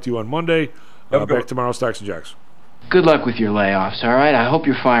 thank you. Talk to you on Monday. Back tomorrow, Stocks and Jocks. Good luck with your layoffs, all right? I hope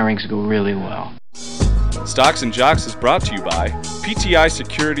your firings go really well. Stocks and Jocks is brought to you by PTI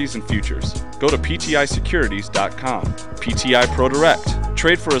Securities and Futures. Go to PTIsecurities.com. PTI Pro Direct.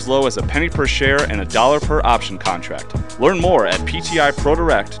 Trade for as low as a penny per share and $1 per option contract. Learn more at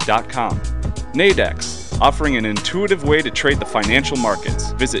PTIProDirect.com. Nadex, offering an intuitive way to trade the financial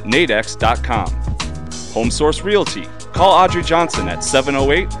markets. Visit Nadex.com. HomeSource Realty. Call Audrey Johnson at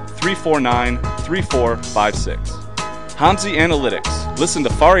 708-349-3456. Hamzy Analytics. Listen to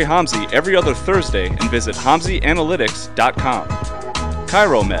Fari Hamzy every other Thursday and visit hamzyanalytics.com.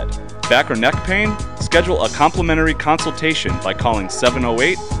 ChiroMed. Back or neck pain? Schedule a complimentary consultation by calling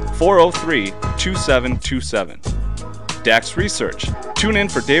 708-403-2727. DAX Research. Tune in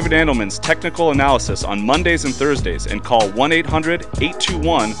for David Andelman's technical analysis on Mondays and Thursdays and call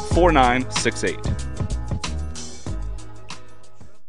 1-800-821-4968.